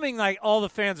assuming, like, all the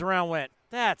fans around went,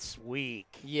 that's weak,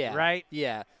 right?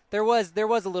 Yeah. There was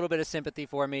a little bit of sympathy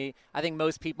for me. I think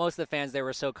most of the fans there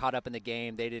were so caught up in the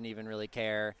game, they didn't even really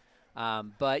care.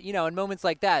 But, in moments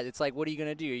like that, it's like, what are you going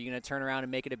to do? Are you going to turn around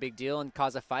and make it a big deal and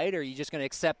cause a fight, or are you just going to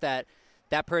accept that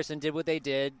person did what they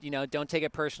did? Don't take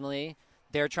it personally.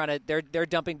 They're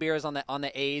dumping beers on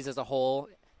the A's as a whole.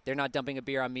 They're not dumping a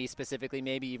beer on me specifically,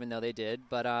 maybe, even though they did.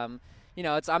 But I'm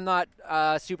not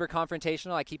super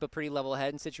confrontational. I keep a pretty level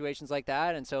head in situations like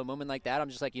that. And so a moment like that, I'm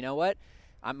just like, you know what?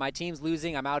 My team's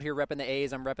losing. I'm out here repping the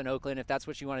A's. I'm repping Oakland. If that's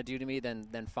what you want to do to me, then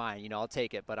fine. I'll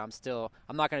take it. But I'm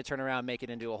not going to turn around and make it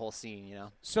into a whole scene.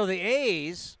 So the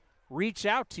A's reached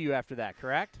out to you after that,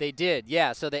 correct? They did,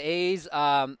 yeah. So the A's.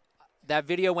 That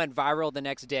video went viral the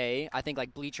next day. I think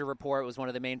like Bleacher Report was one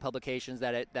of the main publications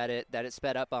that it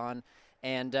sped up on,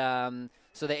 and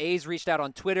so the A's reached out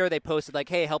on Twitter. They posted like,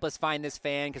 "Hey, help us find this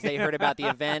fan," because they heard about the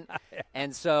event.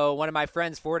 And so one of my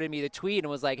friends forwarded me the tweet and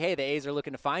was like, "Hey, the A's are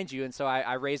looking to find you." And so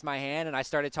I raised my hand and I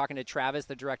started talking to Travis,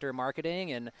 the director of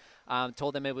marketing, and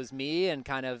told them it was me and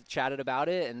kind of chatted about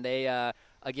it. And they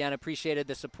again appreciated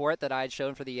the support that I had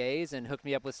shown for the A's and hooked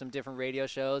me up with some different radio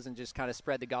shows and just kind of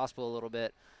spread the gospel a little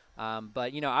bit.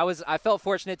 But I felt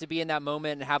fortunate to be in that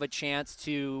moment and have a chance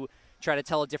to try to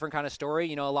tell a different kind of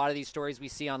story. A lot of these stories we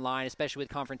see online, especially with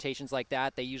confrontations like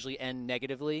that, they usually end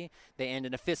negatively. They end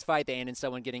in a fist fight. They end in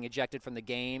someone getting ejected from the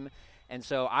game. And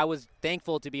so I was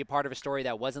thankful to be a part of a story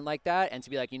that wasn't like that, and to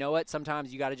be like, you know what,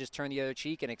 sometimes you got to just turn the other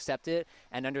cheek and accept it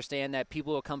and understand that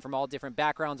people will come from all different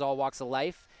backgrounds, all walks of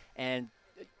life, and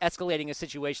escalating a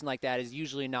situation like that is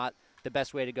usually not the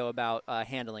best way to go about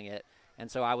handling it. And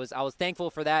so I was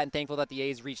thankful for that and thankful that the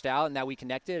A's reached out and that we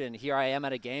connected. And here I am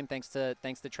at a game thanks to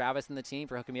Travis and the team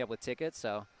for hooking me up with tickets.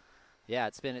 So, yeah,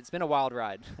 it's been a wild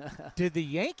ride. Did the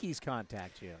Yankees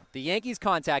contact you? The Yankees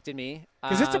contacted me.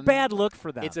 Because it's a bad look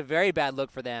for them. It's a very bad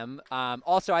look for them.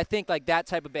 Also, I think like that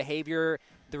type of behavior,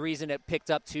 the reason it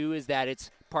picked up too is that it's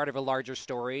part of a larger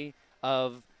story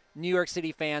of New York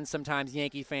City fans, sometimes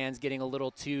Yankee fans getting a little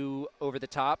too over the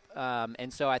top.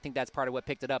 And so I think that's part of what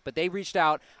picked it up. But they reached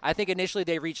out. I think initially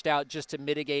they reached out just to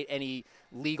mitigate any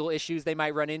legal issues they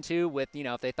might run into with,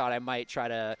 if they thought I might try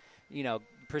to,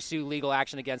 pursue legal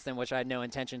action against them, which I had no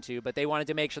intention to. But they wanted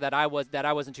to make sure that I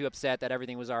wasn't too upset, that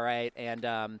everything was all right.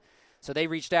 And So they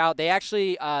reached out. They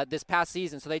actually, this past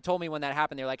season, so they told me when that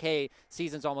happened, they're like, hey,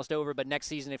 season's almost over, but next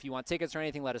season, if you want tickets or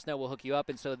anything, let us know. We'll hook you up.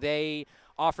 And so they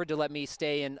offered to let me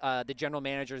stay in the general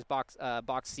manager's box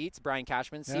seats, Brian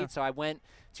Cashman's seats. So I went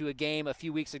to a game a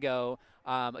few weeks ago,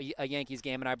 a Yankees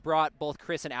game, and I brought both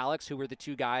Chris and Alex, who were the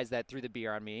two guys that threw the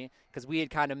beer on me, because we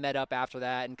had kind of met up after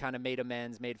that and kind of made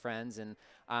amends, made friends, and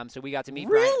so we got to meet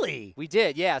Really? Brian. We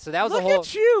did, yeah. So that was Look the whole.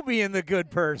 at you being the good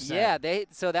person. Yeah,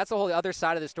 so that's the whole other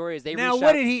side of the story is they now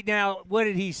reached out. What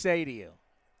did he say to you?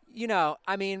 You know,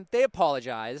 I mean, they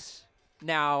apologized.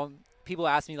 Now people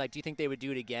ask me like, do you think they would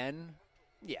do it again?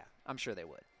 Yeah, I'm sure they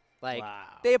would. Like,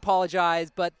 they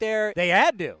apologized, but they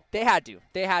had to. They had to.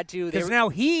 Because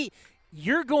now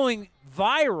you're going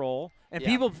viral, and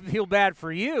people feel bad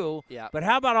for you. Yeah. But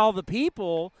how about all the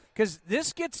people? Because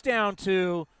this gets down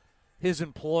to his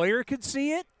employer could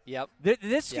see it. Yep.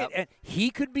 And he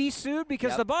could be sued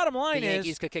because the bottom line the is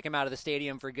Yankees could kick him out of the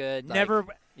stadium for good. Never.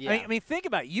 I mean, think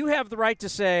about it. You have the right to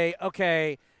say,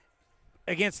 okay,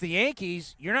 against the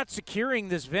Yankees, you're not securing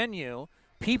this venue.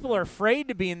 People are afraid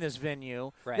to be in this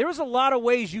venue. Right. There was a lot of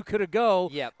ways you could have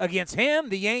go against him,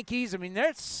 the Yankees. I mean,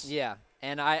 that's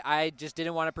And I just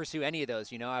didn't want to pursue any of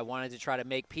those. You know, I wanted to try to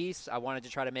make peace. I wanted to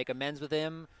try to make amends with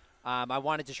him. I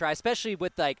wanted to try, especially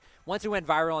with, like, once it went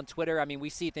viral on Twitter, I mean,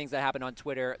 we see things that happen on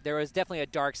Twitter. There was definitely a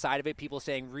dark side of it, people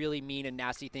saying really mean and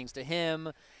nasty things to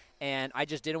him, and I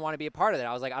just didn't want to be a part of that.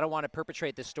 I was like, I don't want to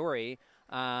perpetrate this story,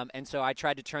 and so I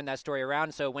tried to turn that story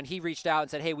around. So when he reached out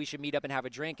and said, hey, we should meet up and have a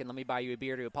drink and let me buy you a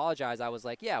beer to apologize, I was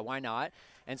like, yeah, why not?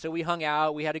 And so we hung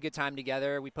out. We had a good time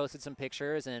together. We posted some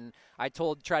pictures, and I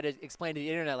tried to explain to the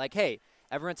internet, like, hey,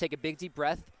 everyone take a big, deep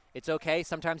breath. It's okay.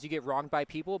 Sometimes you get wronged by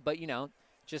people, but, you know,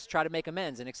 just try to make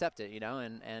amends and accept it, you know,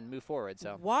 and move forward.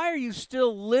 So why are you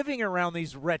still living around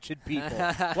these wretched people?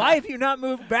 Why have you not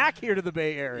moved back here to the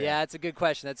Bay Area? Yeah, that's a good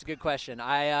question.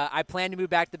 I plan to move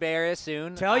back to the Bay Area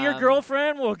soon. Tell your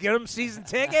girlfriend we'll get them season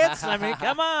tickets. I mean,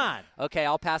 come on. Okay,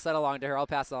 I'll pass that along to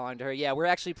her. Yeah, we're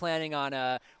actually planning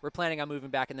on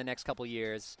moving back in the next couple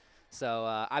years. So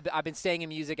I've been staying in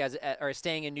music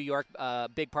staying in New York,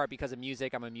 big part because of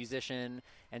music. I'm a musician,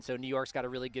 and so New York's got a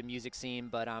really good music scene.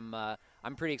 But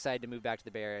I'm pretty excited to move back to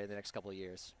the Bay Area in the next couple of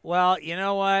years. Well, you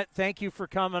know what? Thank you for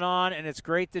coming on, and it's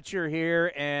great that you're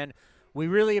here. And we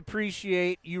really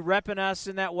appreciate you repping us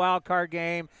in that wild card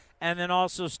game, and then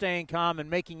also staying calm and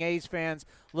making A's fans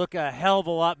look a hell of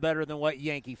a lot better than what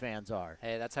Yankee fans are.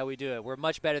 Hey, that's how we do it. We're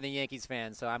much better than Yankees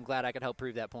fans, so I'm glad I could help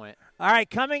prove that point. All right,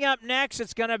 coming up next,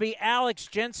 it's going to be Alex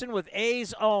Jensen with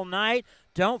A's All Night.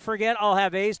 Don't forget, I'll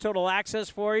have A's Total Access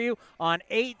for you on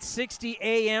 8:60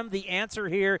 a.m. The Answer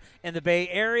here in the Bay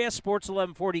Area, Sports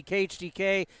 1140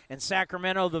 KHTK in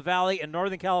Sacramento, the Valley, and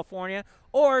Northern California.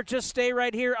 Or just stay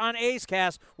right here on A's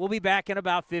Cast. We'll be back in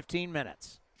about 15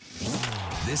 minutes.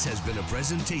 This has been a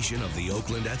presentation of the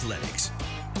Oakland Athletics.